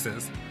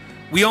Mattresses.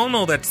 We all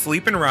know that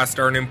sleep and rest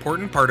are an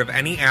important part of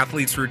any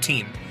athlete's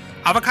routine.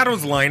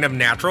 Avocado's line of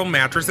natural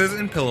mattresses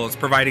and pillows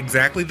provide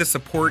exactly the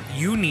support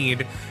you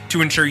need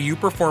to ensure you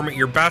perform at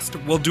your best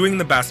while doing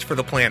the best for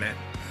the planet.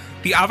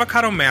 The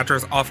Avocado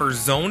mattress offers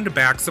zoned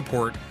back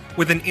support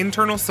with an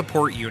internal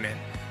support unit,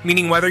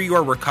 meaning whether you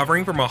are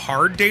recovering from a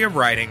hard day of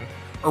riding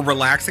or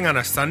relaxing on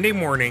a Sunday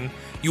morning,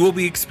 you will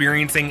be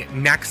experiencing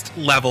next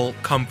level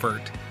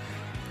comfort.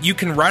 You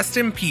can rest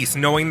in peace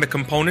knowing the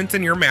components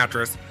in your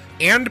mattress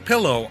and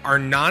pillow are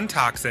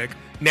non-toxic,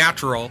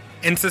 natural,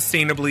 and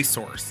sustainably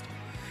sourced.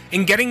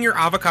 And getting your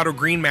Avocado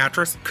Green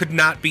mattress could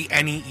not be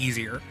any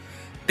easier.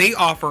 They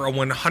offer a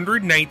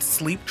 100-night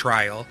sleep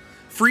trial,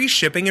 free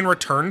shipping and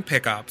return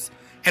pickups,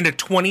 and a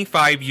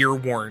 25-year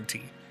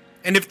warranty.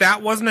 And if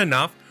that wasn't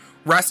enough,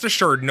 rest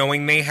assured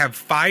knowing they have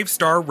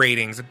 5-star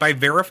ratings by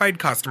verified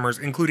customers,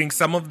 including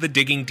some of the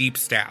Digging Deep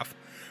staff.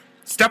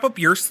 Step up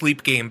your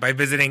sleep game by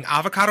visiting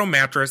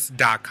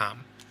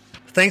avocadomattress.com.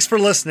 Thanks for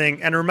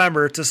listening, and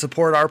remember to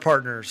support our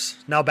partners.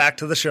 Now back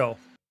to the show.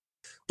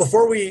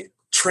 Before we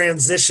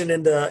transition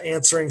into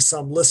answering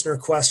some listener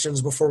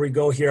questions, before we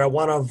go here, I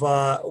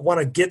want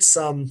to get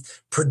some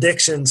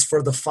predictions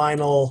for the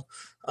final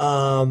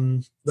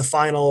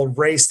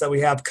race that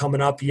we have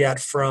coming up yet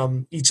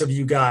from each of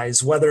you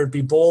guys, whether it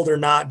be bold or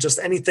not, just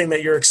anything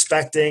that you're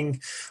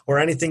expecting or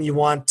anything you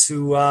want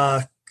to,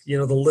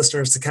 the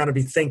listeners to kind of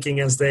be thinking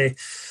as they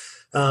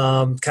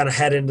kind of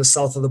head into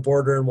south of the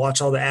border and watch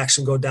all the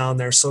action go down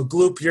there. So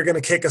Gloop, you're going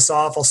to kick us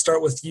off. I'll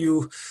start with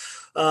you.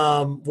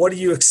 What do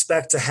you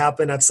expect to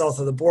happen at South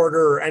of the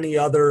Border, or any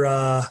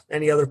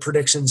other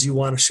predictions you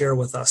want to share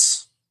with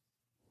us?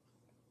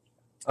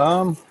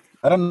 I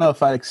don't know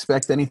if I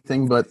expect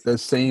anything but the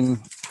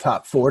same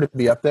top 4 to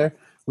be up there.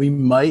 We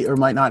might or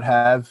might not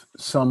have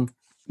some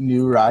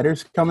new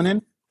riders coming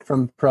in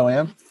from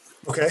Pro-Am.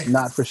 Okay.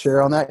 Not for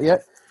sure on that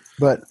yet,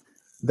 but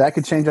that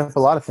could change up a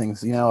lot of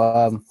things.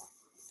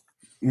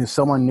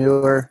 Someone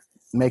newer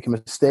make a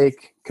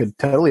mistake could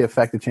totally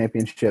affect the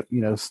championship,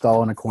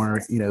 stall in a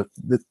corner,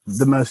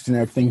 the most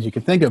generic things you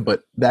can think of,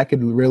 but that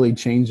could really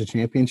change the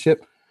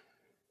championship.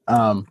 It's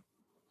a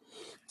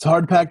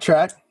hard pack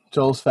track.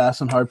 Joel's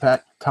fast on hard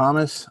pack.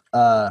 Thomas,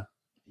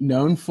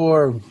 known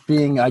for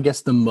being, I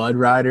guess, the mud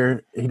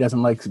rider. He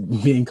doesn't like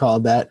being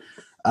called that.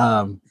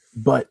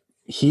 But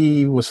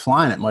he was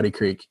flying at Muddy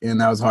Creek,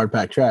 and that was a hard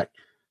pack track.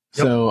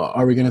 Yep. So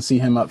are we going to see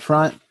him up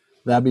front?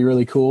 That'd be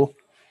really cool.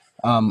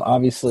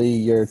 Obviously,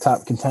 your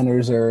top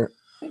contenders are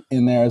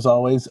in there as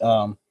always.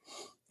 I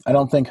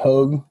don't think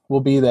Hogue will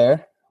be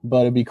there,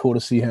 but it'd be cool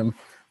to see him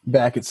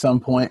back at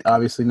some point.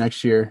 Obviously,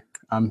 next year,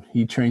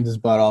 he trains his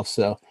butt off,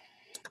 so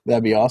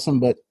that'd be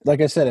awesome. But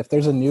like I said, if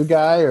there's a new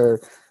guy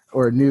or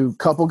a new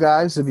couple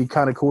guys, it'd be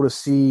kind of cool to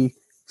see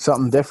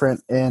something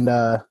different. And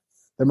there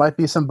might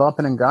be some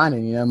bumping and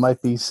grinding.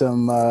 Might be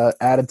some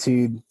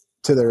attitude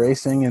to the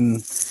racing.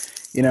 And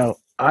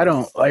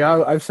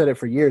I've said it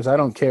for years. I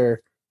don't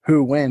care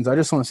who wins. I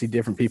just want to see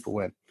different people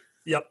win.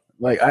 Yep.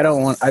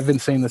 I've been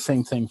saying the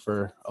same thing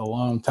for a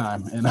long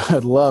time, and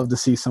I'd love to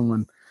see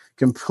someone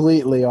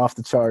completely off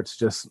the charts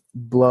just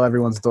blow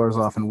everyone's doors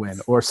off and win,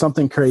 or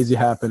something crazy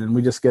happen and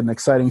we just get an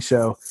exciting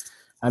show.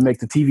 I make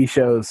the TV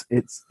shows.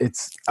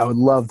 I would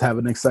love to have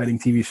an exciting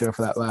TV show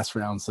for that last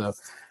round. So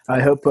I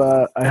hope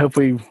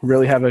we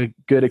really have a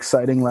good,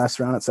 exciting last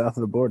round at South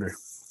of the Border.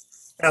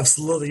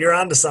 Absolutely. You're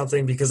onto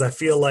something, because I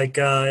feel like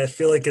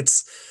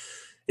it's,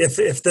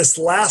 if this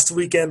last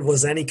weekend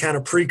was any kind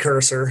of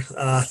precursor,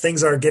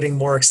 things are getting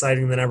more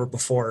exciting than ever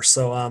before.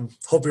 So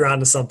hope you're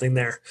onto something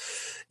there.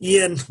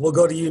 Ian, we'll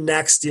go to you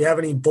next. Do you have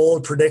any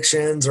bold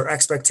predictions or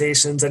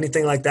expectations,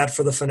 anything like that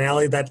for the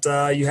finale that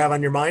you have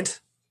on your mind?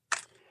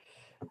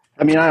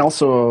 I mean, I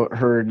also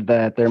heard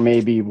that there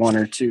may be 1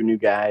 or 2 new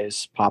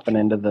guys popping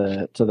into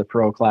the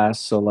pro class.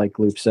 So like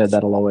Luke said,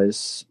 that'll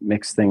always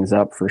mix things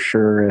up for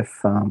sure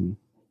if,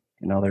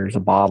 there's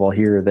a bobble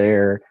here or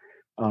there.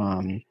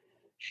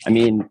 I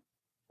mean,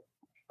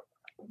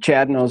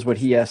 Chad knows what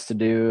he has to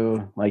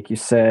do. Like you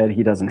said,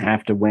 he doesn't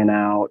have to win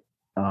out.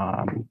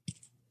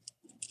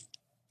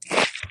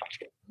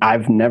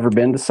 I've never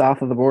been to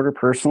South of the Border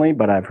personally,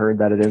 but I've heard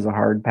that it is a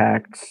hard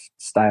packed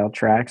style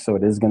track. So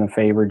it is going to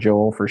favor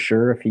Joel for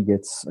sure. If he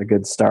gets a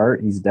good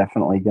start, he's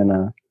definitely going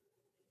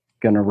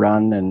to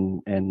run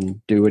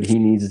and do what he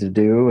needs to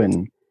do.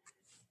 And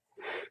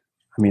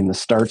I mean, the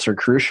starts are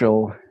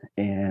crucial,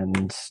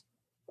 and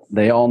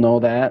they all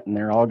know that, and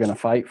they're all going to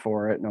fight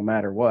for it no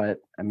matter what.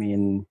 I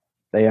mean,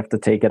 they have to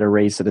take it a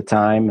race at a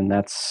time, and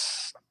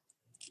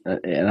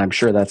I'm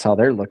sure that's how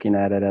they're looking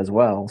at it as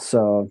well.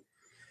 So,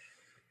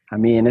 I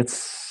mean,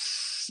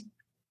 it's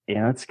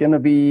going to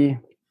be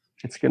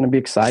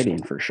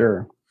exciting for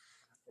sure.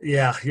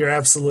 Yeah, you're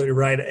absolutely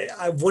right.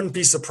 I wouldn't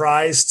be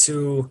surprised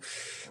to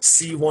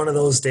see one of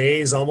those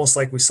days, almost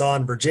like we saw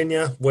in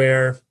Virginia,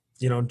 where,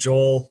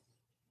 Joel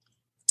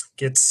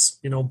gets,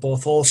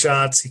 both hole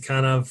shots. He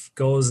kind of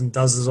goes and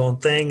does his own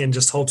thing and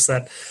just hopes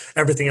that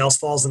everything else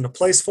falls into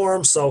place for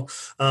him. So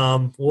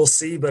we'll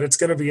see, but it's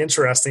going to be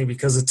interesting,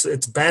 because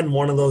it's been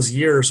one of those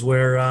years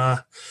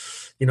where,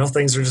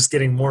 things are just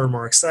getting more and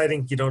more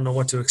exciting. You don't know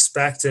what to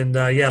expect. And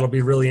it'll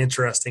be really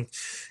interesting.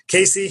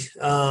 Casey,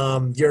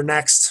 you're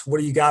next. What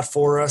do you got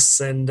for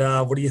us? And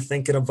what are you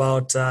thinking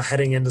about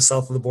heading into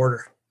South of the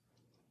Border?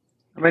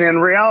 I mean, in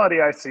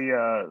reality, I see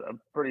a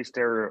pretty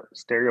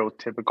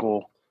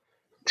stereotypical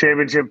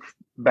championship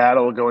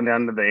battle going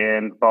down to the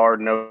end, bar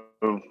no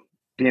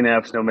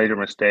DNFs, no major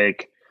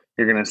mistake.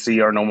 You're going to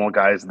see our normal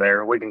guys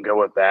there. We can go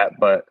with that.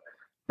 But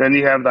then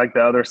you have like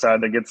the other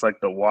side that gets like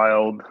the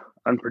wild,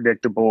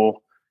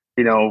 unpredictable,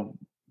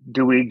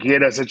 do we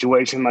get a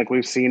situation like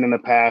we've seen in the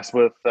past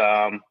with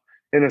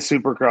in a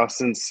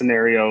Supercross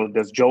scenario?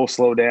 Does Joel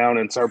slow down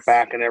and start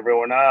backing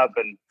everyone up?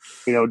 And,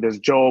 does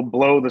Joel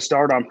blow the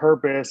start on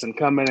purpose and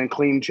come in and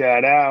clean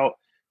Chad out?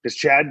 Does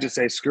Chad just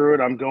say, screw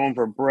it, I'm going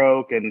for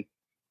broke, and,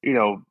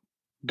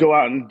 go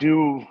out and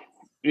do,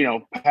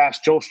 pass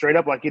Joel straight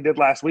up like he did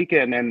last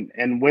weekend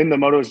and win the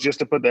motos just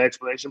to put the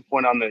exclamation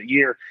point on the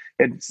year?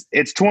 It's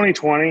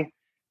 2020.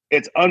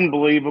 It's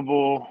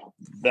unbelievable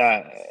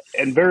that,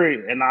 and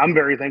I'm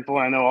very thankful,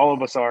 and I know all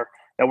of us are,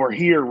 that we're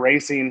here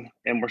racing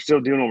and we're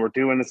still doing what we're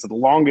doing. It's the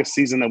longest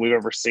season that we've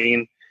ever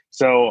seen.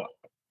 So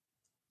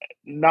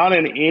not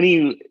in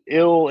any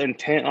ill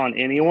intent on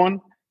anyone,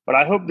 but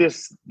I hope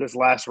this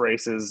last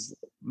race is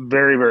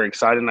very, very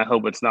exciting. I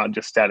hope it's not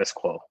just status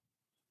quo.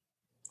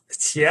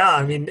 Yeah,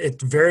 I mean,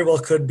 it very well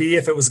could be.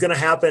 If it was going to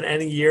happen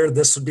any year,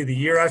 this would be the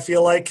year, I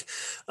feel like.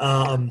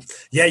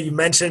 You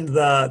mentioned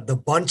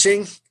the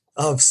bunching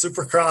of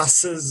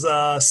Supercross's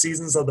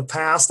seasons of the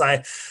past.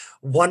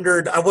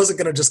 wondered, I wasn't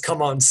going to just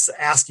come on and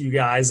ask you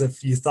guys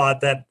if you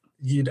thought that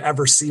you'd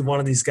ever see one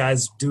of these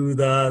guys do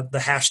the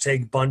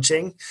hashtag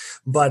bunching,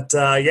 but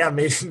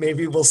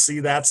maybe we'll see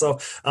that. So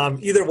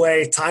either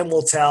way, time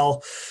will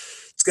tell.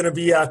 It's going to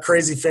be a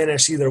crazy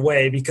finish either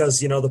way,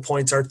 because, the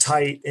points are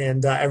tight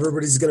and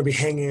everybody's going to be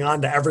hanging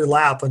on to every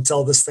lap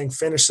until this thing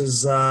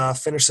finishes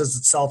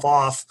itself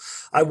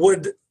off. I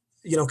would,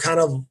 kind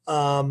of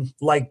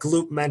like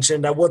Gloop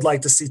mentioned, I would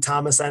like to see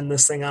Thomas end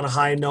this thing on a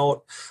high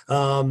note.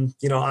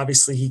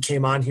 Obviously he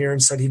came on here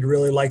and said he'd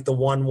really like the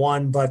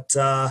 1-1, but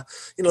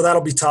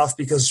that'll be tough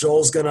because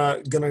Joel's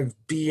gonna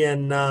be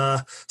in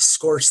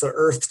scorch the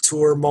earth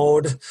tour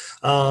mode.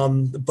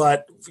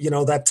 But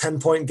that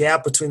 10-point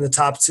gap between the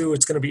top two,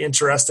 it's going to be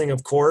interesting,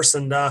 of course,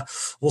 and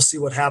we'll see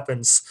what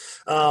happens.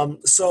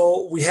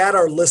 So we had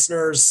our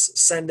listeners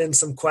send in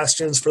some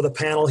questions for the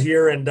panel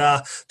here, and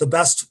the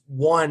best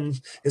one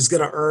is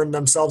going to earn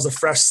themselves a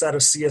fresh set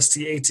of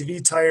CST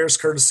ATV tires,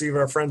 courtesy of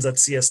our friends at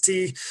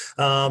CST.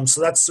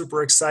 So that's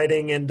super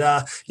exciting. And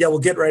we'll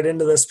get right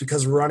into this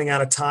because we're running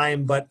out of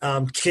time. But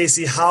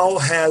Casey, how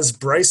has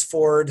Bryce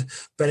Ford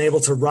been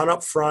able to run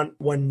up front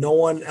when no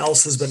one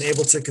else has been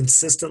able to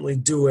consistently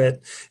do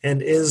it?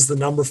 And is the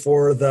number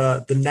 4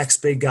 the next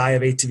big guy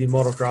of ATV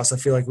motocross? I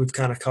feel like we've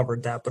kind of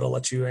covered that, but I'll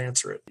let you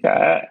answer it.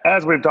 Yeah,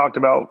 as we've talked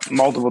about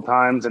multiple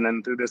times and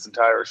then through this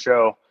entire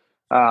show,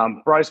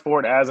 Bryce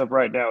Ford, as of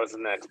right now, is the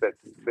next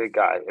big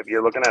guy. If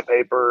you're looking at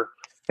paper,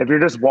 if you're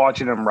just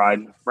watching him ride,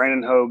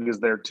 Brandon Hogue is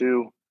there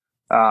too.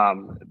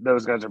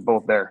 Those guys are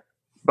both there.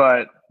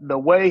 But the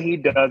way he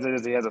does it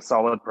is he has a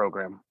solid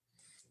program.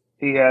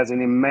 He has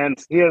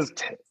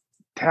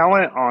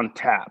talent on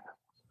tap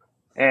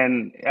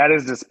and at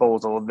his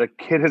disposal. The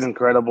kid is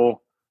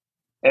incredible,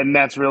 and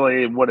that's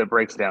really what it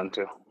breaks down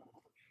to.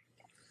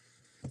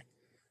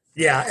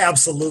 Yeah,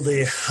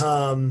 absolutely.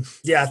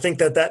 I think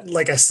that,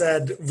 like I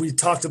said, we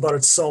talked about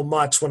it so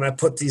much when I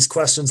put these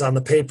questions on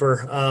the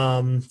paper.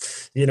 I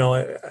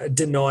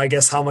didn't know, I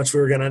guess, how much we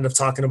were going to end up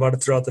talking about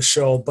it throughout the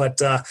show. But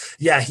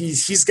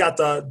he's got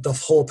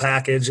the whole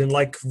package. And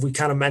like we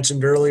kind of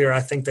mentioned earlier,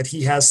 I think that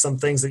he has some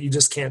things that you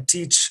just can't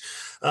teach.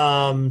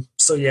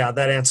 That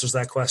answers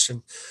that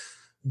question.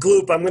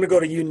 Gloop, I'm going to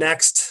go to you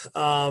next.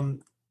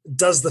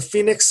 Does the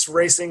Phoenix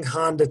Racing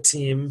Honda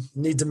team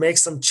need to make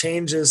some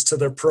changes to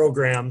their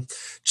program?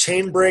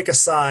 Chain brake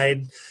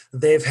aside,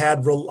 they've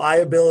had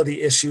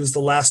reliability issues the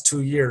last 2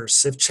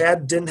 years. If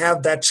Chad didn't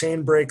have that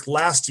chain brake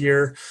last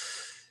year,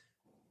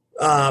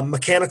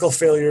 mechanical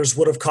failures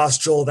would have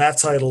cost Joel that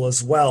title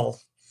as well.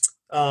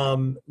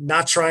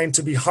 Not trying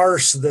to be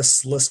harsh,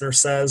 this listener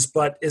says,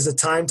 but is it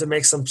time to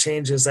make some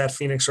changes at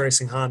Phoenix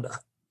Racing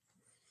Honda?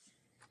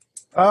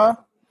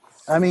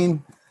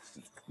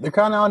 They're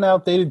kind of on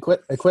outdated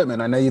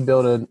equipment. I know you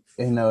build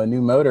a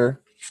new motor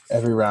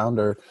every round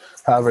or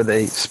however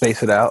they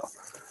space it out.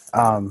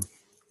 I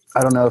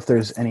don't know if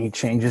there's any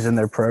changes in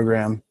their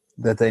program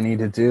that they need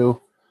to do.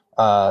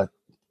 Bad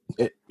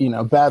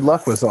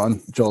luck was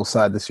on Joel's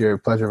side this year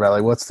at Pleasure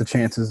Valley. What's the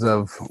chances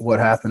of what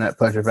happened at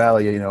Pleasure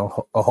Valley? A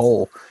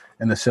hole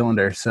in the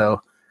cylinder.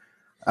 So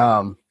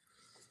it's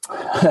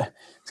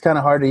kind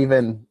of hard to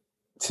even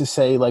to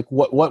say like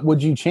what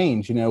would you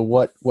change?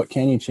 What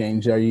can you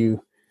change? Are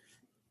you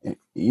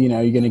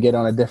you're going to get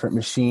on a different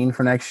machine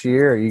for next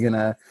year? Are you going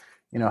to,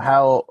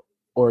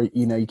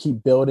 you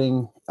keep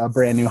building a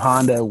brand new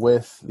Honda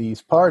with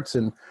these parts,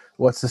 and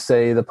what's to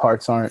say the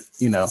parts aren't,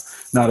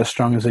 not as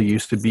strong as they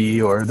used to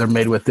be, or they're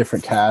made with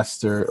different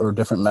casts or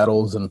different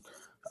metals. And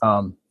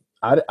I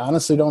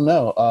honestly don't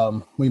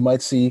know. We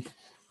might see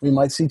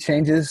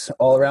changes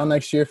all around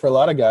next year for a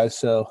lot of guys.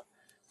 So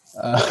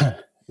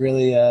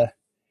really, I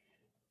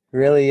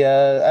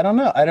don't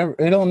know. I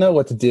don't know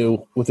what to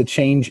do with the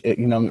change.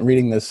 I'm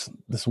reading this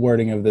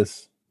wording of the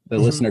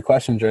listener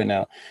questions right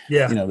now.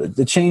 Yeah.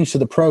 The change to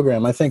the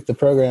program. I think the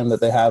program that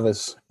they have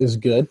is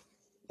good,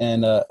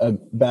 and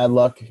bad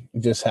luck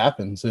just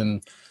happens.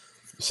 And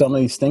some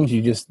of these things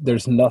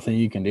there's nothing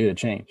you can do to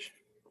change.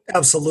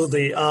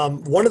 Absolutely.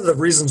 One of the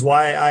reasons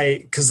why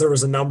because there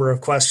was a number of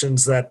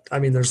questions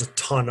there's a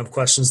ton of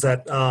questions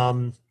that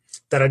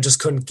I just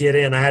couldn't get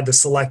in. I had to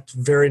select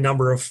few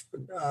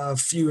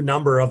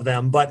number of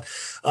them. But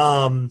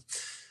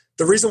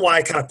the reason why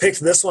I kind of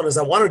picked this one is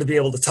I wanted to be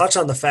able to touch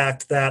on the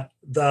fact that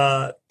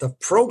the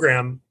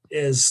program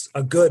is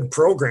a good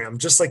program.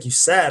 Just like you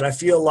said, I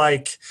feel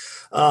like,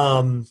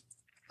 one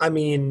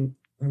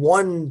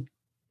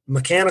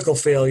mechanical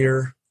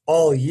failure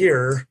all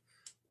year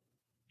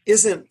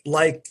isn't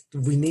like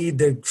we need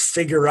to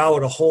figure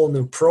out a whole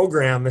new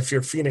program if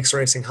you're Phoenix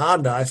Racing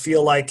Honda. I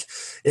feel like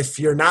if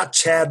you're not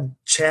Chad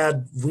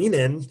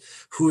Wienen,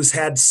 who's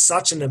had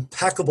such an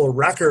impeccable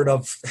record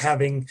of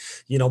having,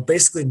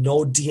 basically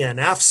no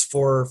DNFs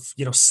for,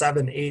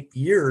 7-8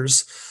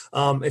 years,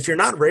 if you're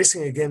not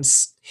racing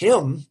against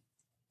him,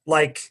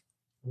 like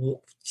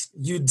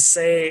you'd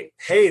say,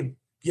 hey,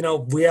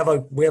 we have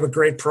a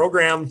great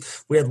program.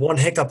 We had one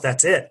hiccup.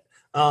 That's it.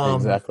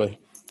 Exactly.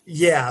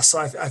 Yeah, so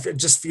I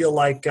just feel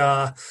like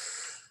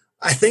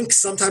I think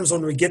sometimes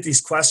when we get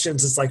these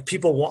questions, it's like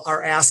people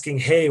are asking,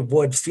 hey,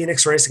 would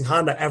Phoenix Racing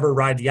Honda ever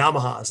ride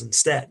Yamahas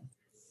instead?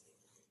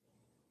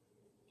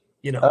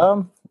 You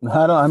know?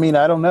 I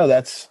don't know.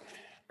 That's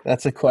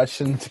a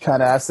question to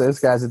kind of ask those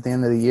guys at the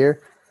end of the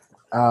year.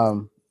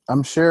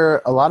 I'm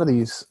sure a lot of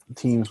these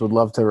teams would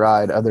love to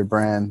ride other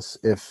brands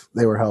if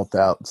they were helped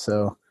out.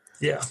 So,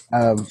 yeah.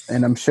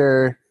 And I'm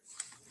sure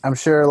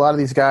a lot of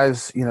these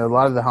guys, a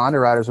lot of the Honda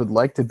riders would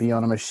like to be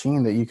on a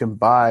machine that you can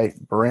buy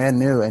brand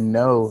new and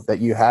know that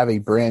you have a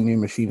brand new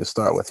machine to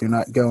start with. You're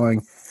not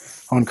going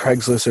on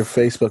Craigslist or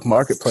Facebook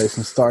Marketplace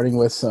and starting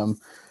with some,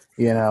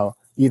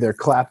 either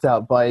clapped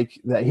out bike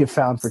that you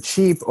found for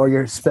cheap, or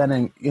you're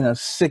spending,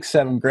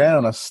 $6-7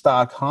 on a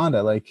stock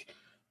Honda. Like,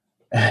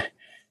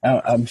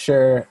 I'm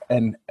sure,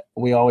 and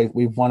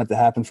we've wanted it to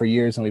happen for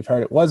years, and we've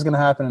heard it was going to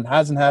happen and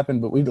hasn't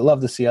happened, but we'd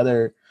love to see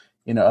other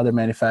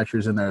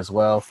manufacturers in there as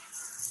well.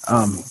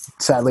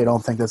 Sadly, I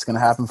don't think that's going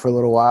to happen for a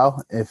little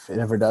while, if it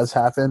ever does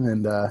happen.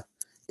 And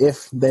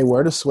if they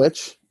were to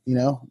switch,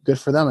 good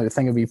for them. I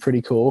think it'd be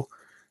pretty cool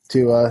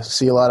to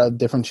see a lot of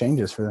different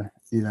changes for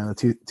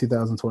the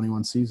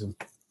 2021 season.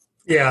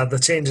 Yeah, the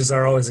changes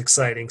are always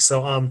exciting.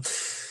 So,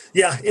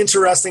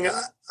 interesting.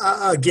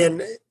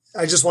 Again,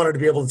 I just wanted to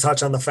be able to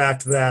touch on the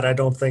fact that I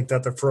don't think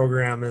that the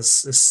program is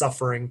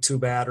suffering too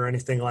bad or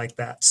anything like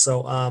that.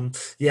 So,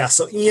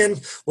 so Ian,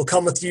 we'll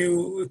come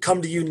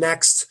to you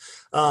next.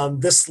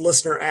 This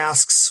listener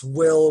asks,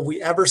 will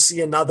we ever see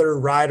another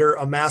rider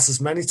amass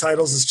as many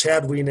titles as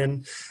Chad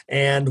Wienen?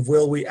 And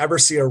will we ever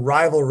see a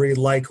rivalry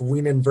like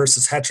Wienen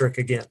versus Hetrick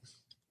again?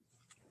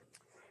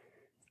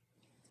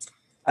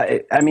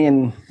 I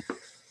mean,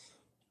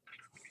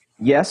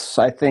 yes,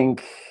 I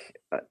think,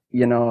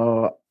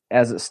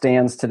 as it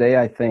stands today,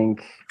 I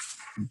think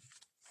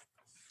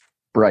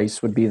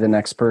Bryce would be the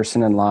next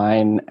person in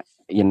line,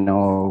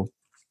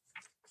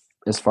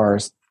 as far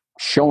as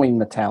showing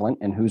the talent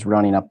and who's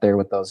running up there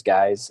with those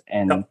guys,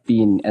 and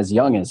being as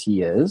young as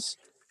he is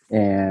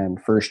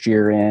and first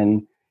year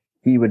in,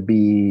 he would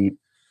be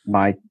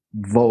my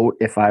vote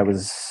if I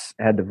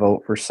had to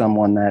vote for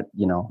someone that,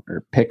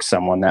 or pick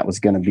someone that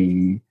was going to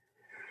be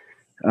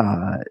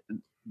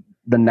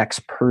the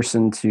next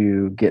person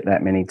to get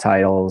that many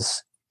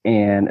titles.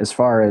 And as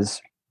far as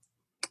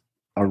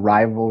a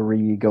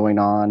rivalry going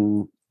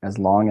on as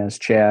long as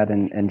Chad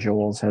and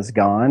Joel's has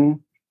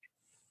gone,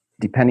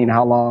 depending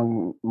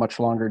how much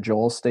longer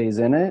Joel stays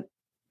in it,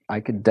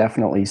 I could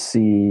definitely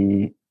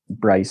see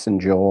Bryce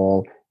and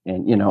Joel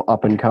and,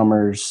 up and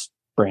comers,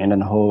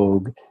 Brandon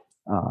Hogue,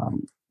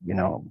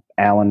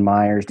 Alan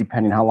Myers,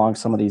 depending how long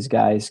some of these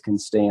guys can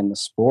stay in the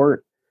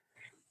sport.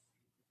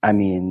 I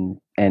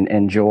mean,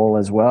 and Joel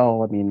as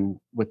well. I mean,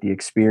 with the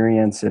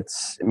experience,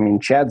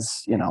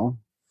 Chad's,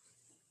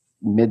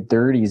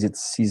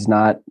 mid-30s. He's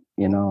not,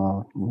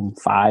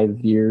 5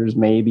 years,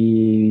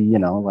 maybe,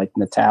 like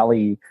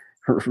Natalie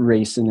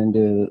racing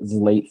into his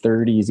late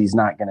 30s. He's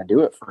not going to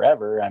do it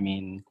forever. I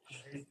mean,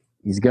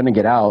 he's going to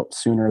get out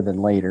sooner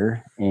than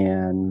later.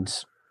 And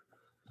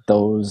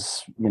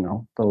those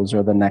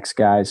are the next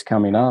guys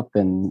coming up.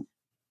 And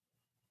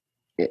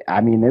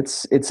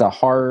it's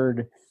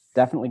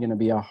definitely going to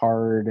be a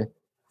hard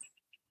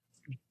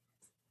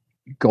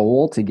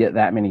goal to get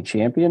that many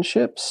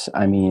championships.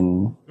 I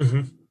mean,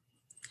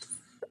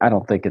 I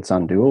don't think it's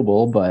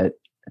undoable, but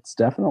it's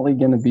definitely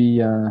going to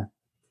be,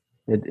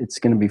 it's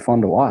going to be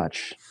fun to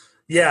watch.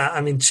 Yeah,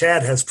 I mean,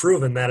 Chad has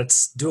proven that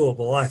it's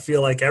doable. I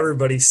feel like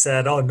everybody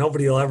said, oh,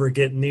 nobody will ever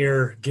get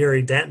near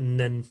Gary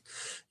Denton. And,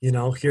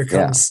 here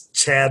comes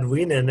Chad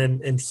Wienen,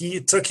 and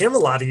he took him a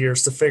lot of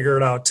years to figure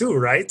it out too,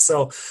 right?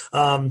 So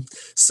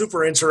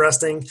super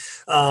interesting.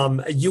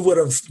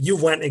 You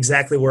went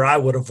exactly where I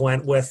would have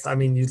went with. I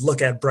mean, you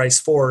look at Bryce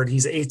Ford,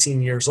 he's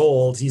 18 years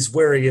old. He's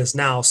where he is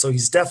now. So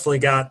he's definitely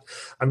got,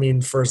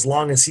 for as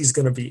long as he's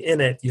going to be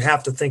in it, you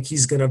have to think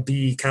he's going to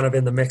be kind of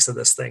in the mix of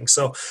this thing.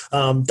 So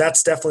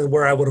that's definitely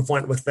where I would have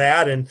went with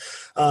that. And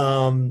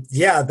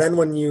then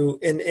when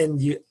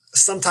you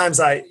sometimes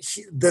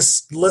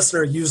this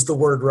listener used the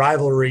word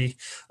rivalry.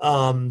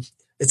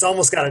 It's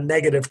almost got a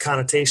negative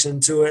connotation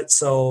to it.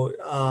 So,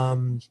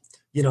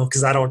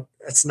 because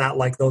it's not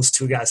like those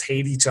two guys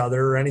hate each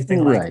other or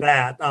anything like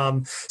that.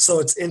 So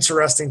it's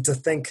interesting to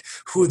think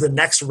who the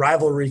next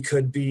rivalry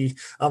could be.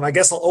 I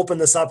guess I'll open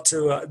this up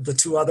to the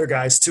two other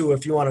guys too,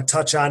 if you want to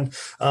touch on,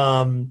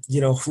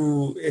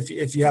 who,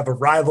 if you have a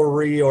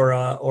rivalry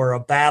or a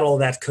battle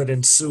that could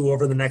ensue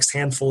over the next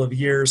handful of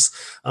years.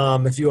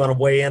 If you want to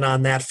weigh in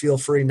on that, feel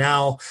free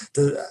now.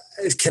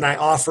 Can I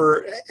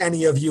offer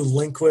any of you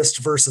Lindquist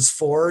versus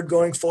Ford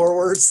going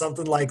forward,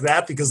 something like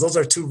that? Because those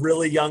are two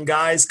really young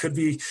guys, could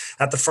be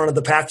at the front of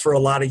the pack for a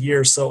lot of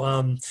years.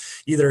 So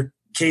either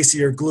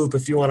Casey or Gloop,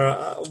 if you want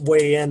to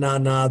weigh in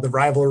on the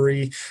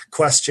rivalry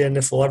question,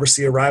 if we'll ever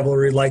see a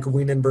rivalry like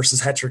Wienen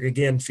versus Hetrick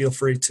again, feel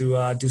free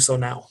to do so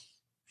now.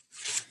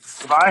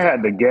 If I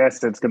had to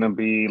guess, it's going to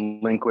be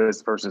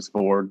Lindquist versus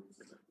Ford.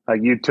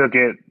 Like you took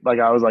it, like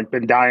I was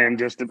been dying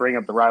just to bring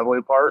up the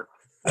rivalry part.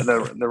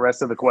 The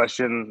rest of the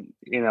question,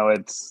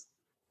 it's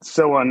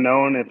so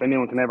unknown if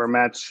anyone can ever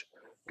match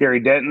Gary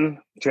Denton.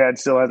 Chad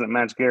still hasn't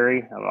matched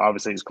Gary.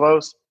 Obviously, he's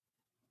close.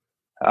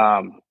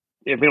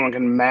 If anyone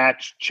can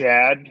match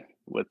Chad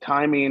with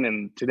timing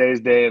and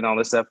today's day and all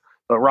this stuff.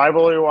 But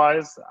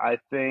rivalry-wise, I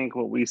think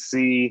what we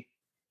see,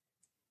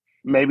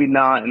 maybe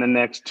not in the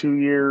next 2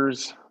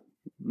 years,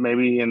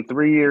 maybe in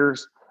 3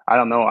 years. I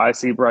don't know. I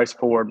see Bryce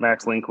Ford,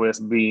 Max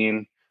Lindquist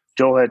being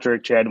Joel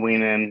Hetrick, Chad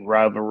Wienen,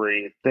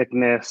 rivalry,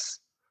 thickness,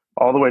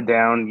 all the way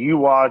down. You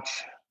watch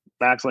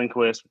Max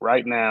Lindquist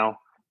right now,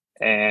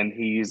 and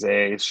he's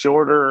a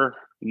shorter,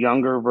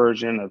 younger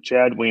version of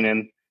Chad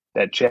Wienen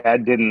that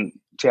Chad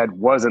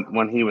wasn't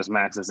when he was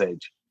Max's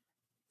age.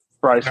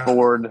 Bryce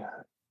Ford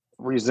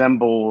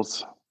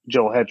resembles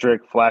Joel Hetrick,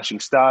 flashy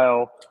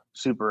style,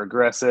 super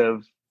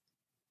aggressive.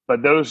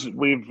 But those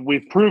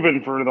we've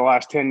proven for the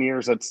last 10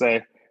 years, let's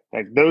say,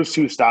 like those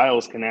two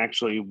styles can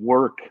actually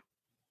work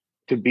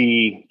to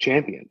be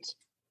champions.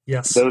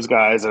 Yes. Those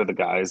guys are the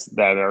guys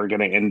that are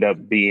going to end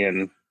up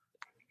being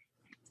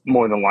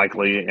more than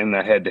likely in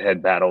the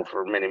head-to-head battle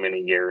for many, many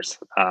years.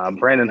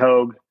 Brandon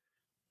Hogue,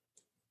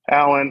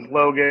 Allen,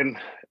 Logan,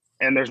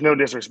 and there's no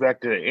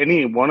disrespect to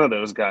any one of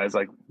those guys.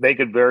 Like, they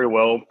could very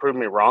well prove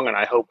me wrong, and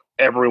I hope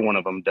every one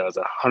of them does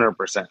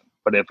 100%.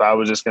 But if I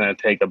was just going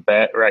to take a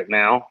bet right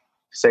now,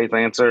 safe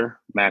answer,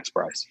 Max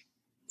Bryce.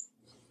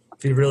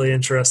 Be really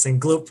interesting.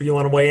 Gloop, you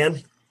want to weigh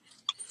in?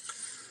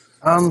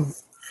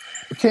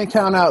 Can't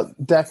count out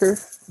Decker.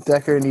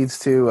 Decker needs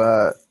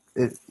to,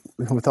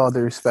 with all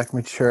due respect,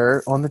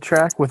 mature on the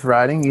track with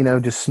riding.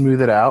 Just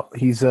smooth it out.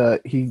 He kind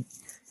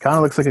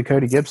of looks like a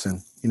Cody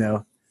Gibson.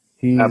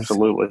 He's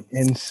absolutely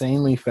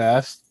insanely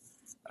fast.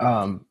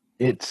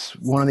 It's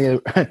one of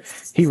the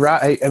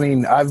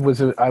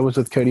I was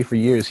with Cody for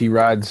years. He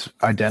rides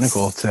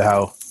identical to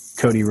how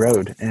Cody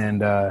rode,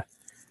 and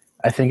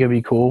I think it'd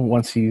be cool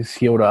once he's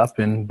healed up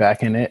and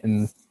back in it.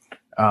 And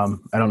I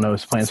don't know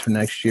his plans for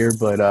next year,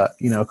 but a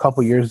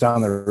couple years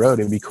down the road,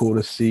 it'd be cool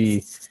to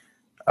see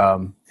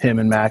him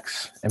and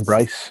Max and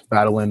Bryce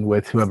battling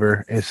with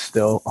whoever is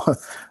still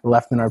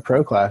left in our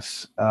pro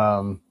class.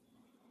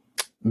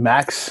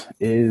 Max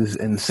is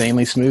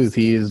insanely smooth.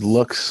 He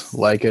looks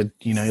like a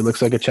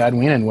Chad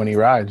Wienen when he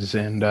rides,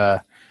 and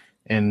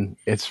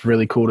it's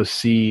really cool to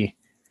see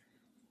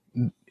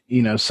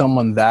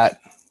someone that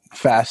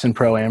fast in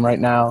Pro-Am right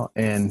now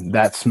and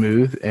that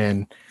smooth.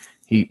 And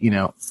he,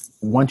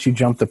 once you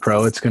jump the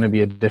pro, it's going to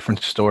be a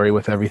different story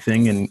with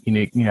everything, and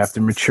you have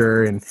to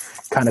mature and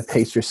kind of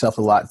pace yourself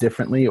a lot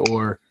differently,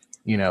 or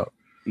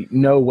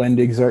know when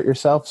to exert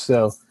yourself.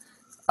 So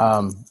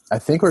I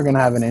think we're going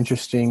to have an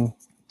interesting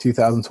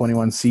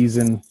 2021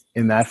 season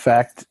in that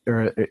fact,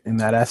 or in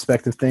that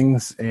aspect of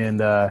things.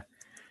 And I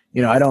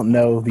don't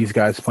know these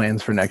guys'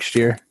 plans for next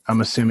year.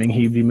 I'm assuming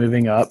he'd be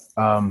moving up.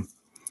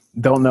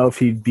 Don't know if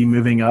he'd be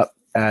moving up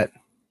at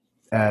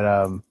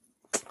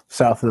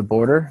south of the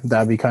border.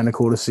 That'd be kind of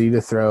cool to see,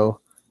 to throw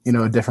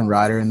a different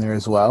rider in there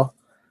as well.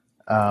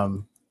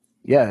 And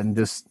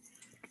just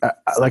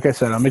like I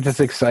said, I'm just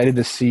excited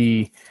to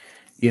see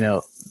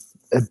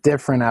a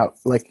different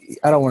like,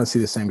 I don't want to see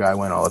the same guy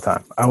win all the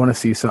time. I want to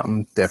see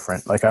something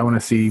different. Like, I want to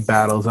see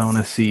battles. I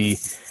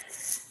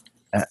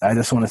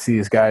just want to see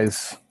these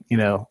guys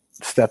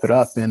step it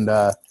up. And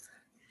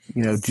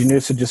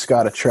Janusa just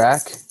got a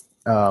track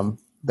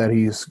that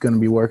he's going to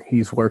be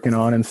he's working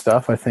on and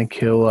stuff. I think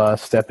he'll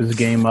step his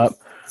game up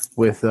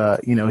with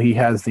he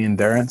has the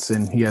endurance,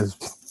 and he has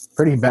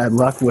pretty bad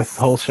luck with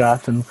hole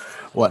shots and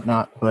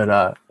whatnot.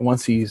 But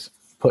once he's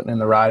putting in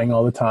the riding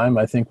all the time,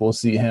 I think we'll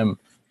see him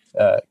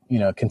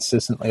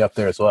consistently up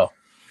there as well.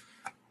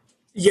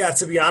 Yeah,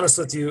 to be honest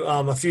with you,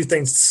 a few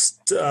things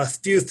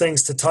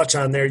to touch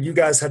on there. You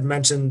guys had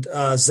mentioned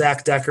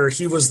Zach Decker.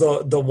 He was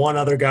the one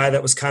other guy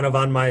that was kind of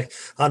on my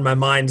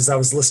mind as I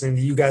was listening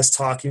to you guys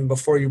talking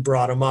before you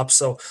brought him up.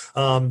 So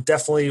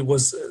definitely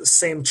was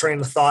same train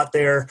of thought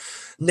there.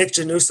 Nick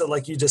Janusa,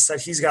 like you just said,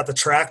 he's got the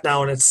track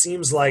now, and it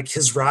seems like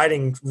his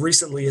riding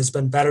recently has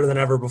been better than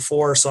ever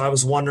before. So I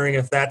was wondering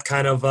if that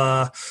kind of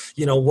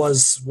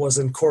was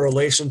in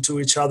correlation to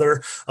each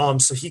other.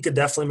 So he could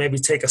definitely maybe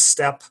take a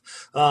step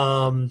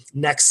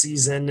next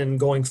season and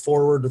going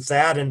forward with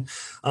that. And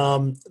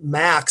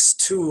Max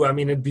too, I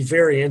mean, it'd be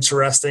very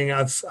interesting.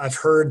 I've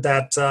heard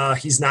that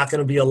he's not going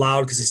to be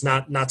allowed because he's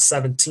not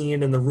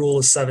 17, and the rule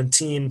is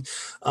 17.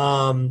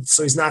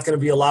 So he's not going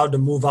to be allowed to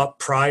move up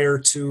prior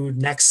to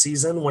next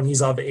season when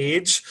he's of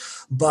age.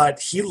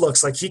 But he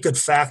looks like he could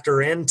factor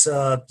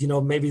into,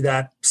 maybe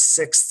that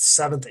 6th,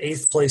 7th,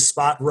 8th place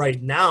spot right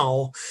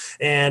now.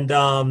 And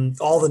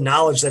all the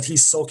knowledge that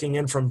he's soaking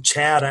in from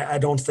Chad, I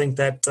don't think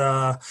that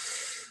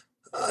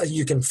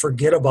you can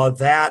forget about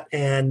that.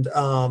 And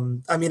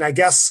I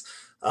guess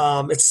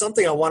it's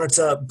something I wanted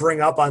to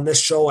bring up on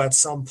this show at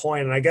some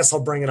point, and I guess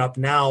I'll bring it up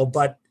now.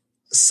 But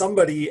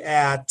somebody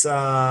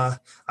I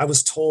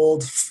was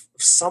told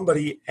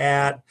somebody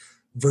at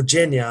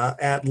Virginia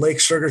at Lake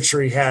Sugar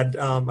Tree had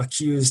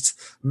accused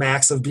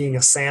Max of being a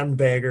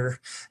sandbagger,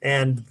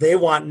 and they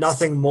want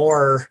nothing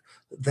more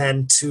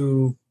than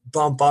to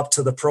bump up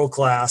to the pro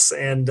class,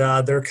 and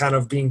they're kind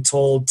of being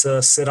told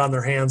to sit on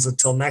their hands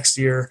until next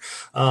year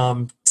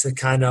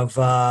kind of,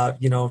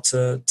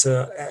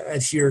 to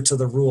adhere to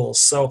the rules.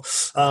 So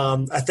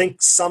I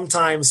think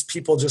sometimes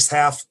people just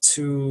have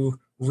to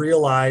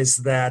realize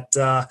that,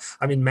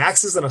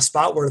 Max is in a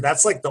spot where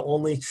that's like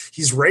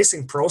he's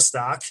racing pro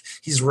stock.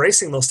 He's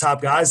racing those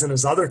top guys in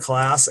his other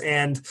class,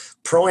 and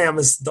Pro-Am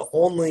is the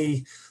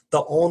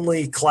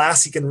only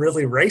class he can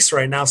really race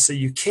right now. So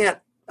you can't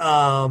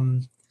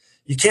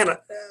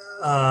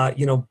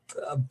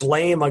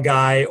blame a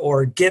guy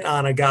or get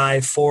on a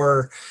guy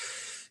for,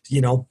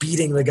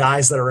 beating the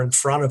guys that are in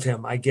front of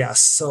him, I guess.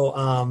 So,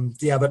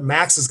 but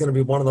Max is going to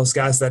be one of those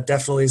guys that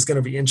definitely is going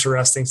to be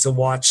interesting to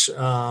watch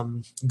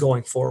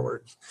going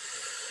forward.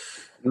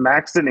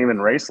 Max didn't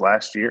even race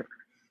last year.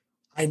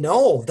 I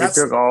know. He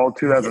took all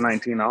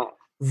 2019 off.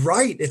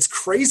 Right. It's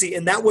crazy.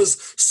 And that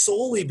was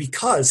solely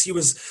because he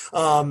was,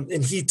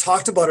 and he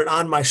talked about it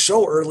on my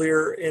show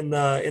earlier in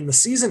the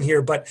season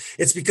here, but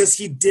it's because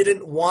he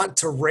didn't want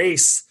to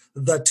race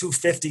the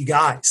 250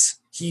 guys.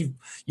 He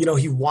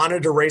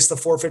wanted to race the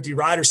 450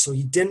 riders, so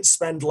he didn't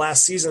spend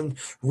last season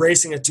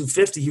racing a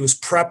 250. He was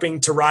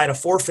prepping to ride a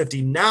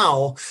 450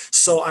 now.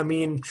 So,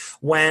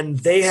 when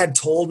they had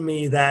told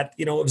me that,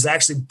 it was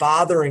actually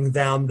bothering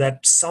them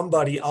that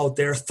somebody out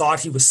there thought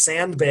he was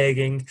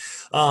sandbagging,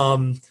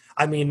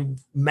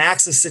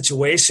 Max's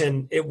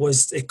situation,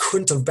 it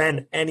couldn't have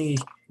been any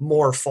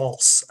more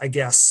false, I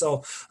guess.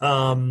 So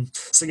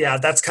yeah,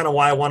 that's kind of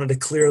why I wanted to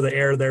clear the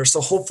air there.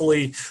 So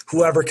hopefully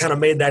whoever kind of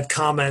made that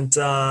comment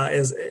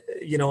is,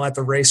 at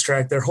the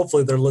racetrack there,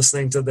 hopefully they're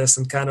listening to this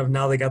and kind of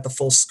now they got the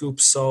full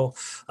scoop. So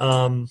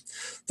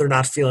they're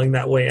not feeling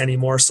that way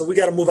anymore. So we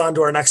got to move on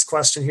to our next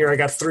question here. I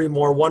got 3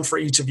 more, one for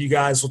each of you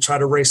guys. We'll try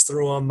to race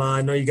through them.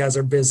 I know you guys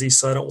are busy,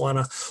 so I don't want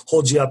to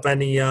hold you up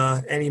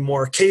any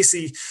more.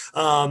 Casey,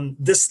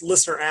 this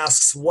listener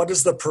asks, what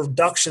is the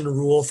production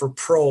rule for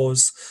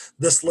pros?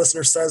 This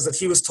listener says that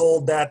he was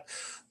told that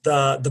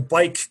the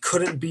bike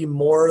couldn't be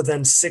more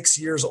than 6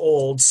 years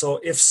old. So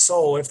if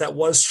that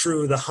was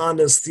true, the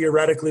Hondas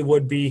theoretically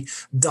would be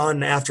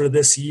done after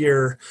this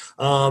year.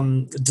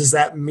 Does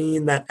that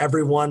mean that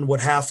everyone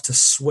would have to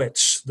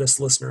switch? This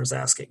listener is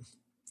asking.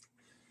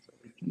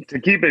 To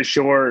keep it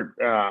short,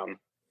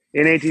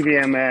 in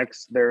ATV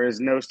MX, there is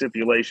no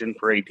stipulation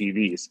for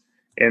ATVs.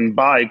 In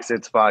bikes,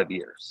 it's 5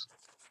 years.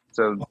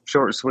 So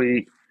short,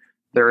 sweet,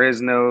 there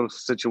is no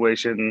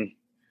situation.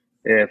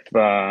 If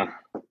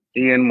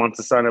Ian wants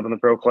to sign up in the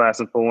pro class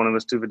and pull one of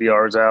his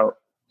 250Rs out,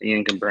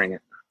 Ian can bring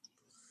it.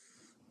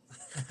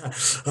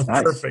 Nice.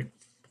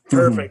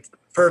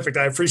 Perfect.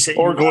 I appreciate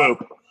you. Or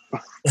Gloop.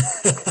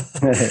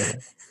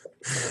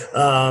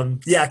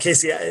 Yeah,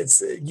 Casey,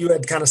 you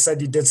had kind of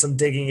said you did some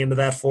digging into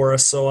that for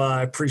us, so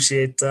I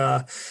appreciate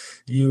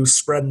you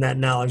spreading that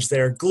knowledge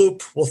there.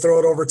 Gloop, we'll throw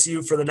it over to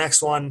you for the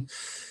next one.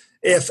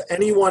 If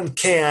anyone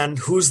can,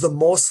 who's the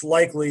most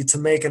likely to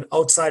make an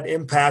outside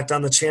impact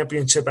on the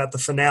championship at the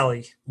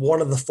finale? One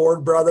of the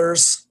Ford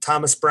brothers,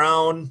 Thomas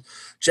Brown,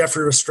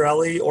 Jeffrey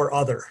Rastrelli, or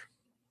other?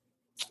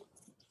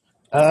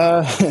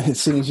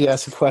 As soon as you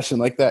ask a question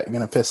like that, you're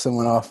going to piss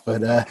someone off.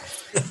 But hey,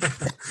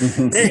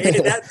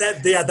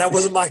 that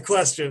wasn't my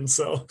question.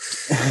 So,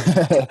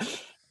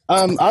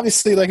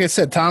 obviously, like I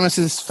said, Thomas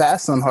is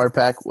fast on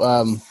hardpack.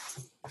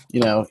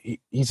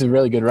 He's a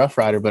really good rough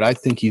rider, but I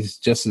think he's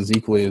just as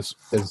equally as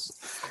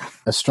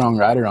a strong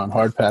rider on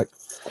hardpack.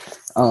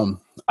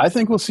 I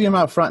think we'll see him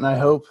out front, and I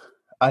hope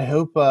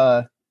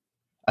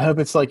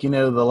it's like,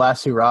 the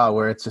last hurrah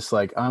where it's just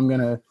like, I'm going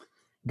to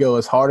go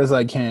as hard as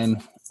I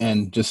can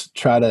and just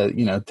try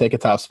to, take a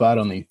top spot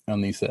on these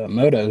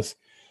motos.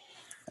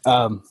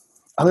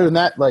 Other than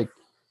that, like,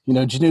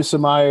 Janusa,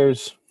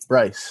 Myers,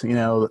 Bryce,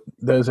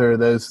 those are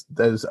those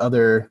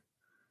others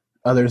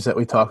that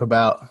we talk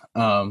about.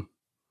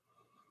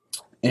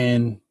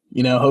 And,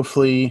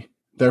 hopefully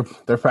they're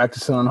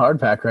practicing on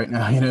hardpack right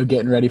now,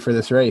 getting ready for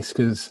this race,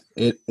 because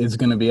it is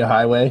going to be a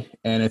highway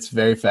and it's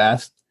very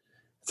fast.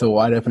 It's a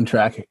wide open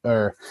track,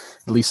 or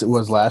at least it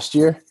was last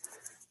year.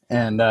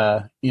 And,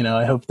 I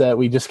hope that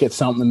we just get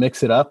something to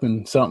mix it up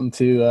and something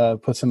to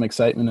put some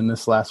excitement in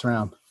this last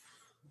round.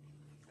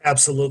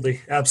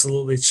 Absolutely.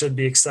 It should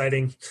be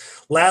exciting.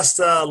 Last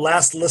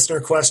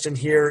listener question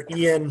here,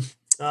 Ian.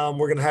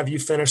 We're going to have you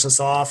finish us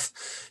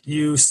off.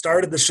 You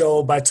started the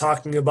show by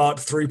talking about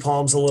Three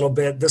Palms a little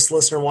bit. This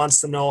listener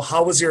wants to know,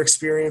 how was your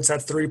experience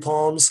at Three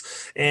Palms,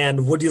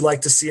 and would you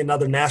like to see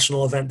another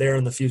national event there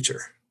in the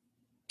future?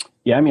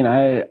 Yeah,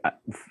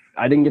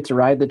 I didn't get to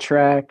ride the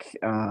track,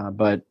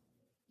 but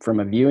from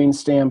a viewing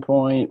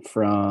standpoint,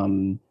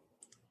 from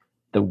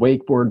the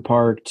wakeboard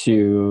park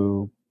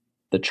to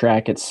the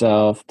track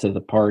itself to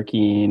the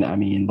parking,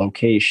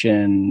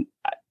 location,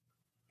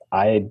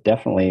 I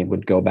definitely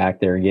would go back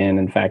there again.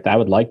 In fact, I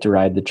would like to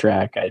ride the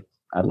track.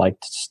 I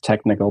liked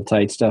technical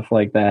tight stuff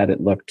like that.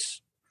 It looked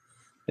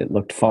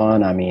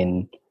fun.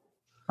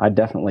 I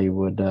definitely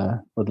would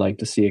like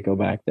to see it go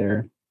back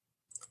there.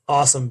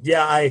 Awesome.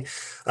 Yeah,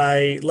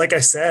 I like I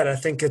said, I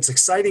think it's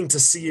exciting to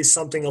see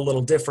something a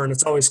little different.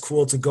 It's always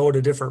cool to go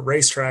to different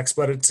racetracks,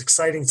 but it's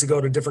exciting to go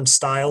to different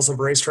styles of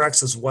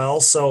racetracks as well.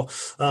 So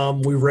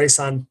we race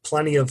on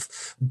plenty of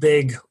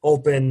big,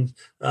 open,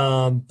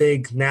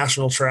 big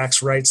national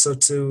tracks, right? So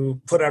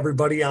to put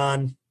everybody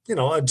on,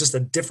 just a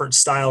different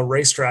style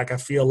racetrack, I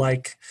feel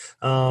like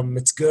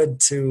it's good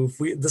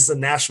this is a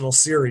national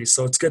series,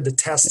 so it's good to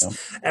test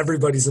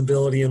everybody's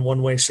ability in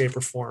one way, shape,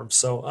 or form.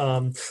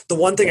 So the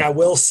one thing I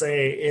will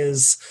say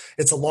is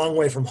it's a long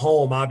way from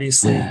home,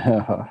 obviously.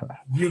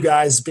 You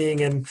guys being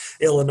in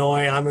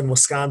Illinois, I'm in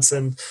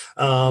Wisconsin,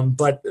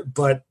 but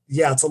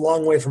yeah, it's a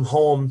long way from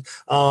home.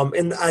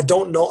 And I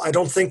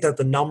don't think that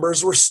the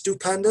numbers were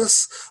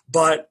stupendous,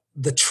 but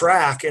the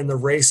track and the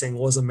racing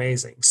was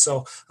amazing.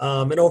 So,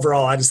 and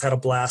overall, I just had a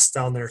blast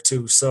down there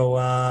too. So,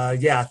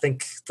 yeah, I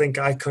think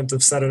I couldn't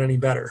have said it any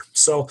better.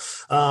 So,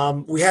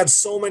 we had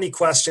so many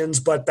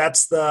questions, but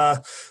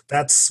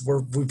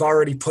we've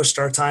already pushed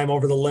our time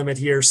over the limit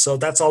here. So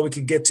that's all we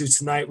could get to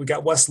tonight. We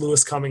got Wes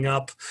Lewis coming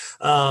up.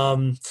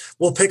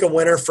 We'll pick a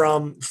winner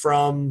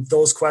from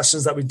those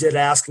questions that we did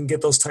ask and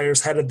get those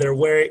tires headed their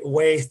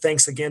way.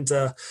 Thanks again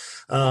to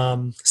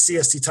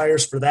CST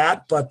Tires for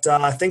that. But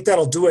I think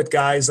that'll do it,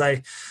 guys.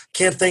 I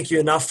can't thank you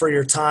enough for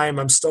your time.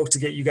 I'm stoked to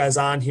get you guys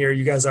on here.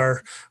 You guys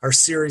are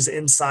series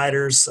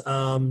insiders,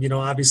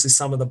 obviously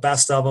some of the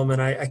best of them. And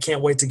I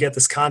can't wait to get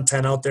this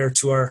content out there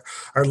to our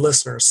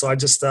listeners. So I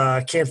just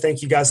can't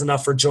thank you guys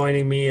enough for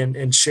joining me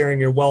and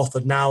sharing your wealth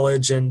of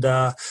knowledge. And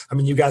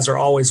you guys are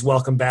always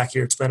welcome back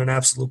here. It's been an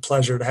absolute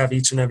pleasure to have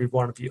each and every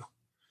one of you.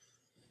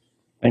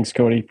 Thanks,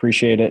 Cody.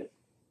 Appreciate it.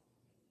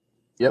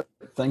 Yep.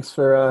 Thanks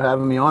for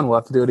having me on. We'll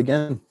have to do it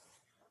again.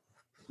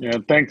 Yeah.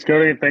 Thanks,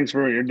 Cody. Thanks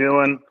for what you're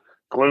doing.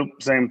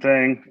 Gloop, same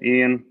thing.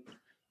 Ian,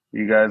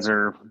 you guys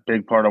are a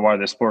big part of why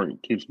the sport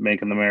keeps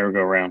making the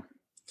merry-go-round.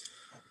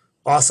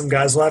 Awesome,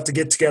 guys. We'll have to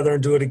get together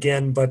and do it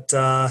again. But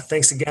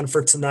thanks again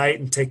for tonight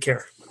and take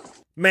care.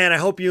 Man, I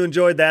hope you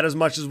enjoyed that as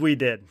much as we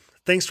did.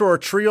 Thanks to our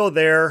trio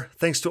there,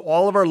 thanks to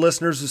all of our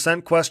listeners who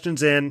sent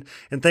questions in,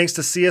 and thanks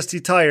to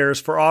CST Tires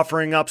for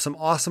offering up some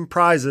awesome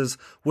prizes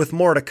with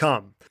more to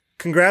come.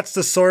 Congrats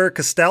to Sawyer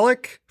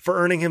Kostelic for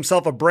earning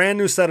himself a brand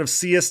new set of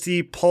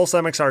CST Pulse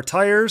MXR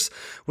tires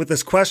with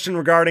this question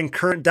regarding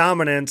current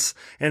dominance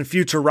and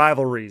future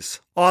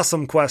rivalries.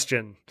 Awesome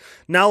question.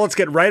 Now let's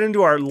get right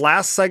into our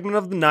last segment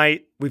of the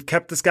night. We've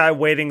kept this guy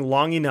waiting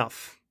long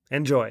enough.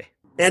 Enjoy.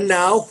 And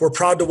now we're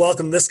proud to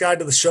welcome this guy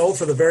to the show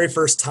for the very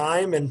first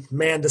time, and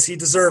man, does he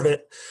deserve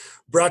it.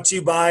 Brought to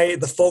you by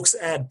the folks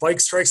at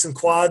Bikes, Trikes, and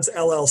Quads,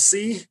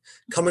 LLC,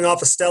 coming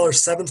off a stellar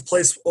 7th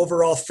place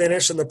overall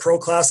finish in the pro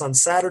class on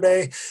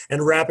Saturday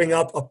and wrapping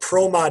up a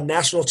Pro Mod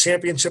National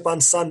Championship on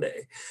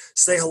Sunday.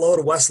 Say hello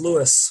to Wes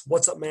Lewis.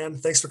 What's up, man?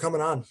 Thanks for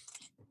coming on.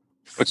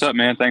 What's up,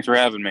 man? Thanks for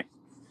having me.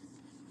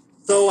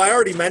 So I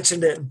already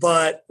mentioned it,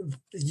 but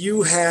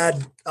you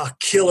had a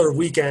killer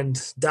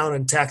weekend down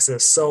in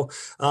Texas. So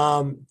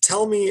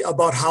tell me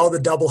about how the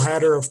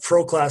doubleheader of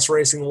pro class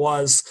racing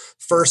was.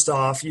 First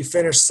off, you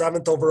finished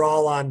 7th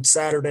overall on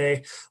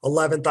Saturday,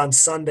 11th on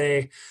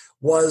Sunday.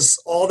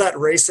 Was all that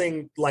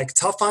racing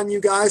tough on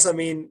you guys? I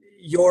mean,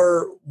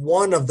 you're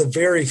one of the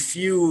very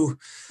few,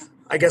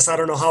 I guess I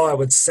don't know how I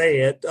would say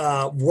it,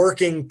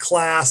 working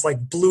class,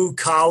 blue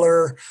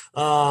collar,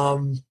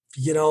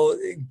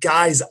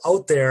 guys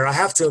out there. I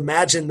have to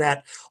imagine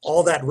that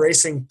all that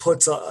racing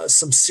puts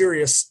some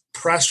serious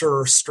pressure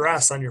or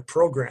stress on your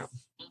program.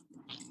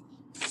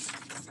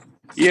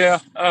 Yeah,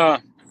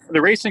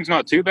 the racing's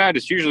not too bad.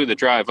 It's usually the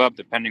drive up,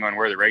 depending on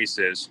where the race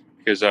is.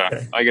 Because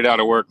I get out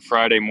of work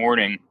Friday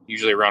morning,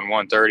 usually around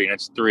 1:30, and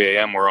it's 3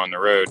 a.m. we're on the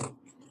road.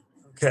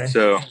 Okay.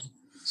 So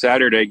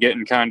Saturday,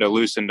 getting kind of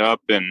loosened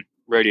up and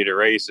ready to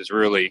race is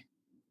really,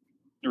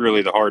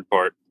 really the hard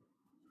part.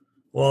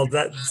 Well,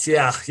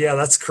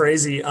 that's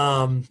crazy.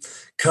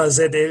 'Cause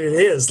it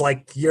is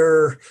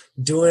you're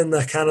doing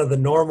the kind of the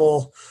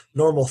normal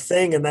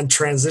thing and then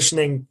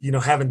transitioning,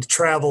 having to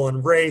travel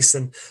and race.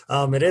 And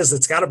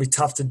it's gotta be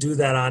tough to do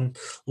that on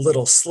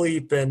little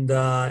sleep and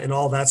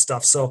all that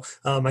stuff. So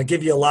I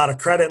give you a lot of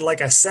credit.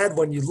 Like I said,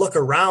 when you look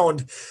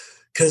around,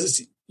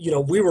 'cause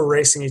we were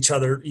racing each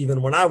other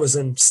even when I was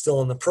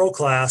still in the pro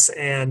class.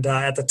 And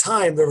at the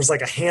time there was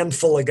a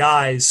handful of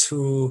guys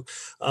who,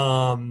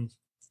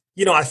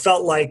 I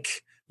felt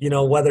like,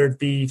 whether it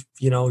be,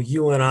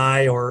 you and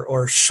I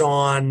or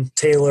Sean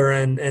Taylor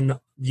and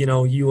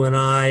you and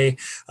I,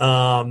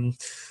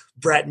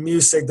 Brett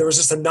Music, there was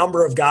just a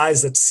number of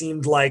guys that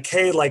seemed like,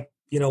 hey,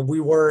 we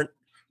weren't,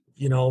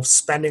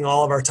 spending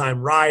all of our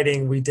time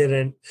riding. We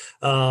didn't,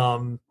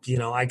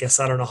 I guess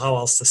I don't know how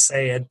else to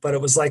say it, but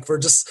it was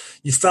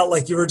you felt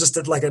like you were just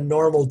a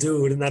normal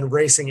dude and then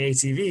racing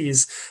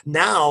ATVs.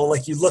 Now,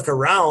 you look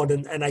around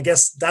and I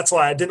guess that's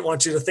why I didn't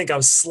want you to think I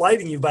was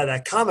slighting you by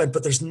that comment,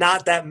 but there's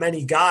not that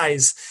many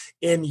guys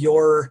in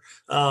your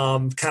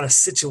kind of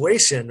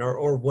situation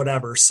or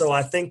whatever. So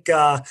I think,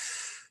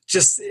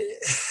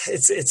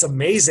 it's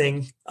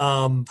amazing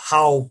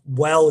how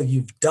well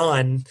you've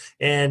done,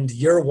 and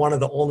you're one of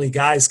the only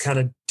guys kind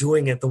of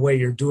doing it the way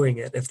you're doing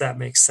it, if that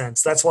makes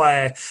sense. That's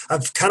why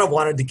I've kind of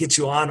wanted to get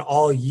you on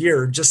all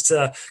year, just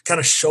to kind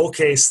of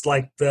showcase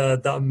like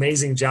the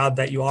amazing job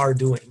that you are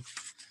doing.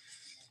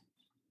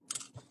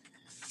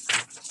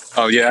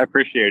 Oh yeah, I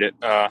appreciate it.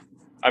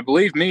 I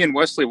believe me and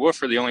Wesley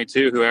Wolf are the only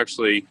two who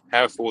actually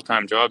have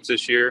full-time jobs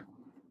this year.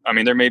 I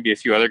mean, there may be a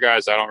few other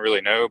guys I don't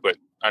really know, but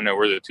I know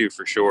we're the two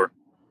for sure.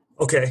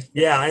 Okay.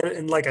 Yeah.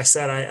 And like I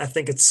said, I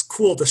think it's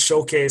cool to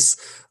showcase,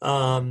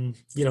 kind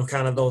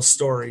of those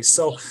stories.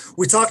 So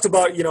we talked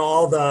about,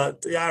 I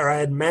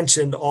had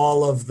mentioned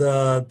all of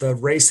the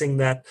racing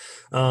that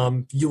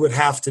you would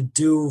have to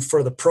do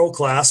for the pro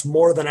class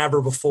more than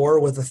ever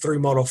before with a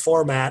 3-moto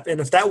format. And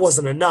if that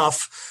wasn't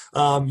enough,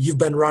 you've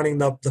been running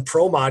the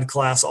Pro Mod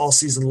class all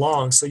season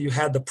long. So you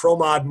had the Pro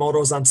Mod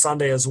motos on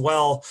Sunday as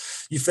well.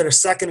 You finished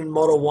second in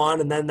Moto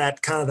 1, and then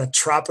that kind of the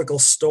tropical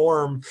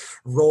storm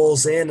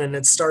rolls in and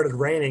it started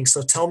raining.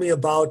 So tell me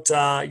about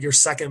your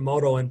second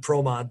moto in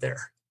Pro Mod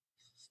there.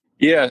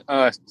 Yeah,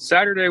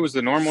 Saturday was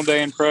the normal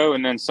day in pro,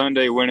 and then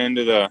Sunday went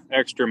into the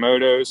extra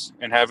motos,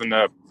 and having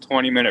the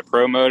 20-minute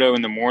pro moto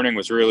in the morning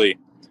was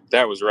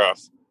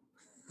rough.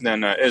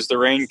 Then as the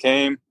rain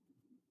came,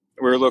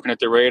 we were looking at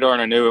the radar,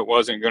 and I knew it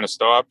wasn't going to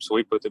stop, so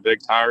we put the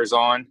big tires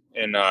on,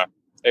 and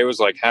it was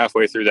like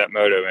halfway through that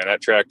moto, and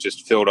that track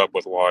just filled up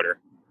with water.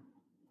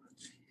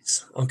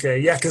 Okay,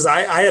 yeah, because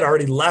I had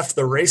already left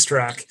the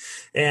racetrack,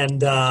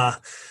 and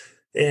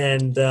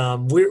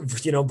we,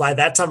 by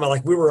that time,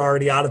 we were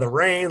already out of the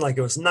rain, like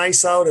it was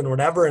nice out and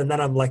whatever. And then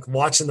I'm like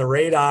watching the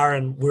radar,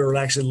 and we were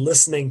actually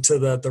listening to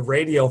the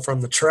radio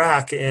from the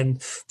track,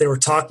 and they were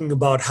talking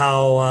about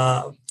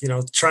how,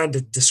 trying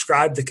to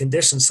describe the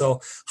conditions. So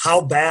how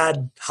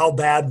bad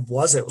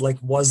was it? Like,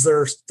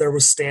 there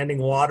was standing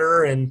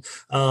water, and,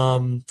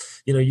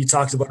 you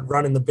talked about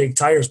running the big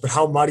tires, but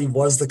how muddy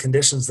was the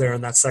conditions there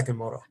in that second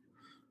moto?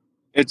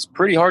 It's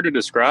pretty hard to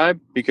describe,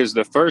 because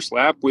the first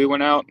lap we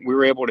went out, we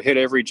were able to hit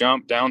every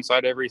jump,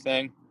 downside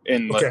everything,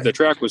 and the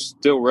track was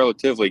still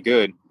relatively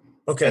good.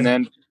 Okay. And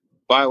then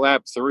by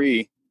lap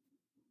 3,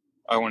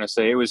 I want to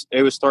say it was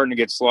starting to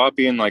get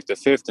sloppy, and like the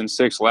 5th and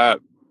 6th lap,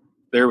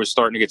 there was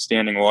starting to get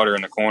standing water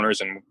in the corners,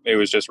 and it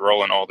was just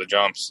rolling all the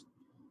jumps.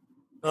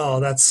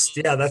 Oh,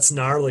 that's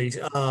gnarly.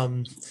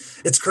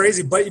 It's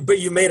crazy, but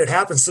you made it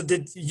happen. So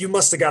you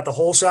must have got the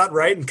whole shot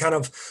right and kind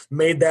of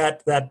made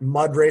that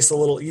mud race a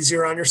little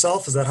easier on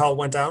yourself. Is that how it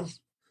went down?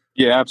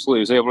 Yeah,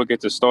 absolutely. I was able to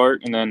get the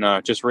start, and then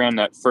just ran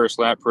that first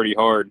lap pretty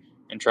hard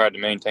and tried to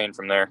maintain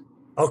from there.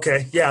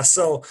 Okay. Yeah.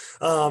 So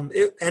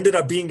it ended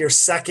up being your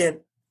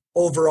second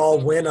overall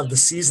win of the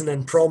season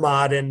in Pro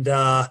Mod, and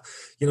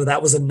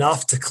that was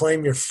enough to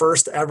claim your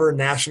first ever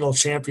national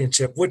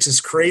championship, which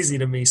is crazy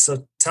to me.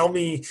 So tell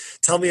me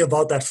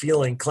about that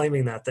feeling,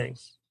 claiming that thing.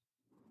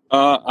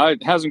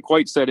 It hasn't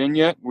quite set in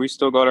yet. We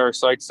still got our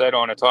sights set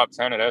on a top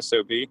 10 at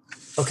SOB.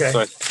 Okay.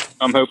 But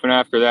I'm hoping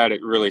after that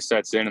it really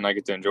sets in and I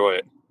get to enjoy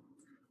it.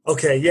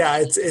 Okay. Yeah.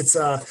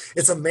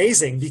 It's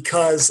amazing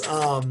because,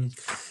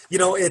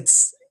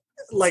 it's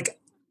like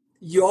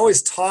you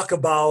always talk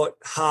about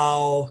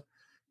how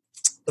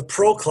the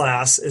pro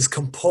class is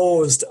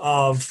composed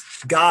of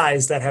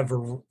guys that have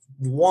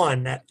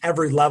won at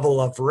every level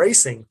of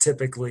racing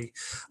typically.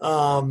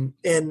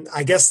 And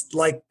I guess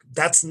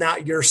that's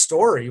not your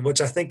story, which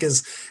I think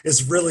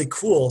is really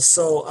cool.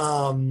 So,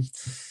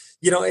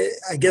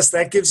 I guess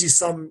that gives you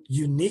some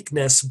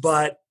uniqueness,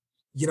 but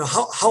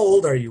how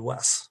old are you,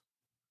 Wes?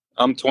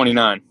 I'm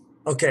 29.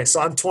 Okay.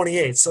 So I'm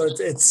 28. So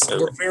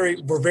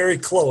we're very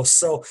close.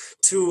 So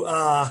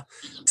to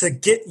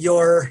get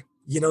your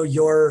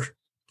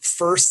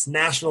first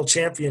national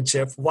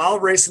championship while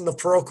racing the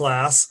pro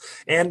class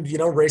and,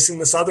 racing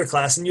this other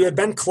class. And you had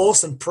been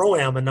close in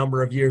Pro-Am a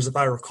number of years, if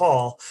I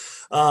recall.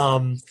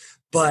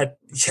 But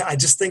yeah, I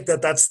just think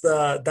that's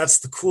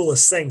the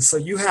coolest thing. So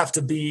you have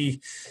to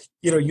be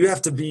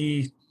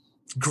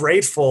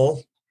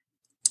grateful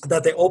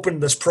that they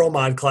opened this Pro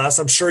Mod class.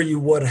 I'm sure you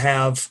would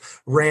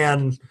have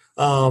ran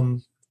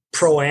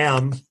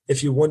Pro-Am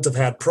if you wouldn't have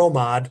had Pro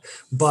Mod,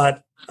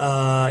 but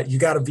you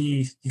got to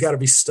be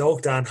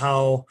stoked on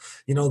how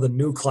the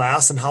new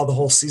class and how the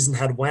whole season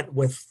had went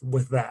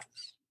with that.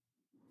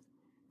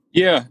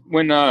 Yeah,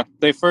 when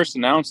they first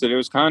announced it, it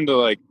was kind of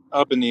like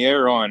up in the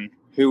air on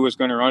who was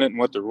going to run it and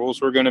what the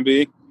rules were going to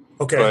be.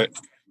 Okay, but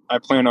I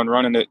planned on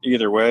running it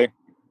either way.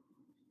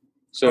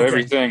 So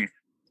everything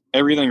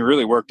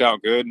really worked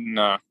out good, and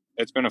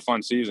it's been a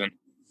fun season.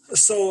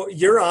 So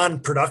you're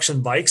on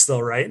production bikes though,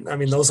 right? I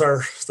mean, those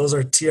are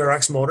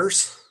TRX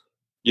motors.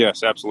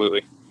 Yes,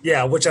 absolutely.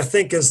 Yeah, which I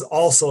think is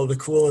also the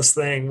coolest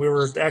thing. We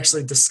were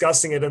actually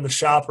discussing it in the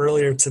shop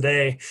earlier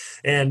today,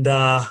 and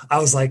I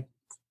was like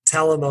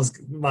telling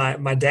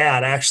my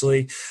dad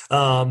actually.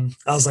 I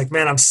was like,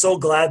 man, I'm so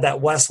glad that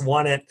Wes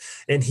won it,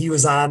 and he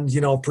was on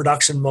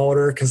production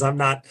motor, because I'm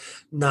not.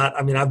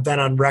 I mean, I've been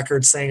on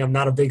record saying I'm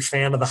not a big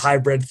fan of the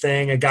hybrid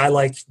thing. A guy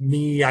like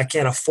me, I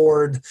can't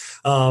afford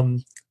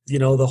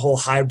the whole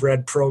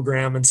hybrid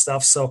program and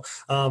stuff. So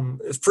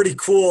it's pretty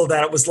cool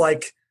that it was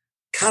like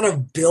kind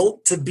of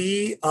built to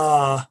be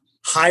a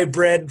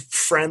hybrid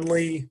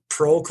friendly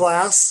pro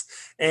class,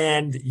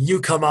 and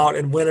you come out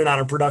and win it on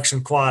a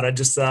production quad. I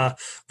just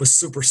was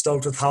super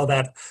stoked with how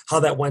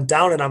that went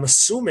down. And I'm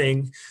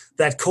assuming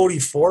that Cody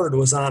Ford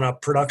was on a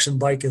production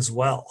bike as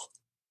well.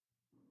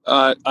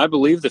 I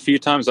believe the few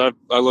times I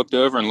looked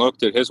over and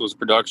looked at his was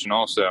production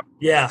also.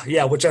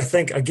 Yeah, which I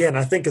think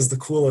is the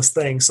coolest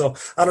thing. So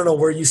I don't know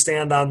where you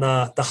stand on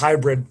the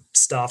hybrid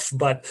stuff,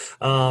 but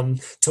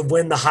to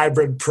win the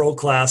hybrid pro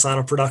class on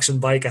a production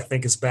bike, I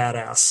think is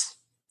badass.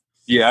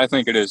 Yeah, I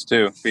think it is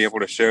too. Be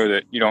able to show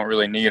that you don't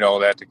really need all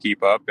that to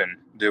keep up and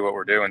do what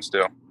we're doing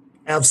still.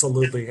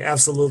 Absolutely. I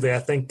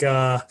think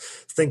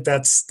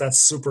that's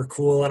super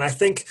cool, and I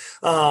think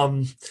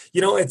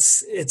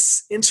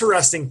it's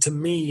interesting to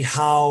me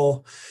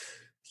how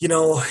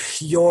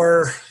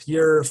you're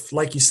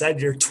like you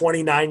said, you're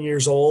 29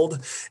 years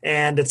old,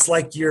 and it's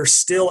like you're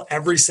still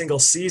every single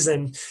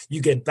season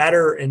you get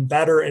better and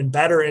better and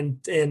better, and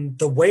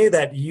the way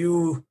that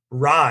you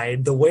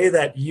ride, the way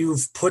that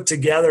you've put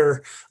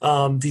together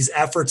these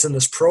efforts in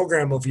this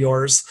program of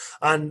yours.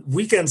 On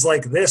weekends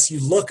like this,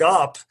 you look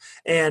up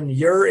and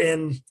you're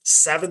in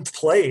 7th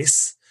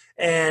place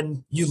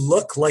and you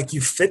look like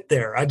you fit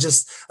there.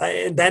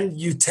 And then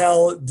you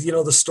tell,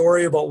 the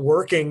story about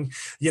working,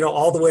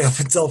 all the way up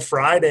until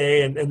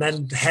Friday and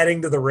then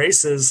heading to the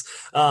races.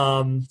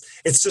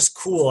 It's just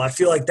cool. I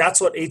feel like that's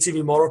what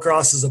ATV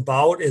motocross is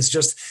about, is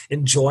just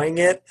enjoying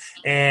it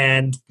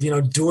and,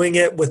 doing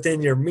it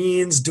within your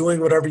means,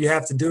 doing whatever you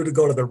have to do to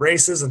go to the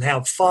races and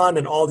have fun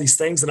and all these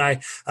things. And I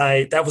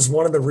that was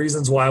one of the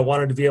reasons why I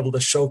wanted to be able to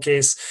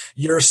showcase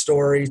your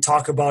story,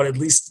 talk about, at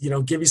least,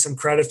 give you some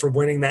credit for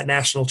winning that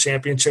national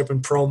championship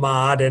in pro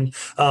mod, and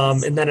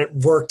then it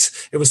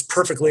worked. It was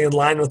perfectly in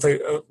line with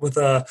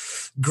a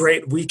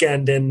great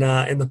weekend in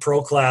the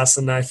pro class,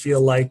 and I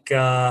feel like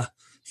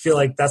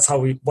that's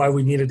why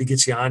we needed to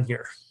get you on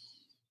here.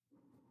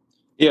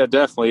 Yeah,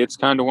 definitely. It's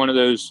kind of one of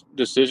those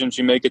decisions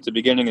you make at the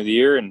beginning of the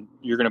year, and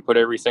you're going to put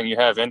everything you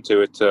have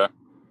into it to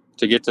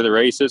get to the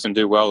races and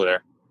do well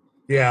there.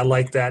 Yeah, I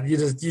like that.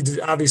 You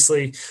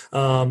obviously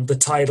the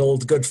title,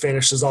 the good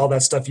finishes, all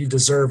that stuff, you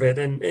deserve it.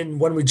 And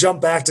when we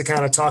jump back to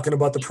kind of talking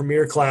about the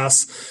premier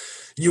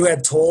class, you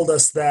had told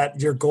us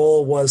that your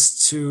goal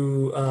was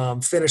to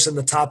finish in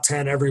the top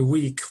 10 every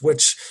week,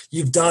 which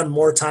you've done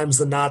more times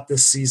than not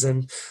this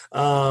season.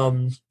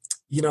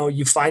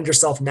 You find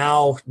yourself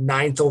now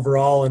 9th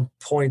overall in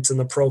points in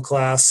the pro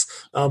class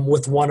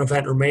with one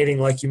event remaining,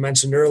 like you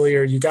mentioned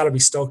earlier. You got to be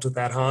stoked with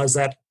that, huh? Is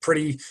that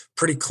pretty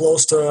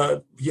close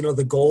to,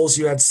 the goals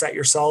you had set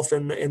yourself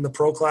in the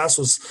pro class?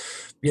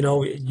 Was,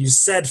 you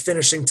said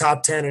finishing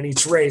top 10 in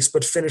each race,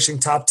 but finishing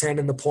top 10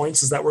 in the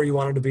points, is that where you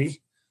wanted to be?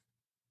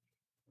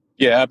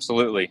 Yeah,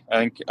 absolutely. I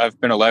think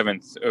I've been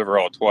 11th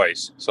overall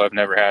twice, so I've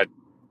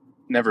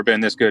never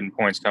been this good in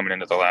points coming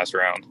into the last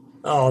round.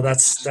 Oh,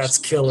 that's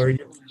killer.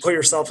 You put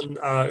yourself in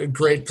a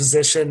great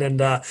position.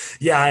 And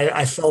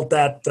I felt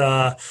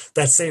that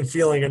same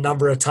feeling a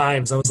number of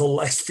times.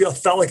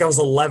 felt like I was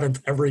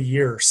 11th every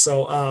year.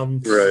 So,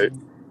 right.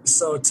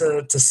 So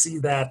to see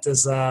that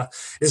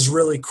is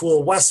really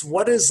cool. Wes,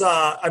 what is,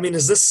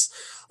 is this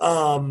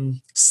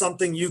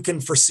something you can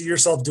foresee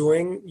yourself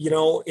doing,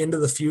 into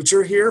the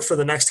future here for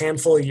the next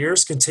handful of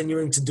years,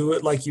 continuing to do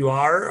it like you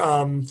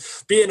are?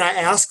 Being I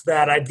asked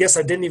that, I guess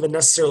I didn't even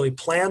necessarily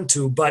plan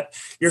to, but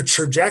your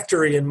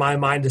trajectory in my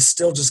mind is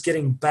still just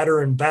getting better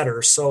and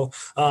better. So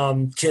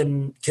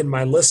can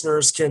my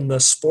listeners, can the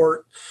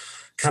sport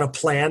kind of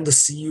plan to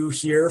see you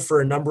here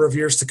for a number of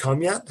years to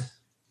come yet?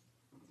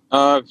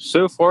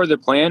 So far the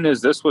plan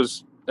is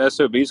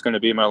SOB is going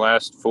to be my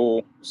last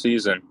full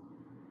season.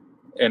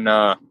 And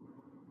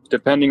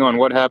depending on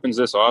what happens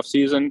this off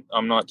season,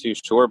 I'm not too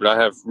sure, but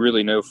I have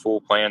really no full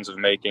plans of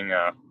making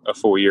a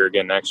full year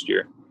again next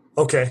year.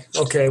 Okay.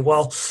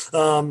 Well,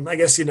 I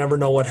guess you never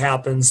know what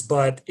happens,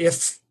 but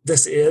if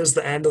this is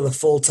the end of the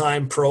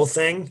full-time pro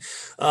thing,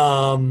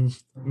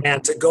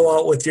 man, to go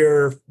out with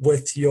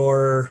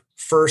your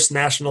first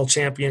national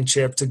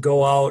championship, to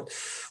go out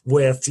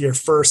with your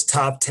first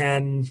top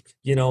 10,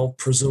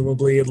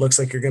 presumably it looks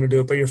like you're going to do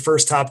it, but your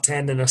first top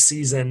 10 in a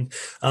season,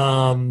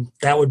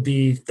 that would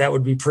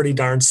be pretty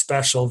darn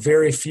special.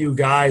 Very few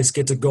guys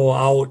get to go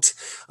out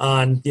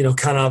on,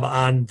 kind of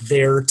on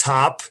their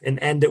top and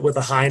end it with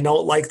a high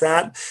note like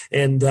that.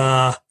 And,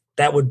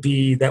 that would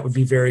be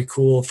very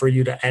cool for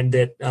you to end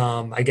it,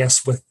 I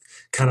guess, with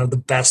kind of the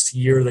best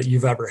year that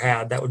you've ever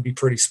had. That would be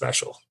pretty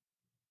special.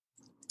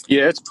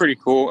 Yeah, it's pretty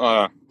cool.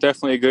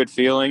 Definitely a good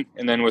feeling.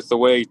 And then with the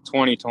way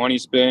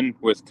 2020's been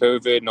with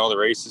COVID and all the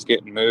races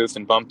getting moved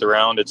and bumped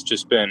around, I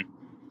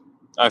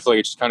feel like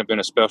it's kind of been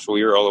a special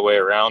year all the way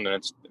around, and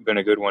it's been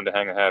a good one to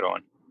hang a hat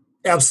on.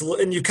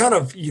 Absolutely. And you kind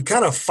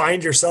of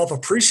find yourself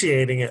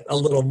appreciating it a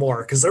little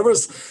more, because there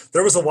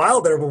was a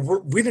while there where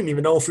we didn't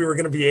even know if we were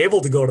going to be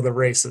able to go to the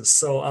races.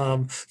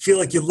 So feel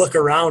like you look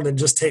around and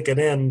just take it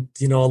in,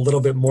 a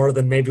little bit more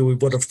than maybe we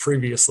would have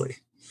previously.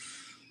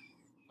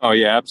 Oh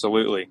yeah,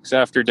 absolutely. Because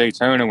after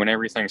Daytona, when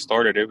everything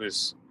started,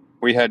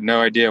 we had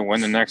no idea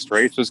when the next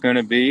race was going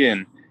to be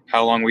and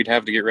how long we'd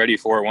have to get ready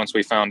for it once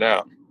we found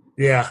out.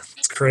 Yeah,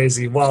 it's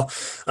crazy. Well,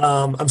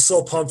 I'm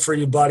so pumped for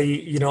you,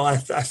 buddy. You know, I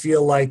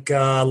feel like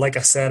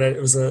I said,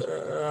 it was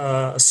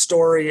a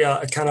story,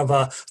 kind of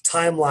a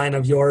timeline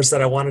of yours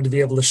that I wanted to be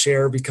able to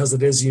share because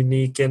it is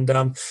unique. And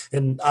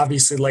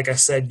obviously, like I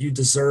said, you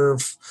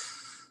deserve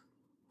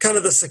kind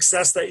of the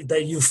success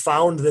that you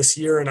found this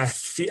year. And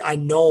I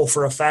know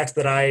for a fact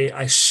that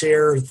I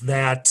share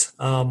that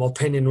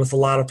opinion with a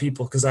lot of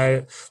people because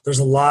there's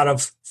a lot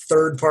of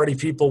third-party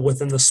people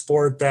within the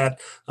sport that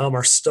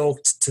are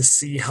stoked to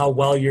see how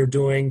well you're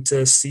doing,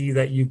 to see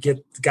that you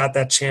got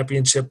that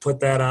championship, put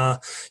that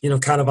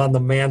kind of on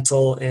the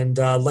mantle. And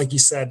like you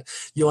said,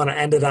 you want to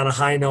end it on a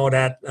high note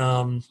at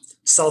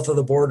south of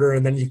the border,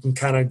 and then you can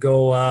kind of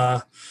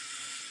go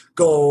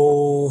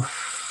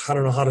I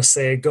don't know how to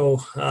say it,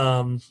 go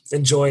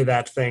enjoy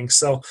that thing.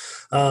 So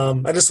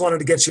I just wanted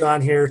to get you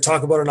on here,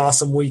 talk about an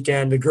awesome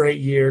weekend, a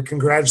great year,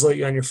 congratulate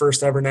you on your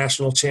first ever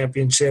national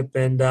championship.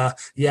 And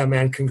yeah,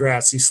 man,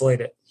 congrats. You slayed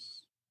it.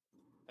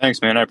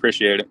 Thanks, man. I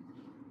appreciate it.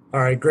 All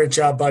right. Great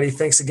job, buddy.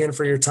 Thanks again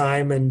for your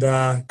time, and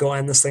go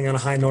end this thing on a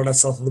high note at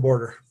south of the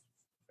border.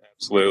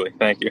 Absolutely.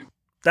 Thank you.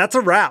 That's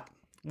a wrap.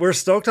 We're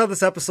stoked how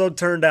this episode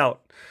turned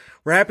out.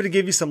 We're happy to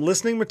give you some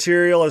listening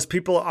material as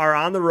people are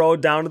on the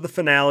road down to the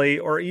finale,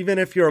 or even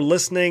if you're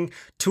listening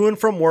to and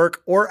from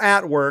work or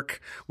at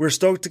work, we're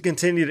stoked to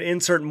continue to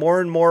insert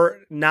more and more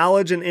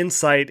knowledge and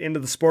insight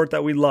into the sport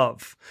that we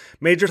love.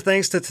 Major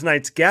thanks to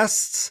tonight's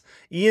guests,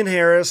 Ian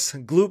Harris,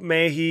 Gloop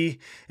Mahey,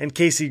 and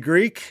Casey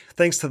Greek.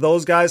 Thanks to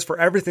those guys for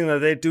everything that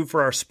they do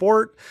for our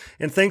sport,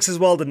 and thanks as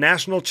well to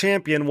national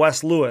champion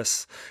Wes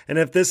Lewis. And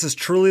if this is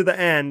truly the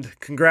end,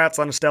 congrats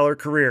on a stellar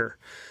career.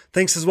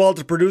 Thanks as well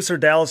to producer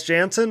Dallas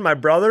Jansen, my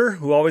brother,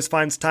 who always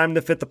finds time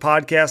to fit the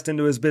podcast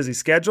into his busy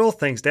schedule.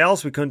 Thanks,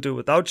 Dallas. We couldn't do it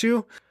without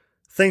you.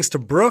 Thanks to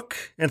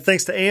Brooke, and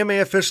thanks to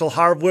AMA official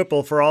Harv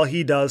Whipple for all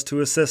he does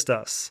to assist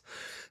us.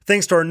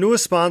 Thanks to our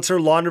newest sponsor,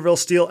 Launderville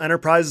Steel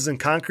Enterprises and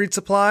Concrete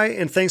Supply,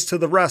 and thanks to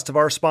the rest of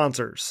our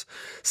sponsors.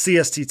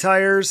 CST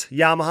Tires,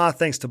 Yamaha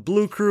thanks to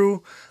Blue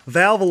Crew,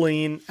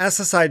 Valvoline,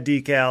 SSI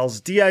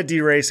Decals,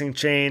 DID Racing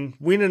Chain,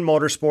 Wienen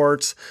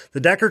Motorsports, the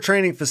Decker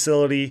Training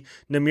Facility,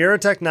 Namura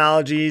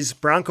Technologies,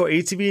 Bronco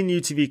ATV and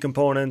UTV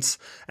Components,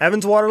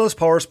 Evans Waterless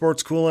Power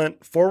Sports Coolant,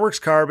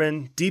 Forworks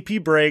Carbon,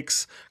 DP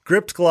Brakes,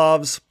 Gripped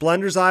Gloves,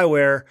 Blenders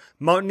Eyewear,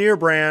 Mountaineer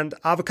Brand,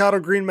 Avocado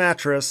Green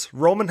Mattress,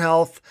 Roman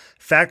Health,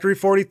 Factory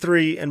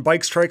 43, and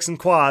Bikes, Trikes, and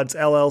Quads,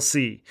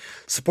 LLC.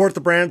 Support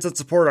the brands that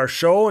support our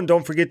show, and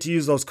don't forget to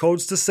use those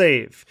codes to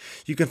save.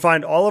 You can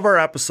find all of our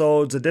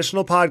episodes,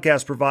 additional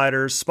podcast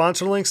providers,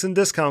 sponsor links and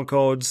discount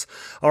codes,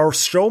 our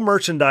show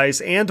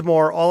merchandise, and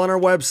more all on our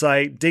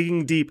website,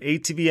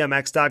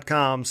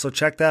 diggingdeepatvmx.com, so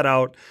check that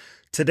out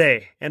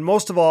today. And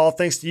most of all,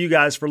 thanks to you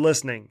guys for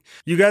listening.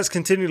 You guys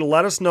continue to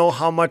let us know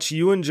how much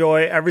you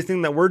enjoy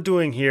everything that we're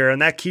doing here,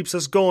 and that keeps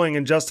us going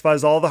and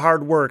justifies all the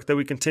hard work that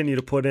we continue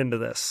to put into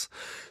this.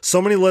 So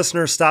many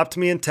listeners stopped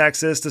me in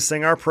Texas to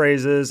sing our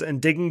praises,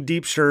 and Digging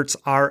Deep shirts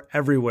are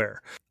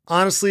everywhere.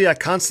 Honestly, I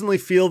constantly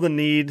feel the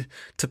need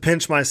to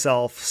pinch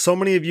myself. So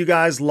many of you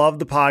guys love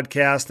the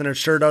podcast, and it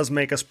sure does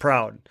make us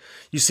proud.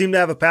 You seem to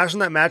have a passion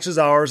that matches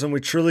ours, and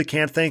we truly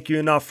can't thank you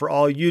enough for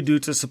all you do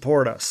to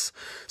support us.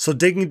 So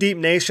Digging Deep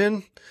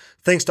Nation,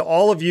 thanks to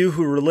all of you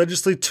who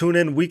religiously tune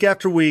in week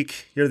after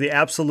week. You're the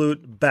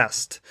absolute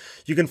best.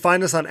 You can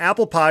find us on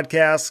Apple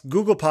Podcasts,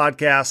 Google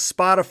Podcasts,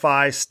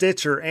 Spotify,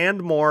 Stitcher,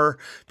 and more.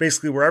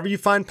 Basically, wherever you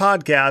find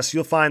podcasts,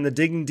 you'll find the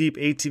Digging Deep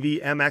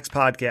ATV MX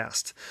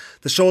podcast.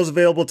 The show is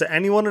available to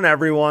anyone and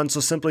everyone, so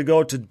simply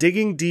go to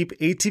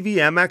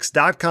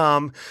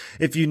diggingdeepatvmx.com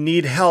if you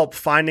need help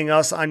finding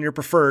us on your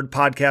preferred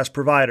podcast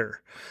provider.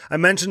 I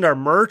mentioned our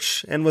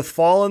merch, and with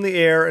fall in the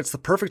air, it's the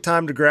perfect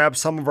time to grab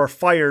some of our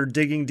fire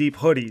Digging Deep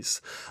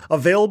hoodies.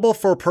 Available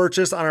for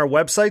purchase on our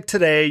website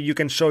today, you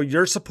can show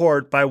your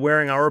support by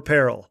wearing our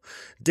apparel.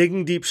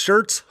 Digging Deep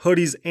shirts,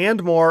 hoodies,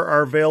 and more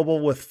are available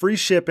with free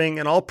shipping,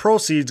 and all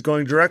proceeds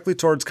going directly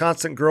towards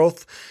constant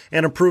growth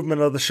and improvement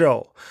of the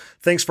show.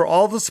 Thanks for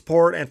all the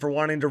support and for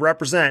wanting to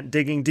represent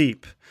Digging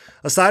Deep.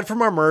 Aside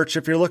from our merch,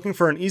 if you're looking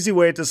for an easy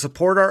way to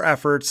support our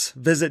efforts,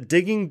 visit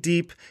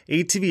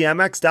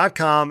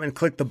diggingdeepatvmx.com and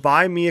click the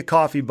Buy Me a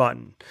Coffee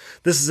button.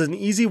 This is an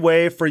easy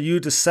way for you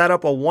to set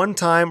up a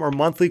one-time or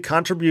monthly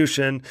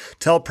contribution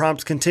to help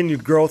prompt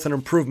continued growth and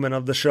improvement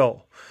of the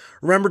show.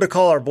 Remember to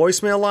call our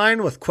voicemail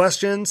line with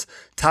questions,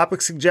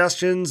 topic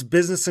suggestions,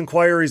 business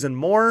inquiries, and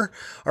more.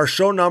 Our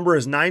show number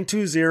is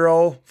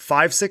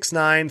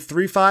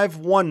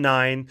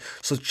 920-569-3519,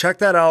 so check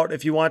that out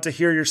if you want to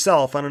hear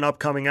yourself on an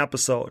upcoming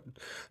episode.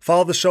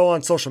 Follow the show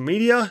on social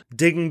media,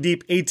 Digging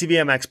Deep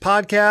ATVMX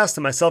Podcast,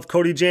 and myself,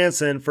 Cody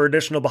Jansen, for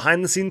additional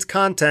behind-the-scenes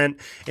content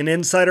and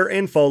insider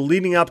info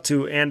leading up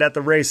to and at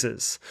the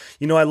races.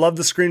 You know I love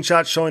the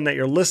screenshots showing that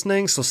you're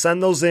listening, so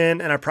send those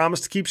in, and I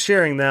promise to keep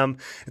sharing them.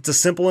 It's a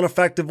simple and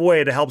effective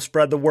way to help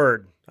spread the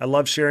word. I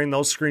love sharing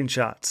those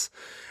screenshots.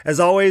 As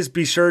always,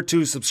 be sure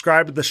to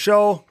subscribe to the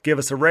show, give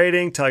us a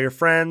rating, tell your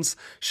friends,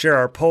 share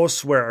our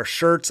posts, wear our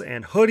shirts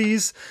and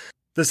hoodies.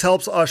 This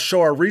helps us show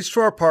our reach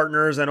to our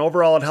partners, and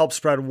overall it helps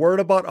spread word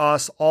about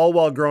us, all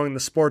while growing the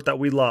sport that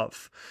we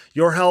love.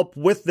 Your help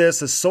with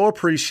this is so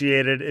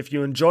appreciated. If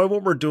you enjoy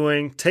what we're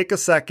doing, take a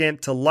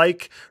second to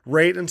like,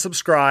 rate, and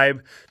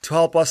subscribe to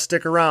help us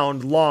stick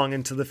around long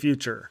into the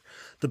future.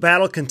 The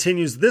battle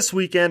continues this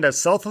weekend at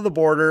South of the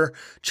Border.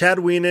 Chad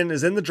Wienen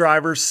is in the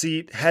driver's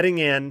seat heading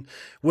in.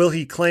 Will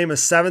he claim his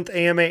 7th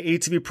AMA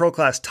ATV Pro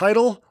Class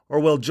title, or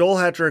will Joel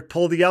Hetrick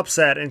pull the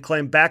upset and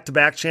claim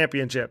back-to-back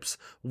championships?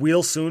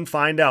 We'll soon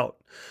find out.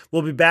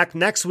 We'll be back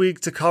next week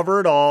to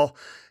cover it all,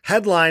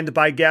 headlined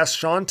by guest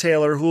Sean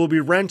Taylor, who will be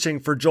wrenching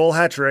for Joel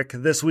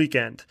Hetrick this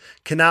weekend.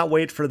 Cannot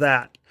wait for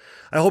that.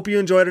 I hope you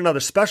enjoyed another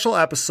special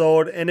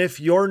episode, and if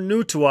you're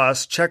new to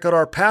us, check out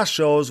our past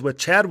shows with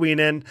Chad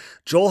Wienen,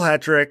 Joel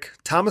Hetrick,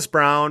 Thomas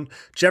Brown,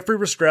 Jeffrey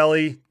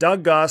Rastrelli,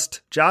 Doug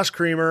Gust, Josh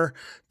Creamer,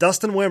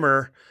 Dustin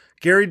Wimmer,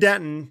 Gary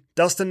Denton,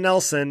 Dustin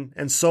Nelson,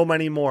 and so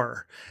many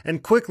more.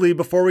 And quickly,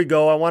 before we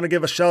go, I want to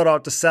give a shout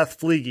out to Seth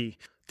Fleege.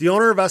 The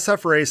owner of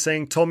SF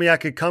Racing told me I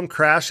could come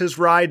crash his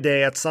ride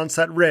day at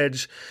Sunset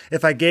Ridge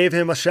if I gave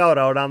him a shout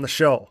out on the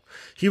show.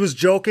 He was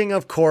joking,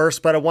 of course,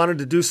 but I wanted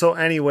to do so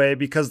anyway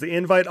because the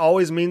invite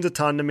always means a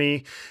ton to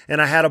me, and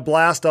I had a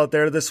blast out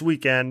there this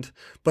weekend.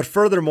 But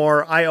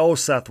furthermore, I owe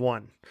Seth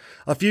one.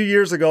 A few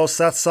years ago,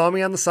 Seth saw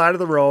me on the side of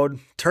the road,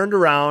 turned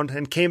around,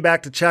 and came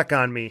back to check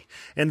on me.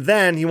 And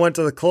then he went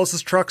to the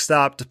closest truck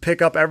stop to pick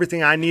up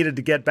everything I needed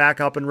to get back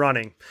up and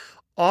running.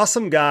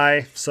 Awesome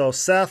guy. So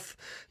Seth,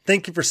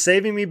 thank you for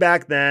saving me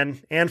back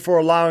then and for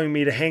allowing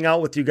me to hang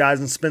out with you guys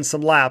and spin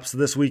some laps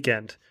this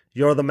weekend.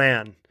 You're the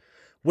man.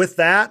 With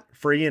that,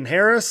 for Ian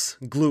Harris,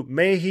 Gloop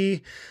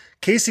Mahey,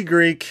 Casey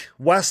Greek,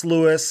 Wes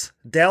Lewis,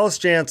 Dallas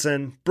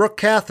Jansen, Brooke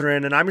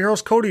Catherine, and I'm your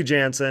host, Cody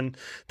Jansen.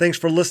 Thanks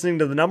for listening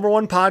to the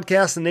 #1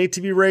 podcast in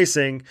ATV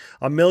racing,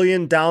 1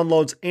 million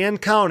downloads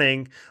and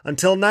counting.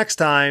 Until next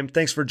time,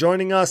 thanks for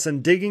joining us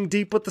and digging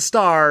deep with the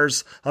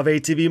stars of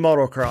ATV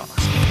motocross.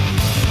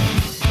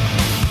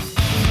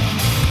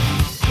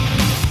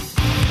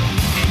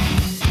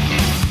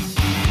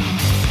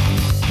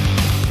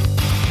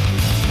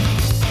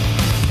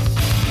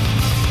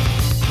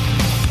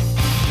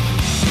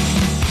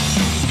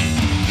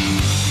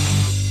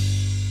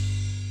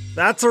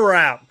 That's a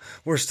wrap.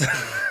 We're still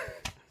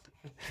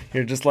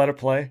here. Just let it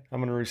play. I'm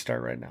going to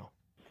restart right now.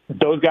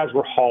 Those guys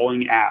were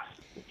hauling ass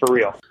for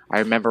real. I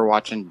remember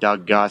watching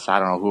Doug Gus, I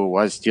don't know who it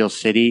was, Steel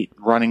City,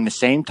 running the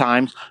same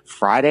times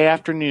Friday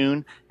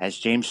afternoon as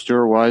James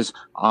Stewart was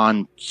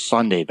on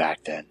Sunday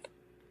back then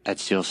at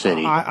Steel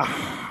City.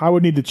 I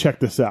would need to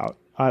check this out.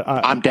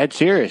 I'm dead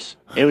serious.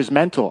 It was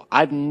mental.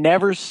 I've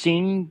never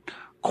seen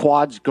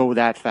quads go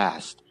that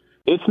fast.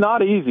 It's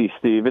not easy,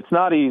 Steve. It's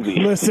not easy.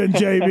 Listen,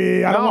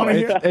 JB, I don't want to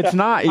hear. It's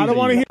not easy. I don't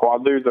want to hear.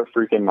 Quadlers are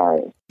freaking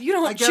gnarly. You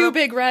don't chew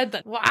Big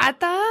Red. What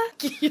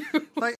the?